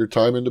your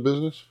time into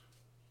business?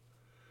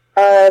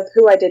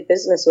 Who I did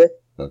business with.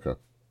 Okay.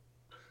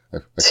 I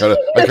kind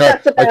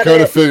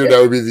of figured that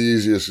would be the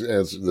easiest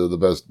answer, the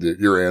best,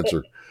 your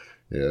answer.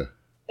 Yeah.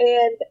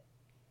 And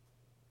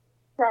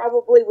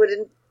probably would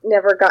have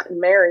never gotten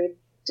married,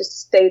 just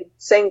stayed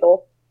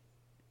single.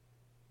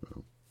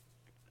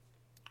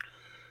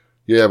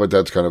 Yeah, but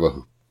that's kind of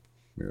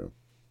It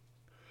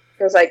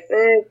was like,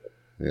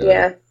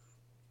 yeah.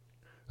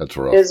 That's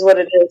rough. It is what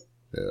it is.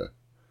 Yeah.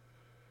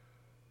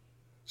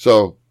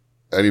 So,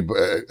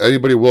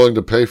 anybody willing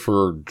to pay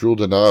for Jewel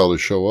Denial to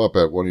show up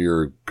at one of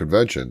your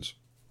conventions?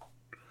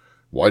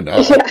 Why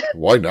not? Yeah.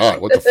 Why not?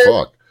 What the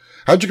fuck?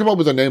 How'd you come up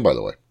with the name, by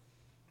the way?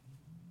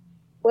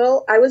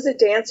 Well, I was a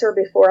dancer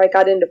before I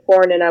got into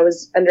porn, and I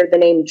was under the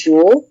name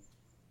Jewel.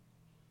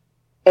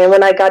 And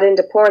when I got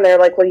into porn, they're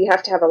like, well, you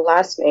have to have a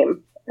last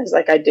name. I was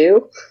like, I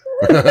do?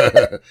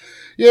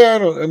 Yeah,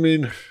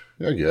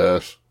 I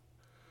guess.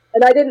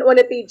 And I didn't want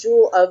to be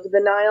Jewel of the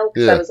Nile,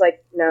 because I was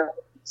like, no.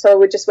 So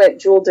we just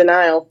went Jewel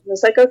Denial. I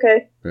was like,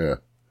 okay. Yeah.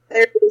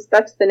 There it is.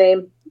 That's the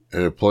name.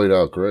 And it played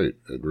out great.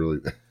 It really...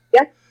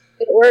 Yeah,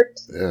 it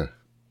worked. Yeah.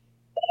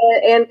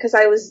 And because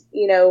I was,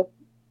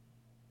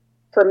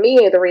 for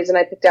me, the reason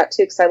I picked out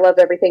too, because I love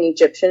everything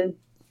Egyptian.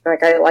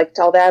 Like, I liked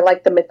all that. I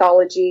liked the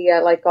mythology. I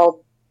like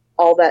all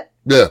that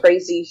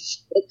crazy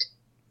shit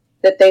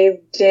that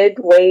they did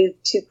way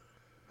to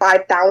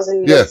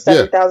 5,000 years,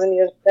 7,000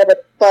 years,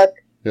 whatever the fuck.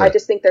 Yeah. I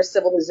just think their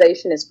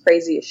civilization is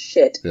crazy as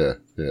shit. Yeah,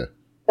 yeah.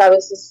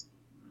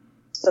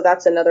 So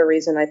that's another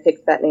reason I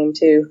picked that name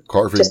too.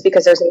 Carving. Just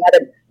because there's a lot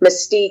of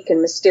mystique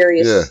and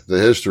mysterious. Yeah,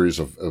 the history is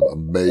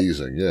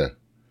amazing. Yeah.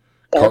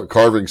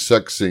 Carving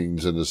sex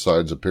scenes in the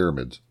sides of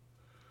pyramids.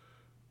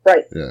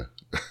 Right. Yeah.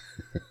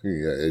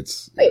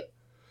 Right.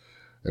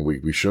 And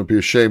we shouldn't be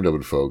ashamed of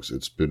it, folks.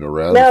 It's been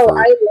around for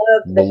I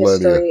love the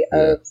history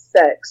of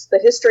sex. The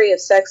history of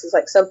sex is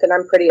like something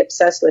I'm pretty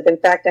obsessed with. In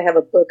fact, I have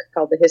a book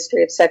called The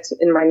History of Sex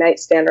in my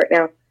nightstand right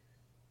now.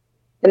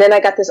 And then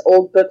I got this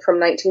old book from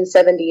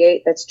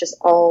 1978 that's just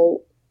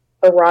all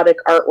erotic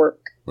artwork.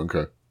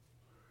 Okay.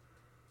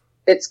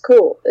 It's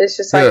cool. It's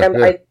just like I'm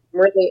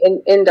really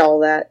into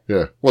all that.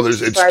 Yeah. Well, it's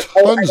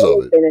tons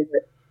of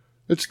it.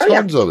 It's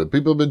tons of it.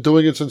 People have been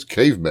doing it since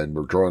cavemen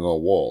were drawing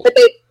on walls.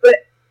 But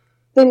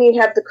then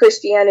you have the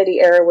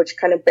Christianity era, which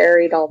kind of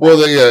buried all that. Well,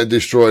 it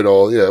destroyed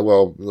all. Yeah,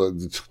 well,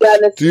 do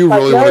you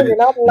really want to? You're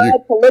not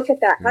allowed to look at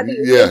that. How do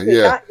you think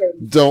we got here?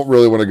 Don't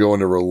really want to go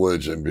into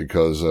religion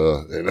because,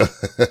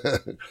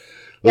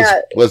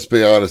 let's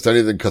be honest.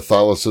 Anything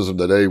Catholicism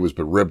today was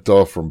been ripped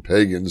off from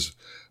pagans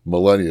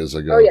millennia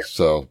ago. Oh, yeah.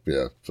 So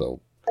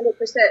 100%.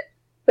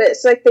 But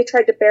it's like they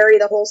tried to bury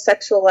the whole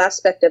sexual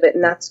aspect of it,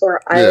 and that's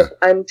where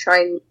I'm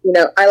trying.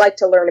 I like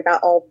to learn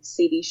about all the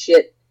seedy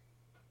shit.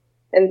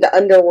 And the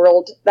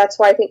underworld. That's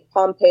why I think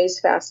Pompeii is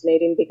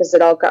fascinating, because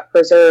it all got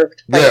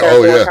preserved. Yeah.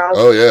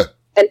 Oh yeah.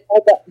 And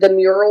all the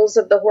murals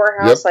of the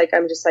whorehouse. Yep.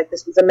 I'm just like,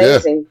 this is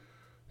amazing.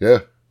 Yeah.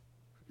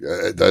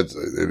 That's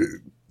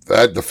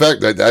the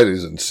fact that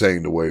is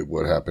insane. The way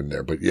what happened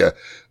there, but yeah,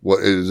 what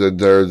is it?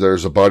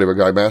 There's a body of a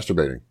guy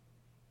masturbating.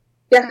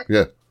 Yeah.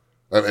 Yeah.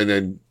 And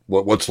then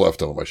what's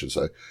left of him, I should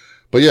say.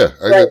 But yeah,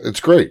 right. It's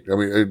great. I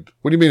mean,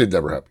 what do you mean it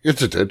never happened? It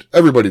did.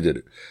 Everybody did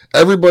it.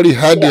 Everybody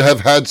had to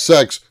have had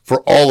sex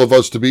for all of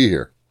us to be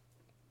here.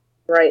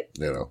 Right.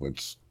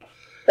 It's...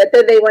 But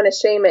then they want to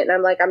shame it, and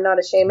I'm like, I'm not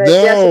ashamed of it.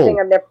 That's the thing,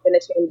 I've never been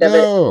ashamed of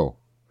it.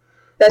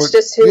 That's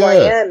just who I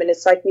am, and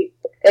it's like,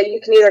 you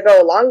can either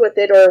go along with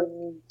it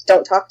or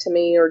don't talk to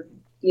me, or,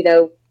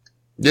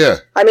 Yeah.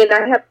 I mean,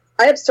 I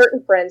have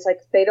certain friends,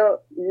 like, they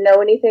don't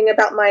know anything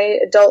about my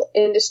adult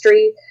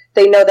industry.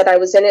 They know that I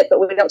was in it, but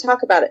we don't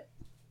talk about it.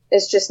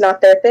 It's just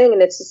not their thing,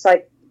 and it's just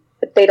like,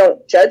 but they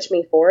don't judge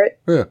me for it.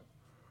 Yeah.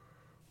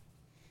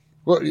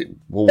 Well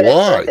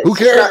why? Who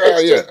cares?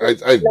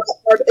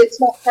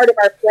 It's not part of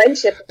our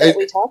friendship that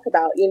we talk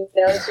about.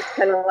 It's just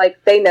kind of like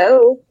they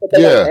know, but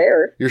they don't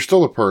care. You're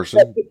still a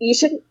person. But you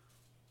shouldn't.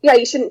 Yeah,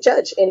 you shouldn't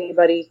judge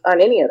anybody on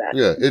any of that.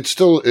 Yeah,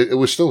 it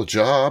was still a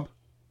job.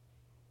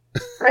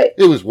 Right.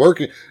 It was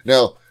working.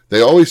 Now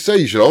they always say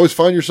you should always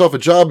find yourself a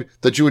job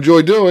that you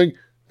enjoy doing,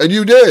 and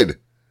you did.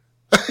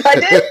 I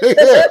did.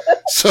 Yeah.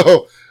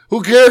 So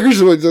who cares?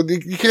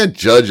 You can't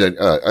judge it.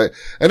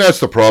 And that's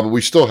the problem.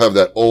 We still have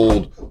that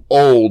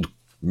old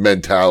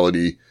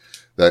mentality,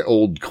 that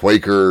old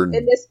Quaker.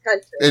 In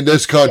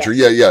this country.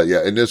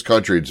 Yeah. In this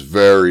country, it's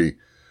very,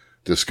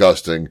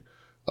 disgusting.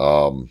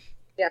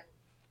 Yeah.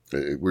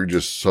 We're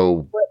just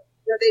so...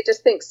 They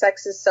just think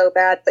sex is so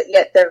bad, but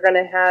yet they're going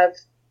to have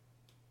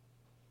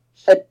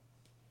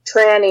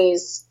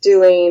trannies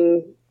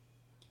doing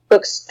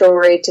book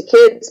story to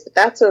kids, but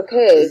that's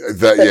okay.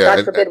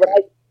 God forbid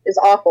what is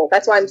awful.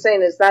 That's why I'm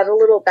saying, is that a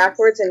little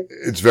backwards? And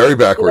it's very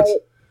backwards.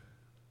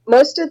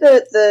 Most of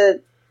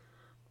the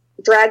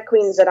drag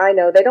queens that I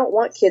know, they don't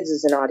want kids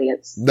as an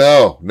audience.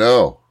 No.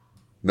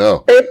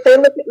 They look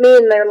at me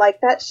and they're like,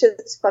 that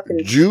shit's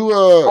fucking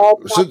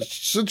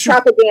since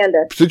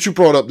propaganda. Since you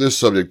brought up this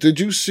subject, did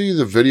you see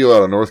the video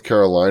out of North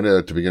Carolina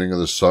at the beginning of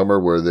the summer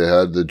where they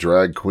had the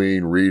drag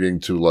queen reading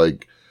to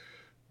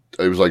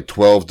it was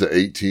 12 to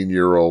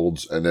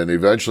 18-year-olds, and then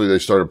eventually they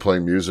started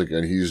playing music,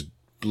 and he's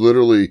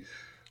literally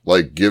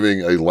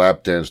giving a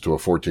lap dance to a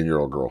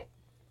 14-year-old girl.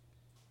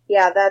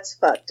 Yeah, that's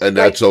fucked. And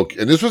that's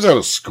okay. And this was out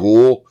of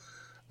school,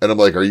 and I'm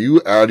like, are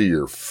you out of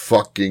your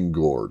fucking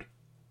gourd?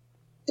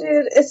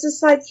 Dude, it's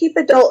just keep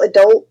adult.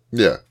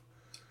 Yeah.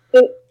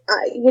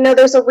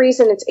 There's a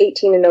reason it's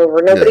 18 and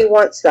over. Nobody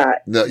wants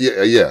that. No,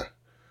 yeah.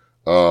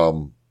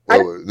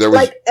 There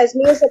was as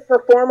me as a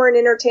performer and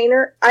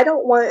entertainer, I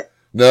don't want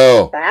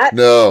that.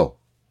 No.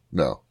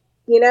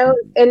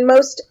 And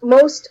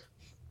most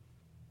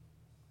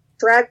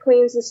drag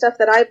queens and stuff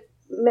that I've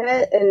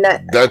met and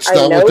that's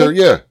not what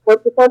they're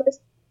performers,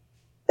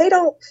 they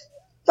don't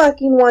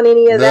fucking want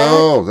any of that.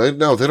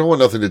 No, they don't want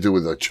nothing to do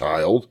with a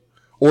child.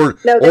 They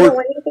don't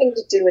want anything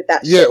to do with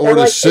that. Yeah, shit. or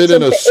to sit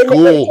in a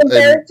school.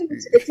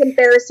 It's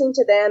embarrassing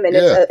to them, and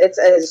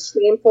it's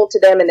shameful to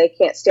them, and they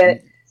can't stand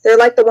it. They're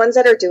like the ones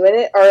that are doing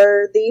it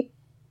are the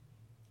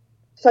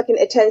fucking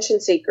attention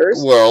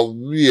seekers. Well,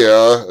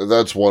 yeah,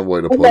 that's one way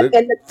to put it.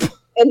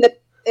 And the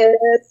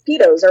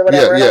pedos or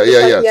whatever.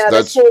 Yeah.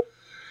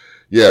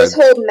 This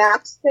whole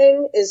maps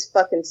thing is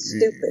fucking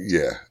stupid.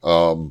 Yeah.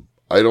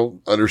 I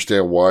don't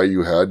understand why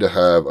you had to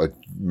have a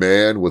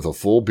man with a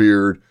full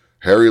beard,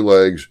 hairy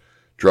legs,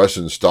 dressed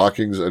in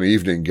stockings and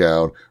evening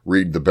gown,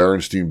 read the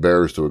Berenstain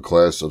Bears to a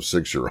class of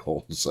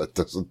 6-year-olds. That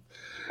doesn't...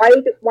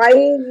 Why do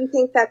you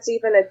think that's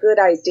even a good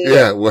idea?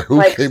 Yeah,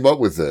 who came up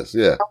with this?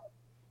 Yeah.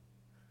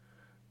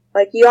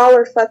 Y'all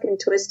are fucking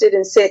twisted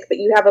and sick, but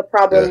you have a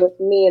problem with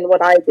me and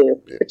what I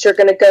do. Yeah. But you're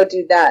going to go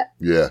do that.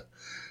 Yeah.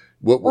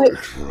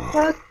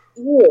 Fuck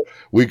you.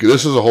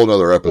 This is a whole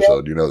nother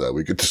episode. You know that.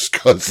 We could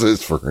discuss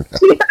this for an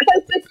hour.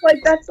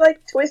 That's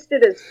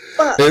twisted as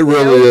fuck. It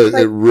really is.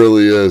 It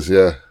really is,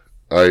 yeah.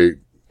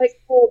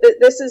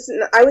 This is...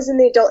 I was in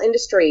the adult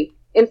industry.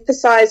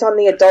 Emphasize on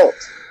the adult.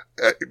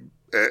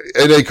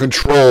 In a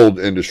controlled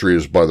industry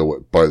is, by the way,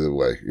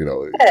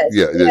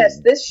 Yes,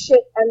 this shit,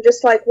 I'm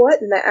just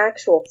what in the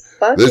actual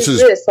fuck is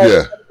this?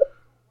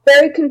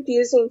 Very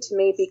confusing to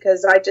me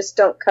because I just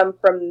don't come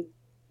from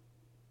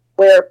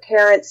where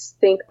parents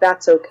think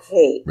that's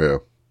okay. Yeah.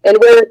 And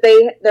where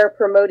they're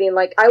promoting,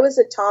 I was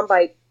a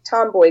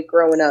tomboy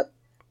growing up.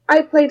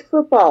 I played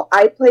football.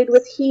 I played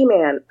with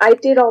He-Man. I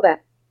did all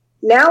that.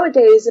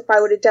 Nowadays, if I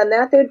would have done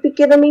that, they would be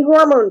giving me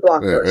hormone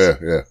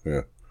blockers.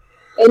 Yeah.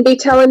 And be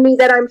telling me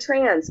that I'm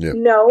trans. Yeah.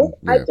 No,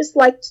 I just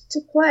liked to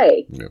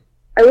play. Yeah.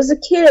 I was a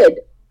kid.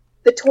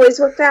 The toys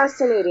were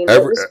fascinating.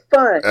 It was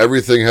fun.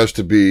 Everything has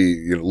to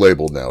be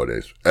labeled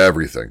nowadays.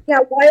 Everything. Yeah,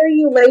 why are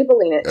you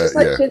labeling it? Just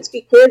let kids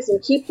be kids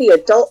and keep the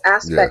adult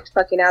aspect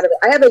fucking out of it.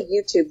 I have a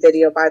YouTube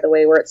video, by the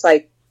way, where it's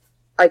I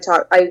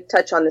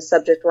touch on the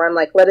subject where I'm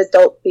let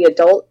adult be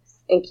adult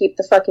and keep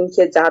the fucking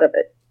kids out of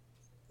it.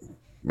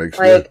 Makes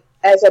sense.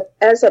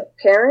 As a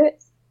parent,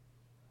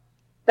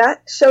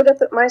 that showed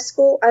up at my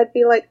school, I'd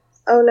be like,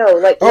 oh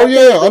no, oh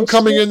yeah, I'm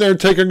coming in there and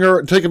taking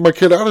my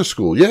kid out of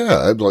school.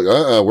 Yeah, I'd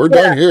we're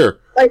done here.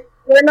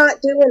 We're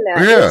not doing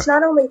that. Yeah. It's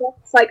not only that,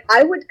 it's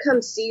I would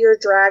come see your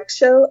drag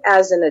show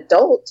as an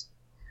adult.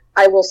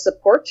 I will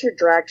support your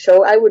drag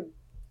show.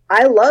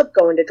 I love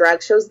going to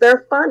drag shows.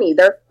 They're funny.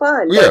 They're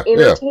fun. They're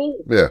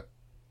entertaining. Yeah.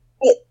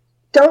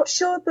 Don't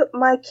show up at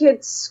my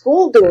kid's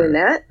school doing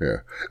that. Yeah.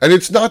 And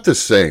it's not the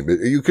same.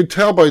 You could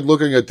tell by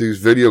looking at these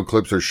video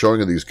clips they're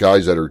showing of these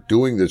guys that are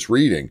doing this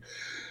reading.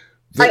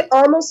 I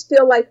almost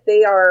feel like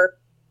they are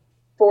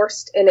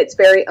forced and it's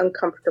very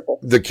uncomfortable.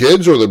 The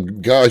kids or the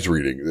guys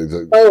reading? I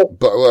feel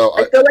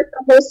like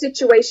the whole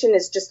situation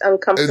is just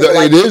uncomfortable.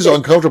 It is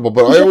uncomfortable,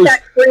 but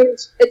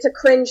it's a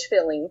cringe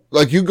feeling.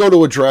 You go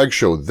to a drag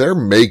show, they're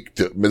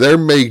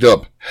made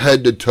up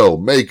head to toe.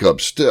 Makeup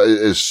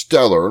is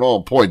stellar and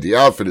on point. The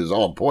outfit is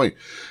on point.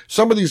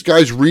 Some of these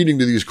guys reading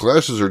to these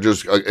classes are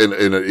just in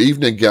an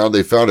evening gown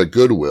they found at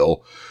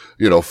Goodwill,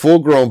 full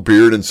grown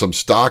beard and some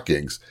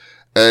stockings.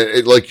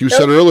 And like you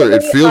said earlier,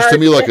 it feels to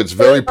me like it's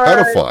very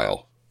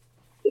pedophile.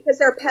 Because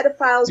they're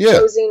pedophiles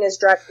posing as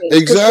drag queens.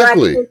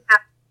 Exactly.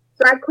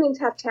 Drag queens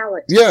have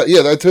talent. Yeah,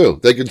 that too.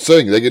 They can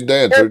sing, they can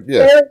dance.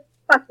 They're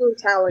fucking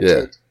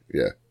talented.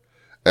 Yeah.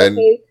 And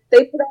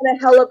they put on a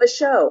hell of a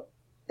show.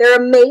 They're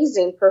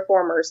amazing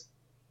performers.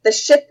 The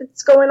shit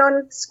that's going on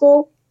at the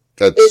school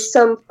is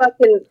some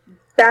fucking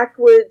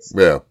backwoods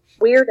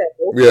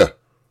weirdo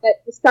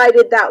that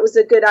decided that was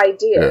a good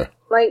idea.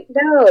 Yeah.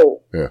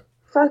 No. Yeah.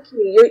 fuck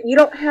you. You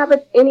don't have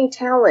any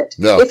talent.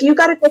 No. If you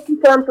got to go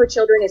perform for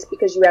children, it's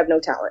because you have no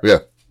talent.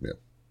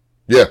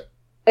 Yeah.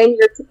 And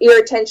you're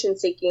attention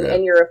seeking, Yeah.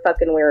 and you're a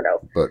fucking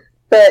weirdo.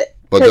 But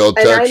But they'll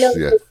I text,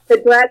 know the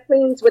drag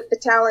queens with the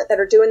talent that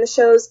are doing the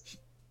shows,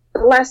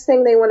 the last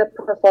thing they want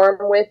to perform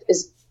with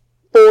is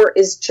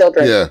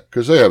children. Yeah,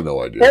 because they have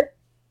no idea.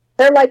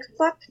 They're like,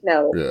 fuck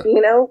no. Yeah.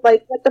 You know,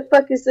 like, what the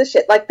fuck is this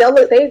shit? Like,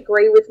 they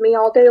agree with me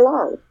all day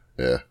long.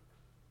 Yeah.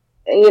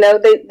 And, you know,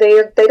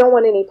 they don't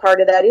want any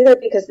part of that either,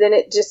 because then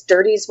it just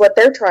dirties what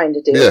they're trying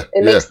to do. Yeah,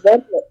 It makes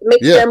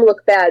them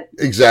look bad.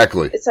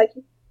 Exactly. It's like,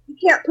 you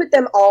can't put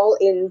them all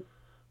in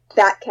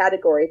that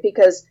category,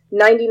 because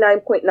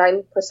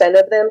 99.9%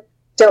 of them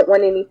don't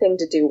want anything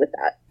to do with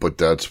that. But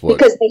that's what...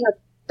 Because they have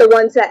the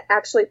ones that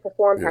actually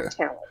perform have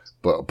talent.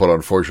 But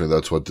unfortunately,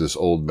 that's what this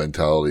old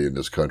mentality in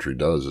this country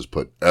does, is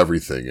put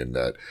everything in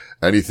that.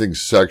 Anything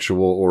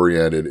sexual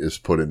oriented is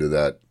put into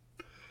that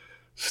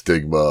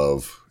stigma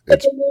of...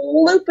 But they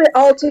loop it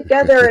all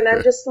together, and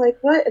I'm just like,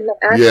 what in the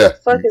actual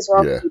fuck is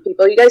wrong with you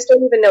people? You guys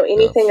don't even know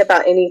anything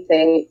about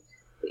anything.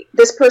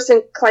 This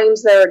person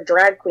claims they're a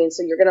drag queen,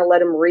 so you're going to let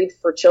them read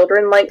for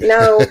children? Like,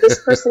 no, this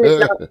person does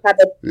not have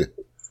a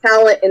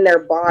talent in their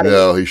body.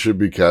 No, he should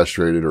be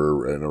castrated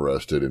and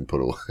arrested and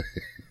put away.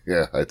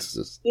 Yeah, it's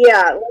just...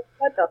 Yeah, like,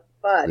 what the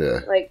fuck? Yeah.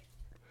 Like,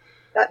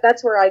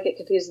 that's where I get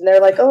confused. And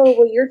they're like, oh,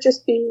 well, you're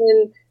just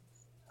being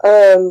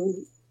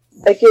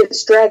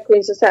against drag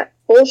queens. Is that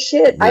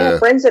bullshit? I have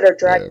friends that are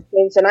drag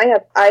queens, and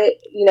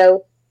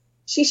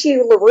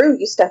Shishi LaRue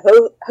used to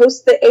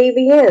host the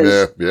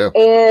AVNs. Yeah.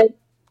 And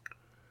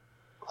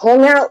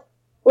hung out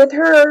with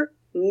her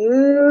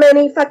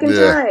many fucking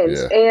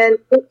times. Yeah. And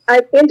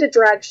I've been to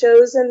drag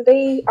shows, and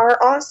they are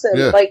awesome.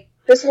 Yeah. Like,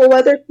 this whole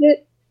other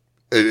shit.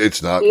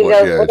 It's not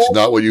it's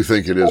not what you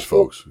think it is,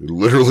 folks. It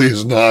literally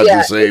is not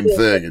the same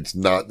thing. It's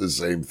not the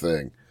same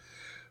thing.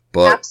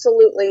 But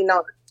absolutely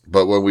not.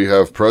 But when we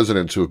have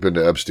presidents who have been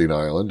to Epstein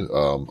Island,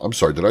 I'm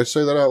sorry, did I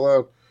say that out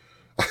loud?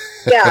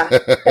 Yeah,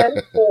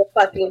 that whole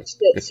fucking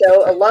shit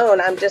show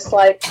alone, I'm just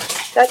like,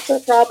 that's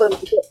the problem.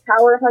 You get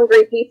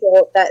power-hungry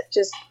people that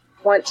just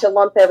want to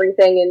lump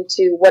everything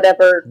into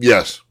whatever.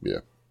 Yes, yeah.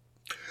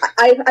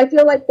 I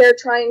feel like they're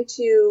trying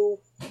to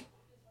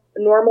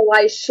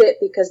normalize shit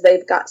because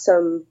they've got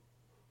some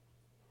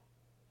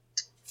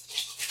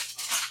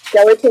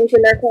skeletons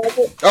in their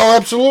closet. Oh,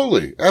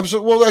 absolutely.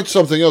 Well, that's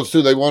something else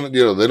too. They want,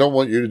 they don't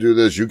want you to do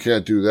this. You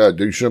can't do that.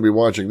 You shouldn't be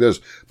watching this,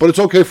 but it's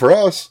okay for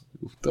us.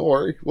 Don't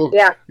worry. Well,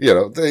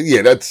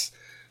 that's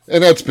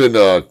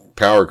been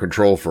power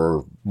control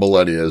for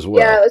millennia as well.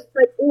 Yeah, it's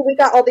like, ooh, we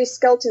got all these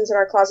skeletons in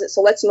our closet,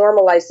 so let's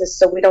normalize this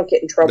so we don't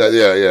get in trouble.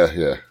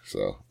 Yeah.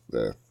 So,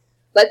 yeah.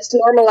 Let's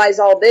normalize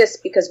all this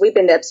because we've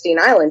been to Epstein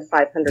Island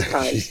 500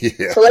 times.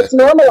 Yeah. So let's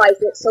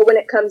normalize it so when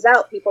it comes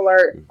out, people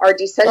are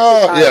desensitized.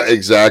 Oh, yeah,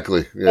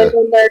 exactly. Yeah. And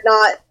then they're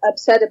not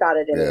upset about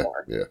it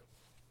anymore. Yeah.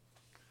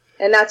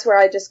 And that's where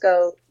I just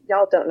go,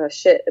 y'all don't know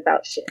shit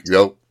about shit.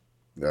 Nope.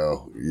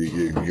 No.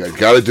 You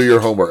got to do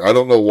your homework. I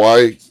don't know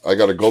why I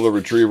got a golden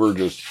retriever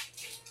just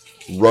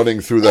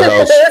running through the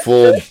house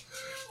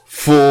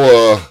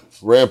full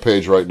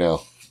rampage right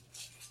now.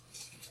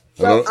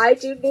 Well, I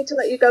do need to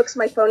let you go because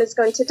my phone is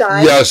going to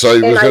die. Yes, I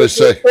was going to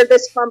say. For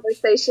this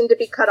conversation to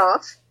be cut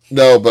off.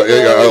 No, but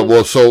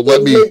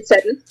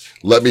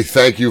let me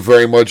thank you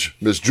very much,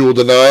 Miss Jewel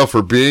Denial,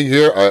 for being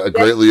here. I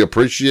greatly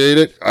appreciate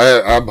it.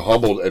 I'm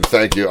humbled and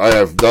thank you. I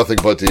have nothing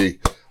but the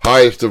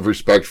highest of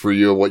respect for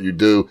you and what you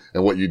do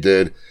and what you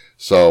did.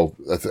 So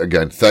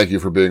again, thank you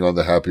for being on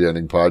the Happy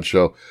Ending Pod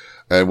Show,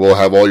 and we'll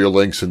have all your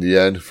links in the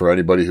end for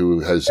anybody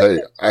who has. Hey,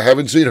 I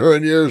haven't seen her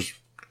in years.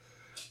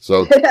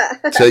 So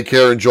take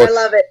care, enjoy. I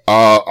love it.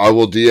 I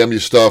will DM you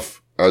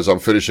stuff as I'm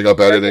finishing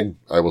up editing.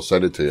 I will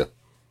send it to you.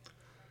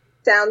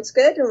 Sounds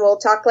good, and we'll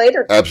talk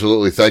later.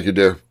 Absolutely. Thank you,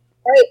 dear.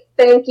 All right.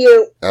 Thank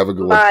you. Have a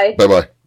good one. Bye. Bye-bye.